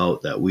know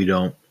about that we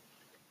don't.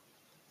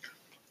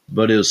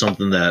 But it was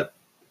something that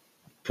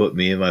put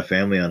me and my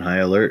family on high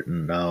alert,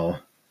 and now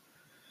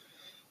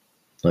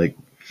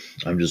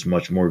I'm just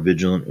much more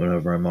vigilant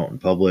whenever I'm out in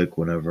public,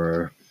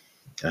 whenever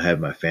I have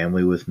my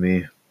family with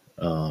me.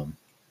 And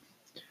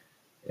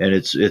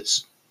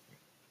it's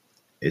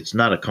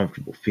not a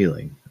comfortable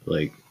feeling,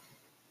 like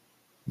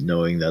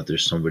knowing that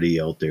there's somebody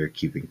out there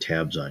keeping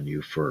tabs on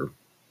you for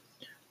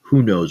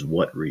who knows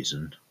what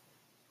reason.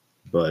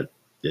 But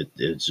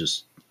it's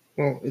just,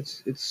 well,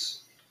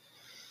 it's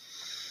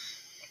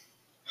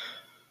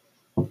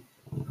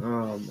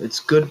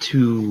good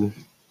to,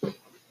 I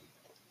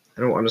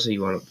don't want to say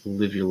you want to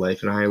live your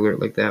life in a high alert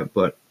like that,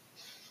 but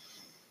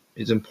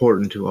it's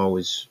important to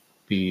always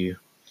be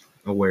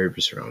aware of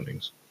your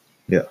surroundings.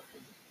 Yeah.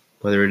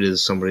 Whether it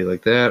is somebody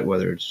like that,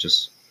 whether it's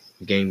just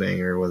a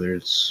gangbanger, whether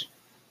it's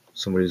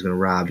somebody who's going to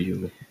rob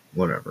you,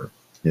 whatever.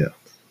 Yeah.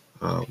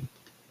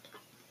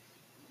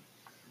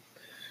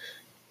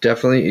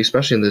 Definitely,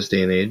 especially in this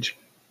day and age,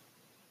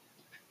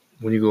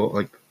 when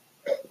you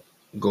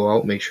go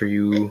out, make sure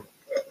you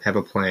have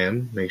a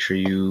plan. Make sure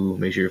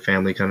your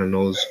family kind of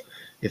knows,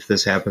 if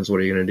this happens,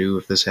 what are you going to do?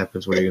 If this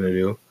happens, what are you going to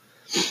do?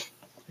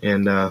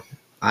 And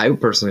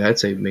I'd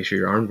say make sure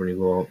you're armed when you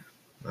go out.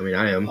 I mean,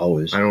 I am.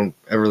 Always. I don't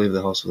ever leave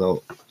the house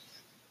without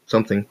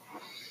something.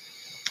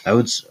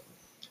 Let's say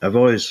I've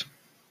always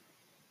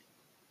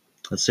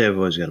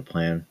got a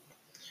plan.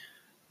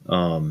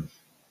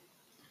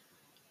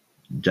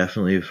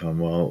 Definitely if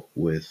I'm out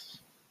with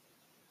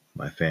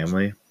my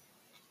family,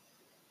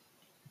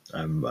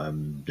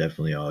 I'm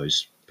definitely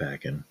always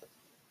packing.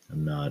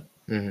 I'm not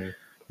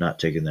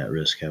taking that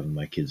risk having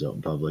my kids out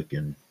in public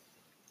and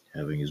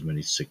having as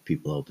many sick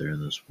people out there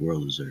in this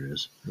world as there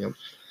is. Yep.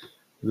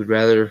 We would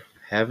rather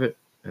have it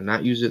and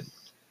not use it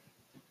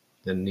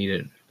than need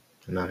it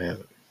and not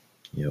have it.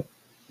 Yep.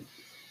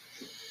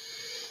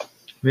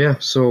 Yeah,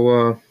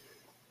 so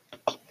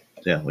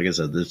yeah, like I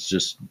said, it's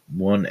just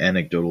one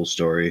anecdotal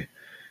story,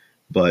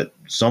 but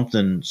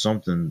something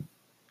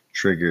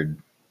triggered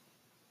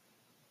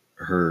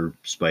her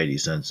spidey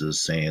senses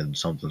saying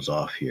something's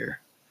off here.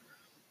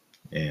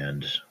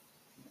 And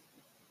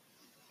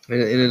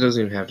it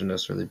doesn't even have to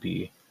necessarily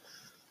be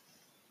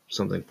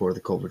something for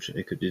the COVID.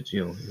 It could,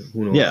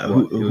 who knows? Yeah,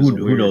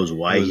 who knows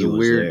why he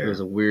was there? It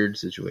was a weird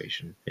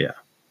situation. Yeah,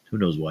 who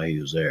knows why he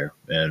was there?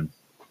 And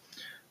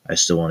I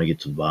still want to get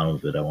to the bottom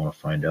of it. I want to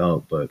find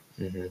out, but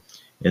in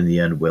the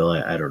end,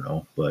 I don't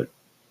know. But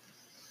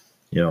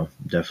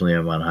definitely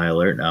I'm on high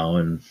alert now,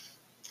 and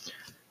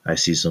I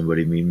see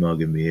somebody mean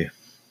mugging me,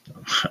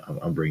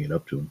 I'm bringing it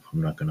up to him.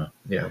 I'm not gonna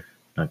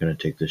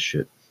take this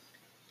shit.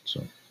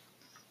 So,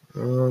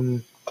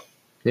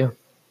 yeah.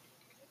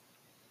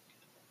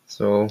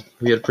 So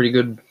we had a pretty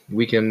good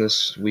weekend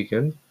this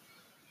weekend.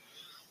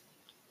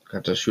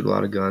 Got to shoot a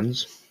lot of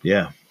guns.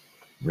 Yeah,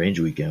 range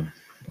weekend,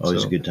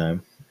 always a good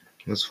time.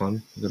 It was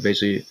fun. We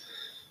basically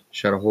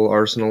shot a whole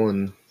arsenal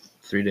in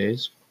 3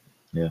 days.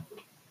 Yeah.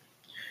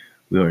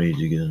 We don't need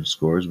to get into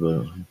scores,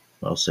 but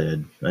I'll say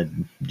I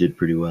did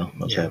pretty well.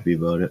 I was happy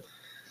about it.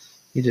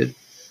 You did.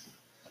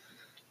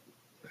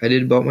 I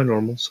did about my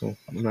normal, so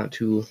I'm not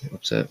too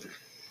upset.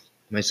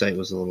 My sight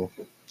was a little,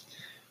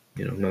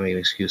 not making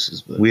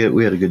excuses, but we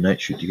had a good night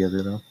shoot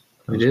together though.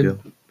 We did.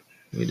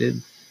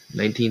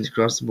 19s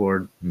across the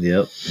board.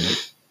 Yep.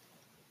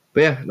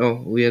 But yeah,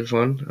 no, we had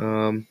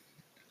fun.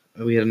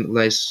 We had a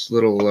nice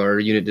little. Our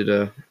unit did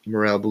a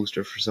morale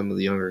booster for some of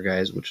the younger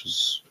guys, which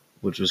was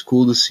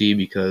cool to see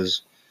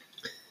because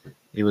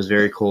it was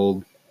very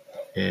cold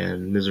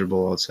and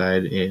miserable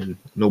outside, and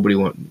nobody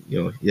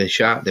they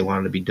shot. They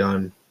wanted to be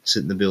done,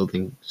 sit in the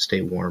building,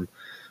 stay warm.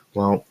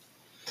 Well,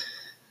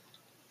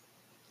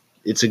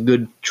 it's a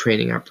good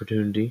training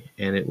opportunity,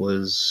 and it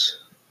was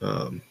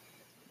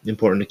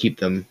important to keep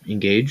them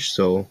engaged.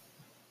 So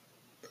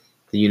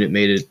the unit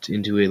made it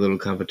into a little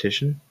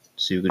competition,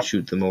 so you could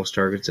shoot the most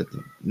targets at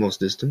the most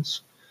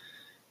distance.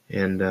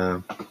 And I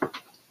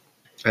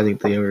think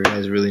the younger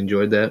guys really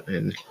enjoyed that,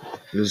 and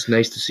it was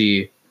nice to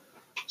see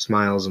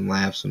smiles and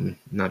laughs and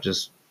not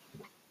just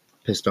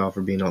pissed off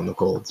for being out in the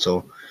cold.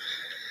 So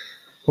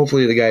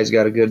hopefully the guys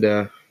got a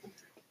good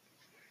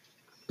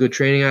good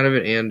training out of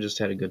it and just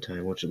had a good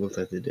time, which it looked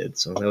like they did.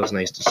 So that was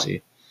nice to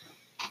see.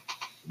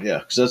 Yeah,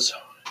 because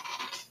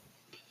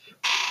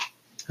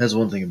that's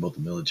one thing about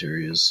the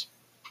military is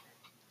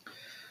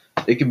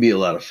it can be a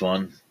lot of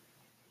fun,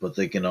 but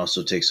they can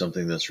also take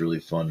something that's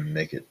really fun and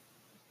make it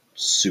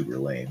super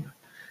lame.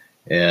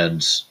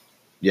 And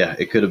yeah,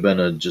 it could have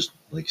been just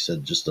like you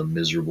said, just a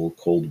miserable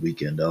cold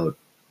weekend out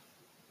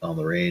on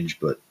the range,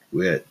 but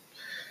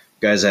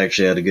guys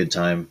actually had a good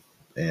time.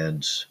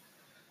 And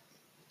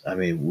I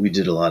mean, we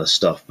did a lot of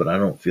stuff, but I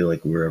don't feel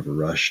like we were ever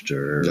rushed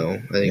or No, I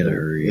think in a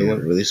hurry. it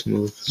went really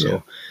smooth. So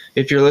Yeah.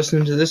 if you're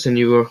listening to this and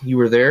you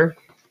were there,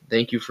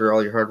 thank you for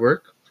all your hard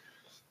work.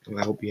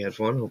 I hope you had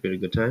fun. I hope you had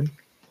a good time.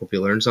 Hope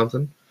you learned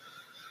something.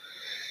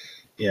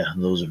 Yeah,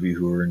 and those of you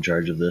who were in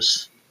charge of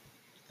this,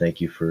 thank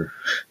you for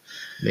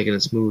making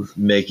it smooth,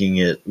 making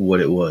it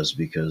what it was.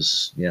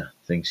 Because yeah,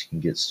 things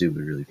can get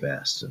stupid really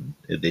fast, and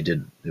they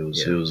didn't. It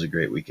was a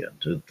great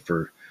weekend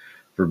for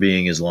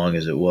being as long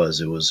as it was.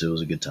 It was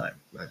a good time.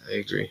 I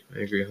agree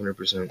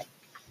 100%.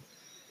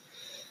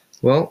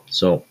 Well,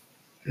 so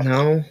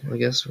now I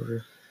guess we're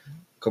a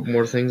couple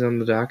more things on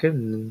the docket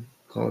and then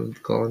call it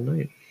a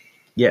night.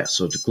 Yeah.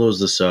 So to close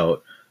this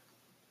out,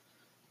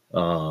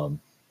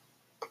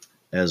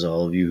 as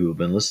all of you who have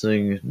been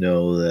listening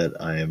know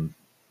that I am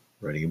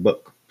writing a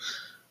book.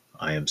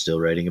 I am still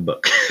writing a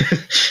book.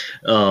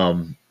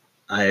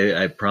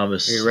 I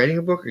promise. Are you writing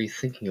a book or are you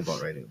thinking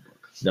about writing a book?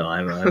 No,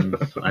 I'm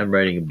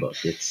writing a book.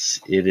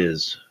 It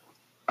is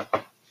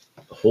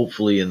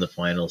hopefully in the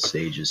final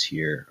stages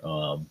here.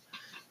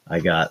 I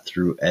got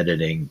through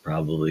editing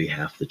probably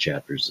half the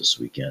chapters this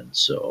weekend,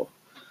 so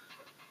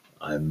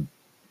I'm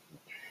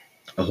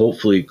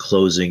hopefully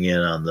closing in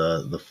on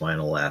the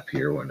final lap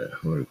here when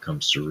it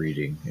comes to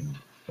reading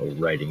or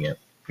writing it.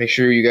 Make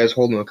sure you guys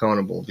hold him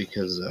accountable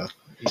because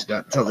he's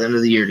got until the end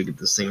of the year to get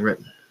this thing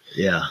written.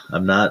 Yeah,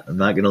 I'm not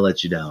gonna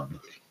let you down.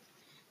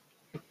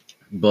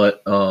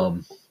 But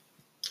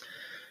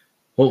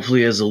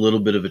hopefully as a little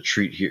bit of a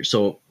treat here.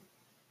 So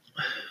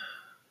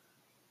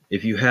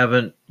if you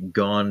haven't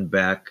gone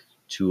back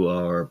to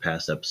our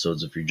past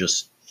episodes, if you're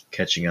just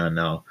catching on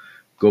now,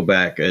 go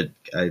back.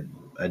 I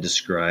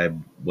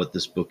describe what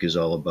this book is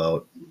all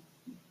about.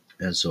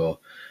 And so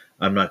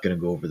I'm not going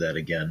to go over that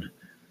again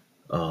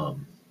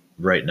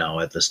right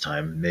now at this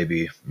time.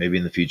 Maybe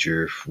in the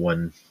future,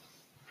 when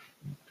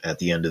at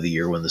the end of the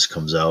year when this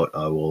comes out,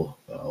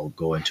 I'll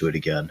go into it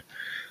again.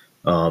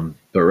 But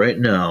right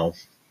now,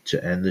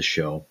 to end the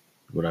show,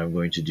 what I'm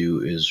going to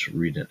do is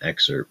read an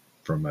excerpt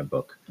from my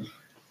book.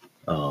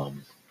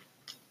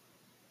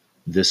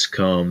 This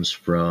comes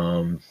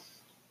from,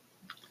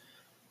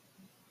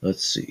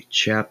 let's see,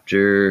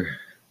 chapter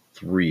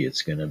 3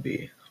 it's going to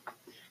be.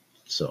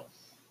 So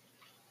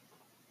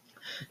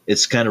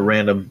it's kind of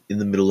random in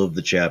the middle of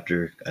the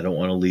chapter. I don't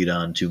want to lead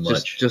on too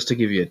much. Just to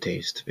give you a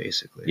taste,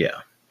 basically.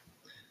 Yeah.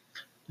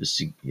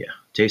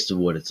 Taste of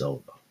what it's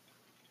all about.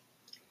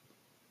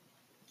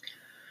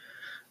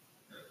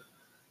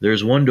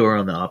 There's one door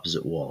on the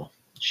opposite wall.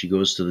 She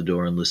goes to the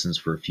door and listens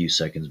for a few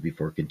seconds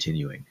before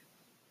continuing.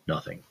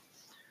 Nothing.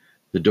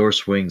 The door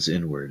swings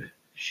inward.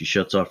 She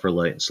shuts off her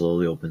light and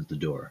slowly opens the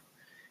door.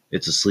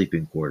 It's a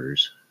sleeping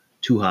quarters.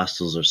 2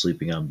 hostiles are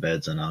sleeping on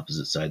beds on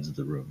opposite sides of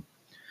the room.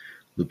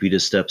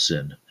 Lupita steps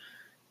in.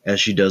 As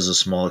she does, a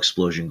small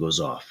explosion goes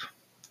off.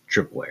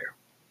 Tripwire.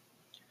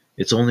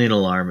 It's only an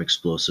alarm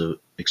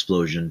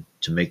explosion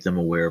to make them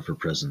aware of her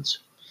presence.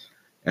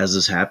 As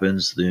this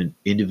happens, the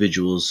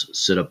individuals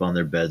sit up on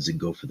their beds and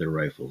go for their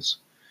rifles.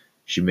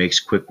 She makes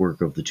quick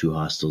work of the 2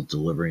 hostiles,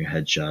 delivering a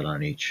headshot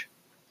on each.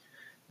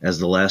 As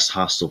the last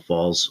hostile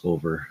falls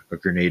over, a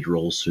grenade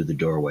rolls through the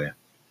doorway.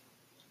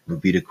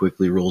 Lupita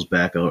quickly rolls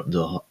back out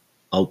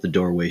the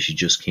doorway she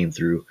just came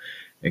through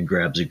and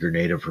grabs a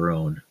grenade of her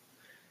own.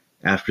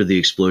 After the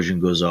explosion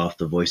goes off,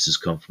 the voices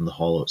come from the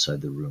hall outside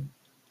the room.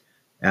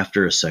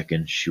 After a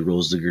second, she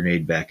rolls the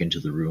grenade back into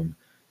the room,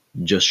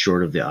 just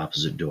short of the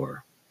opposite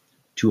door.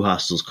 2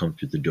 hostiles come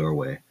through the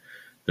doorway.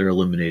 They're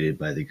eliminated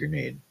by the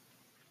grenade.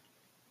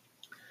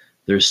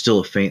 There is still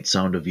a faint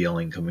sound of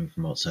yelling coming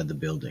from outside the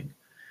building.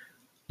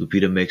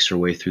 Lupita makes her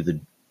way through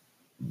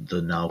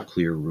the now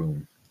clear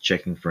room,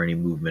 checking for any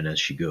movement as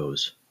she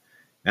goes.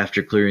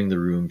 After clearing the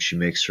room, she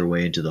makes her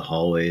way into the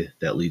hallway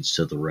that leads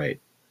to the right.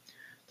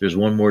 There's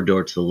one more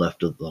door to the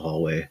left of the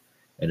hallway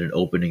and an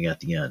opening at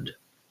the end.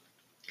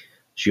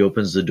 She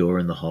opens the door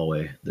in the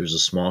hallway. There's a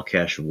small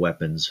cache of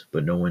weapons,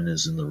 but no one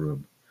is in the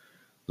room.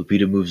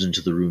 Lupita moves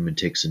into the room and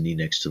takes a knee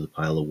next to the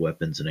pile of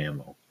weapons and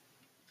ammo.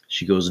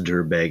 She goes into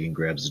her bag and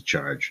grabs a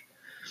charge.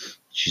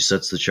 She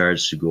sets the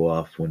charge to go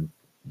off when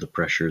the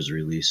pressure is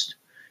released,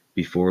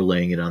 before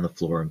laying it on the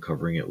floor and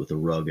covering it with a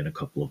rug and a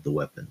couple of the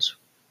weapons.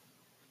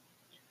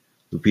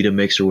 Lupita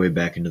makes her way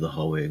back into the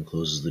hallway and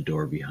closes the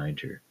door behind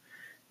her.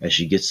 As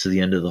she gets to the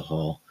end of the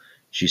hall,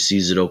 she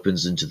sees it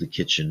opens into the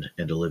kitchen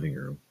and a living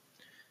room.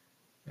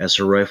 As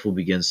her rifle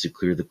begins to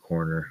clear the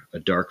corner, a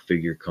dark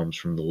figure comes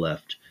from the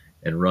left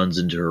and runs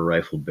into her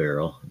rifle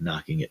barrel,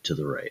 knocking it to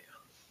the right.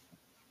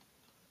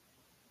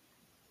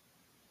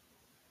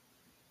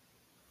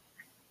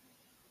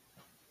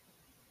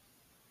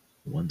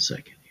 1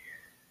 second here.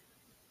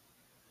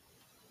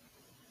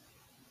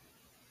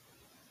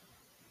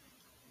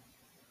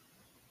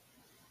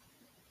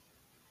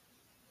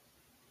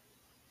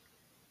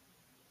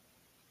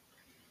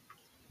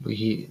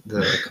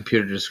 The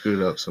computer just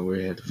screwed up, so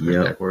we had to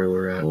find back where we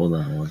were at. Hold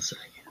on 1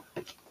 second.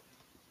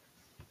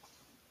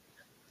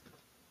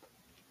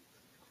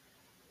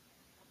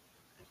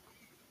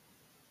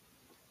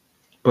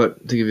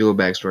 But to give you a little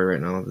backstory right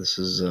now, this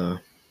is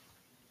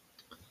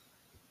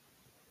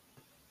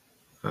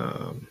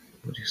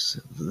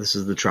this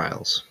is the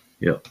trials.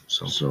 Yep.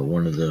 So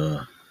one of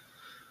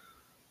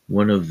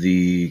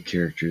the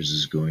characters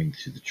is going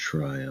through the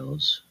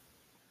trials.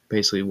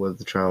 Basically, what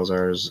the trials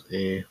are is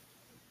a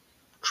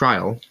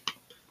trial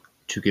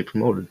to get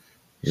promoted.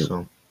 Yep.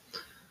 So.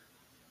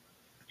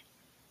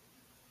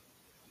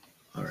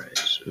 All right.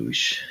 So we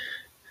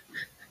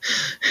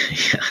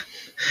yeah.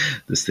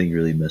 This thing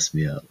really messed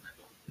me up.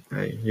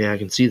 I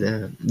can see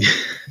that.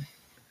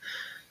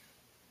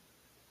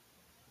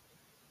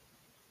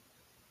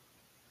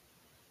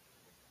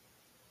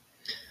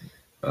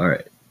 All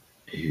right.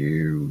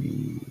 Here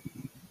we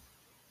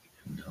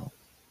go.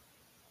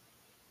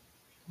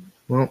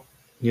 Well,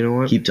 you know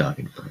what? Keep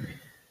talking for me.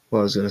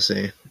 Well, I was going to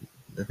say,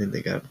 I think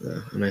they got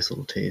a nice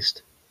little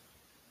taste.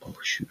 Oh,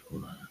 shoot.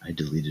 Hold on. I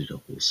deleted a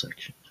whole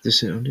section.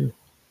 Just hit undo.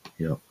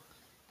 Yep.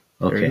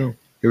 There Okay. you go.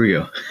 Here we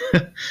go.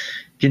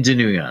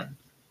 Continuing on.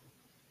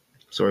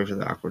 Sorry for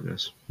the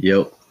awkwardness.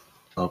 Yep.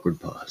 Awkward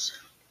pause.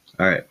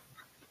 All right.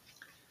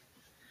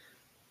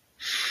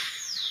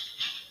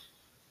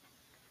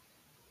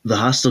 The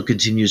hostile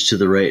continues to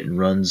the right and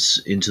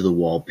runs into the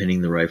wall,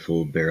 pinning the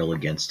rifle barrel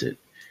against it.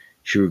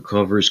 She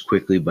recovers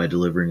quickly by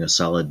delivering a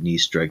solid knee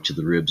strike to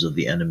the ribs of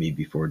the enemy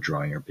before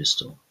drawing her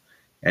pistol.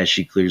 As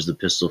she clears the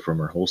pistol from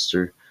her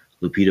holster,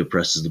 Lupita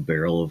presses the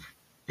barrel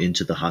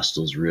into the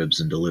hostile's ribs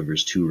and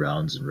delivers 2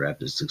 rounds in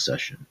rapid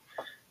succession.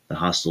 The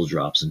hostile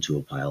drops into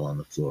a pile on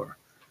the floor.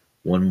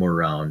 1 more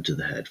round to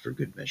the head for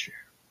good measure.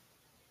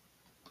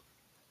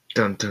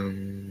 Dun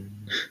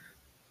dun.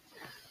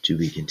 To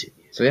be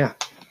continued. So yeah.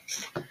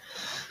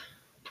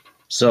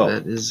 So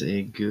that is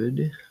a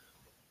good.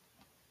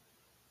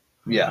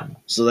 Yeah.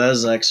 So that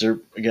is an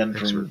excerpt again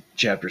from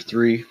chapter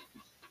 3,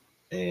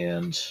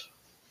 and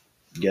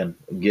again,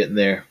 I'm getting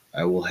there.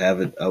 I will have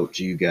it out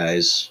to you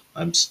guys.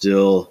 I'm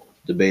still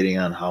debating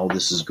on how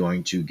this is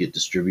going to get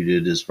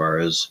distributed as far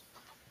as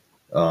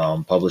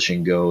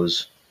publishing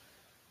goes,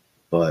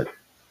 but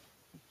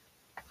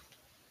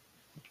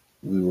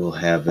we will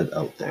have it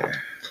out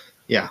there.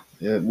 Yeah,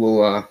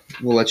 we'll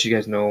let you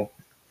guys know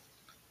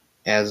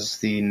as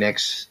the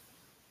next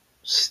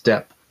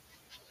step,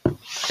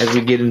 as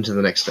we get into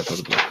the next step of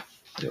the book.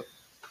 Yep.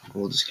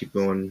 We'll just keep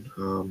going.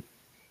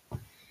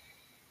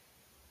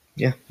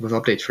 With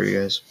updates for you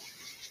guys.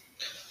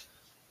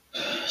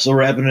 So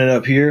wrapping it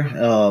up here,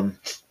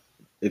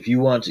 if you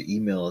want to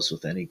email us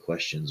with any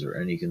questions or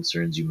any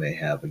concerns you may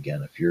have,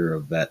 again, if you're a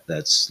vet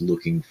that's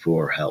looking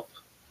for help,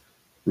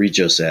 reach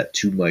us at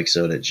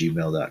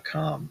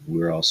twomicsout@gmail.com.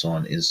 We're also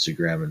on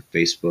Instagram and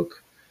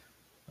Facebook.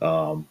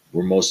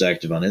 We're most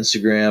active on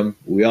Instagram.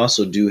 We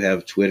also do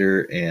have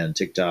Twitter and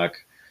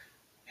TikTok.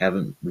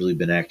 Haven't really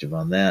been active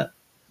on that.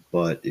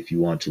 But if you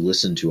want to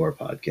listen to our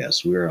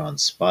podcast, we're on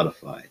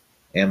Spotify,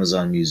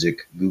 Amazon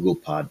Music, Google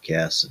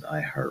Podcasts, and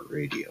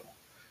iHeartRadio.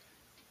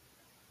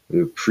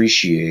 We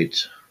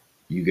appreciate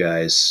you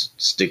guys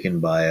sticking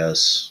by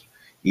us,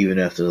 even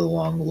after the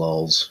long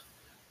lulls.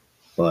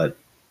 But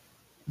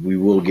we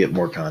will get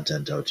more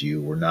content out to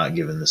you. We're not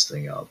giving this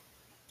thing up.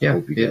 Yeah, I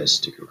hope you guys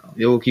stick around.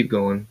 It will keep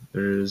going.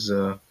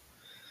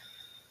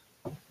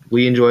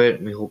 We enjoy it,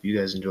 and we hope you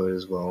guys enjoy it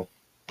as well.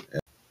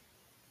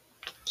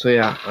 So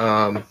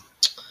yeah,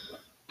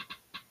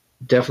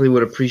 definitely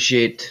would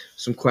appreciate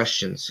some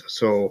questions.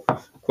 So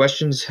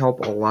questions help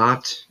a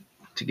lot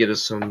to get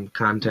us some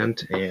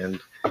content and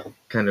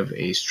kind of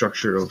a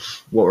structure of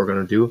what we're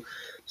going to do.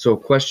 So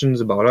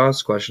questions about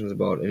us, questions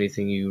about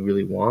anything you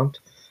really want.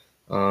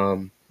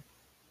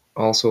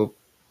 Also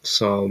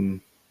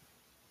some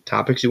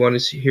topics you want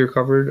to hear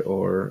covered,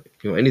 or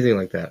anything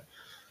like that.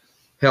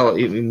 Hell,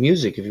 even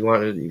music, if you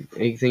wanted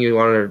anything, you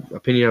want an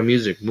opinion on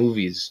music,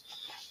 movies,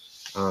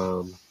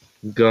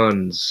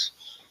 guns,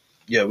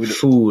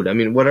 food. I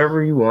mean,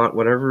 whatever you want,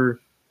 whatever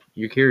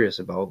you're curious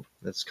about.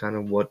 That's kind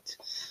of what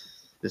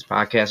this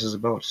podcast is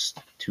about. Just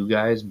 2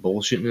 guys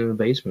bullshitting in a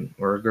basement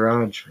or a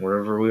garage,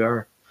 wherever we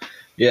are.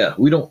 Yeah,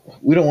 we don't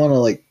want to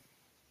like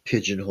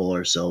pigeonhole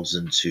ourselves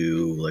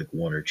into like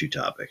 1 or 2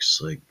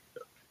 topics. Like,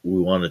 we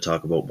want to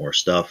talk about more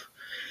stuff.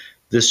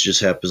 This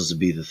just happens to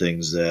be the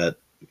things that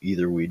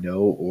either we know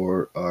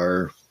or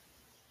are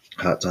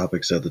hot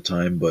topics at the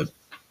time. But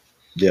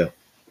yeah.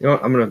 You know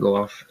what? I'm going to go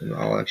off and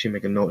I'll actually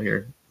make a note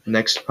here.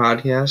 Next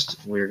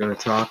podcast, we're going to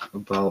talk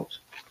about,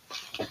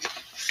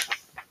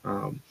 I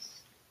don't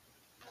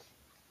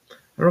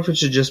know if it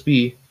should just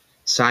be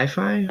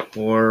sci-fi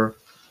or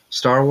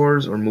Star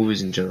Wars or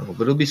movies in general,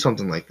 but it'll be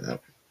something like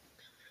that.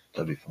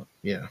 That'd be fun.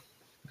 Yeah.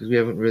 Because we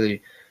haven't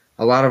really,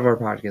 a lot of our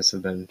podcasts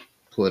have been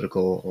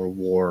political or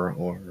war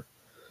or,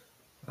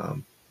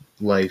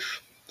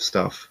 life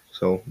stuff.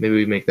 So maybe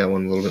we make that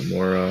one a little bit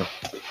more, A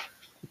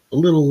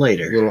little a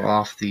lighter. little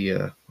off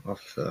the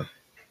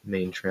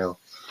main trail.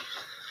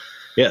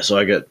 Yeah, so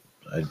I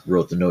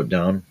wrote the note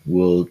down.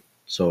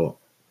 So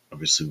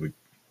obviously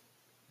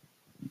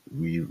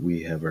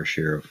we have our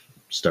share of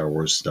Star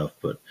Wars stuff,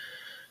 but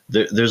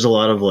there's a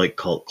lot of like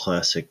cult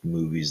classic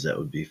movies that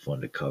would be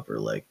fun to cover,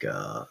 like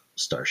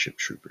Starship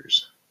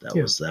Troopers. That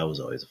was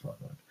always a fun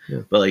one.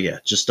 Yeah. But like, yeah,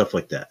 just stuff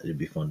like that. It'd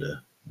be fun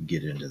to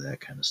get into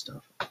that kind of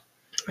stuff.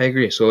 I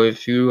agree. So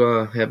if you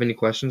have any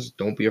questions,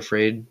 don't be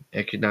afraid.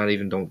 Actually, not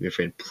even don't be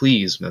afraid.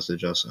 Please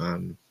message us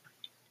on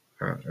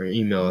or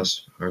email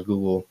us or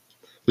Google.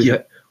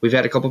 We've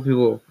had a couple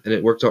people, and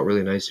it worked out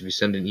really nice if you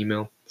send an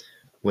email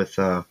with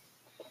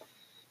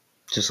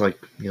just like,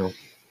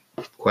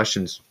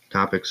 questions,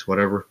 topics,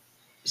 whatever.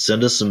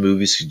 Send us some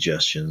movie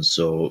suggestions.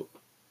 So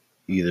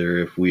either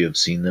if we have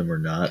seen them or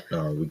not,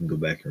 we can go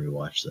back and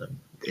rewatch them.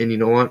 And you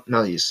know what?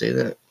 Now that you say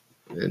that,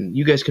 and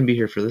you guys can be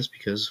here for this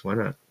because why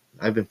not?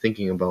 I've been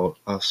thinking about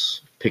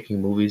us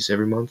picking movies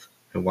every month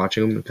and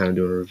watching them and kind of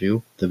doing a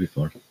review. That'd be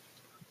fun.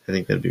 I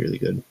think that'd be really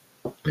good.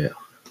 Yeah.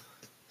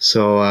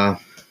 So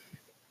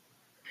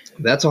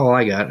that's all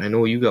I got. I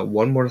know you got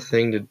one more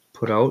thing to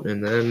put out,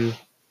 and then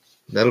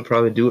that'll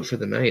probably do it for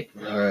the night.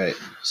 All right.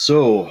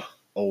 So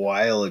a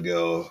while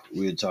ago,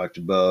 we had talked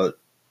about,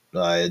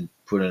 I had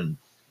put in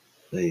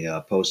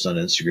a post on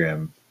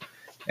Instagram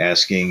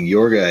asking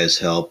your guys'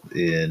 help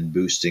in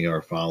boosting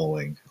our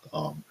following.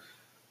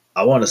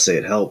 I want to say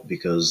it helped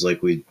because,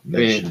 like we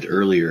mentioned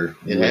earlier,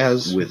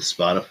 with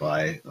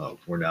Spotify,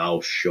 we're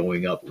now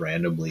showing up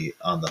randomly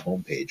on the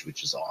homepage,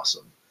 which is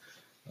awesome.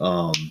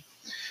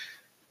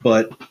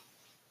 But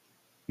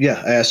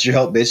yeah, I asked your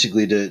help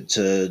basically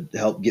to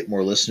help get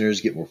more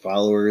listeners, get more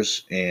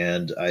followers,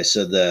 and I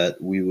said that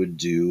we would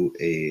do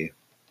a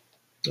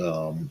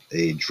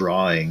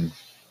drawing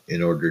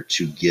in order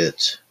to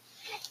get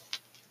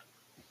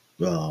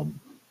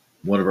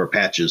one of our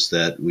patches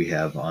that we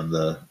have on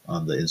the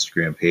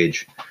Instagram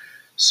page.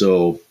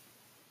 So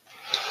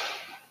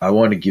I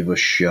want to give a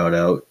shout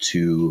out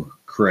to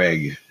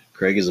Craig.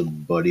 Craig is a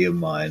buddy of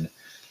mine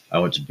I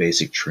went to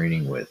basic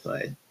training with.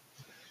 I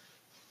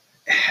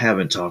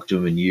haven't talked to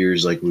him in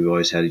years. Like, we've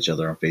always had each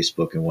other on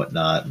Facebook and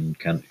whatnot, and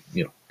kind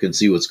of, can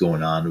see what's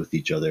going on with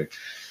each other.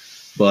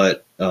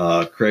 But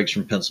Craig's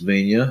from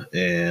Pennsylvania,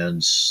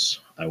 and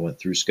I went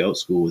through scout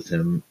school with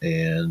him,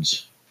 and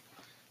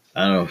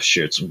I don't know,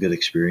 shared some good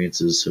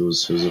experiences. It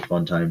was a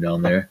fun time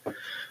down there.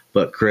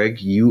 But Craig,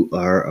 you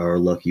are our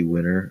lucky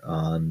winner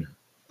on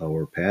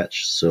our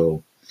patch.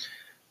 So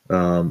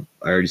I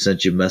already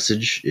sent you a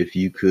message. If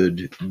you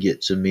could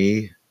get to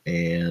me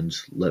and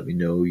let me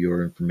know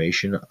your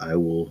information, I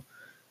will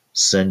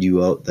send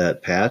you out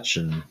that patch,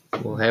 and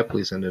we'll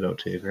happily send it out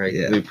to you, Greg.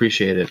 Yeah. We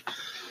appreciate it.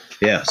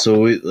 Yeah, so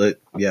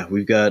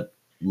we've got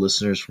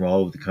listeners from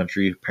all over the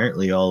country,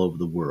 apparently all over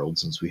the world,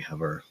 since we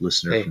have our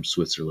listener from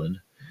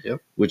Switzerland. Yep.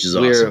 Which is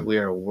awesome. We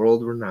are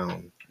world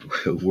renowned.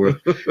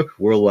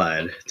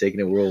 Worldwide,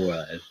 taking it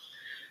worldwide.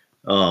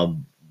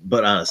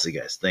 But honestly,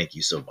 guys, thank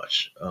you so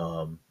much.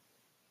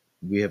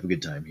 We have a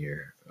good time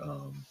here.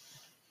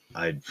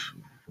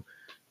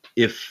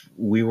 If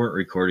we weren't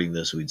recording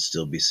this, we'd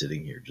still be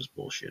sitting here just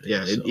bullshitting.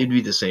 Yeah, it'd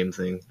be the same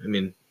thing. I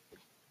mean,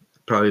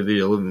 probably be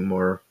a little bit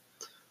more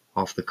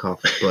off the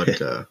cuff,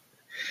 but a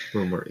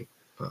little more,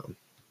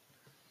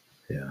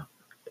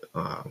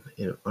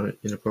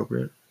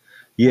 inappropriate.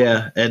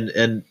 Yeah,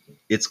 and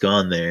it's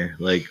gone there.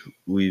 Like,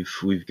 we've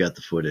got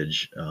the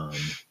footage.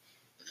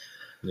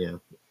 Yeah.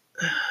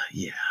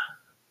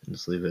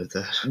 Just leave it at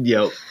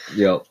that.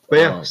 Yep. But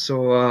yeah,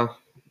 so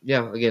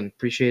again,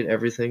 appreciate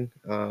everything.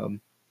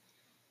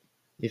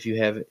 If you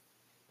have,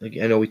 like,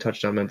 I know we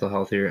touched on mental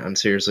health here, and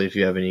seriously, if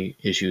you have any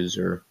issues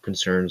or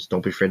concerns,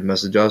 don't be afraid to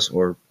message us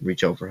or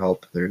reach out for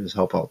help. There is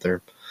help out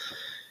there.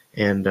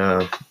 And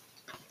I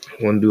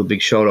want to do a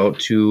big shout out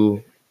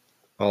to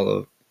all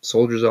the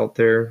soldiers out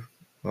there,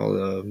 all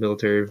the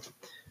military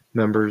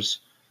members,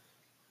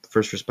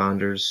 first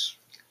responders,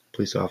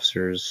 police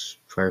officers,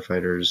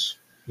 firefighters,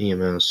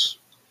 EMS.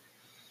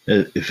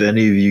 If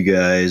any of you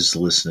guys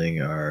listening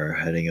are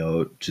heading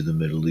out to the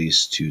Middle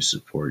East to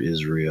support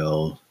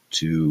Israel,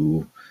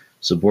 to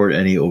support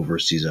any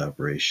overseas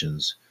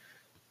operations,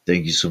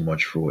 thank you so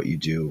much for what you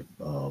do.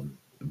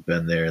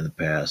 Been there in the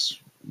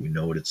past. We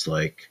know what it's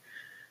like.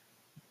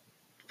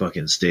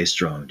 Fucking stay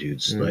strong,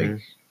 dudes. Mm-hmm.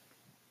 Like,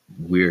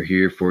 we're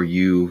here for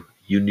you.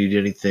 You need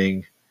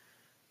anything,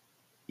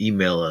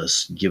 email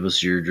us. Give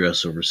us your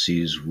address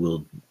overseas.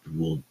 We'll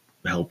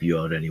help you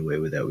out any way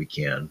with that we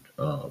can.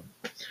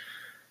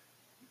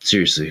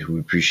 Seriously,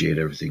 we appreciate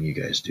everything you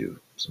guys do.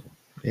 So.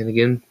 And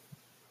again,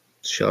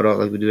 shout out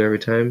like we do every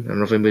time. I don't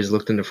know if anybody's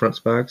looked into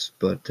Front Box,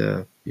 but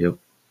yep.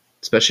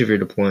 Especially if you're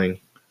deploying,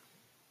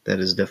 that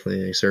is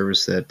definitely a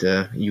service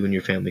that you and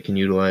your family can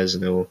utilize,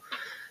 and it will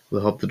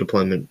help the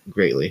deployment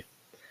greatly.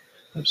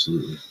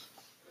 Absolutely.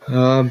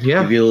 Yeah.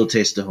 Give you a little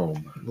taste of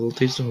home. A little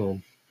taste of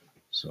home.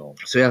 So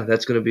yeah,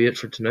 that's going to be it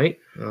for tonight.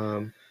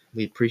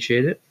 We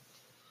appreciate it.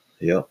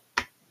 Yep.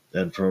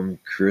 And from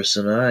Chris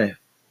and I,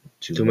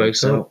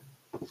 Twomicsout.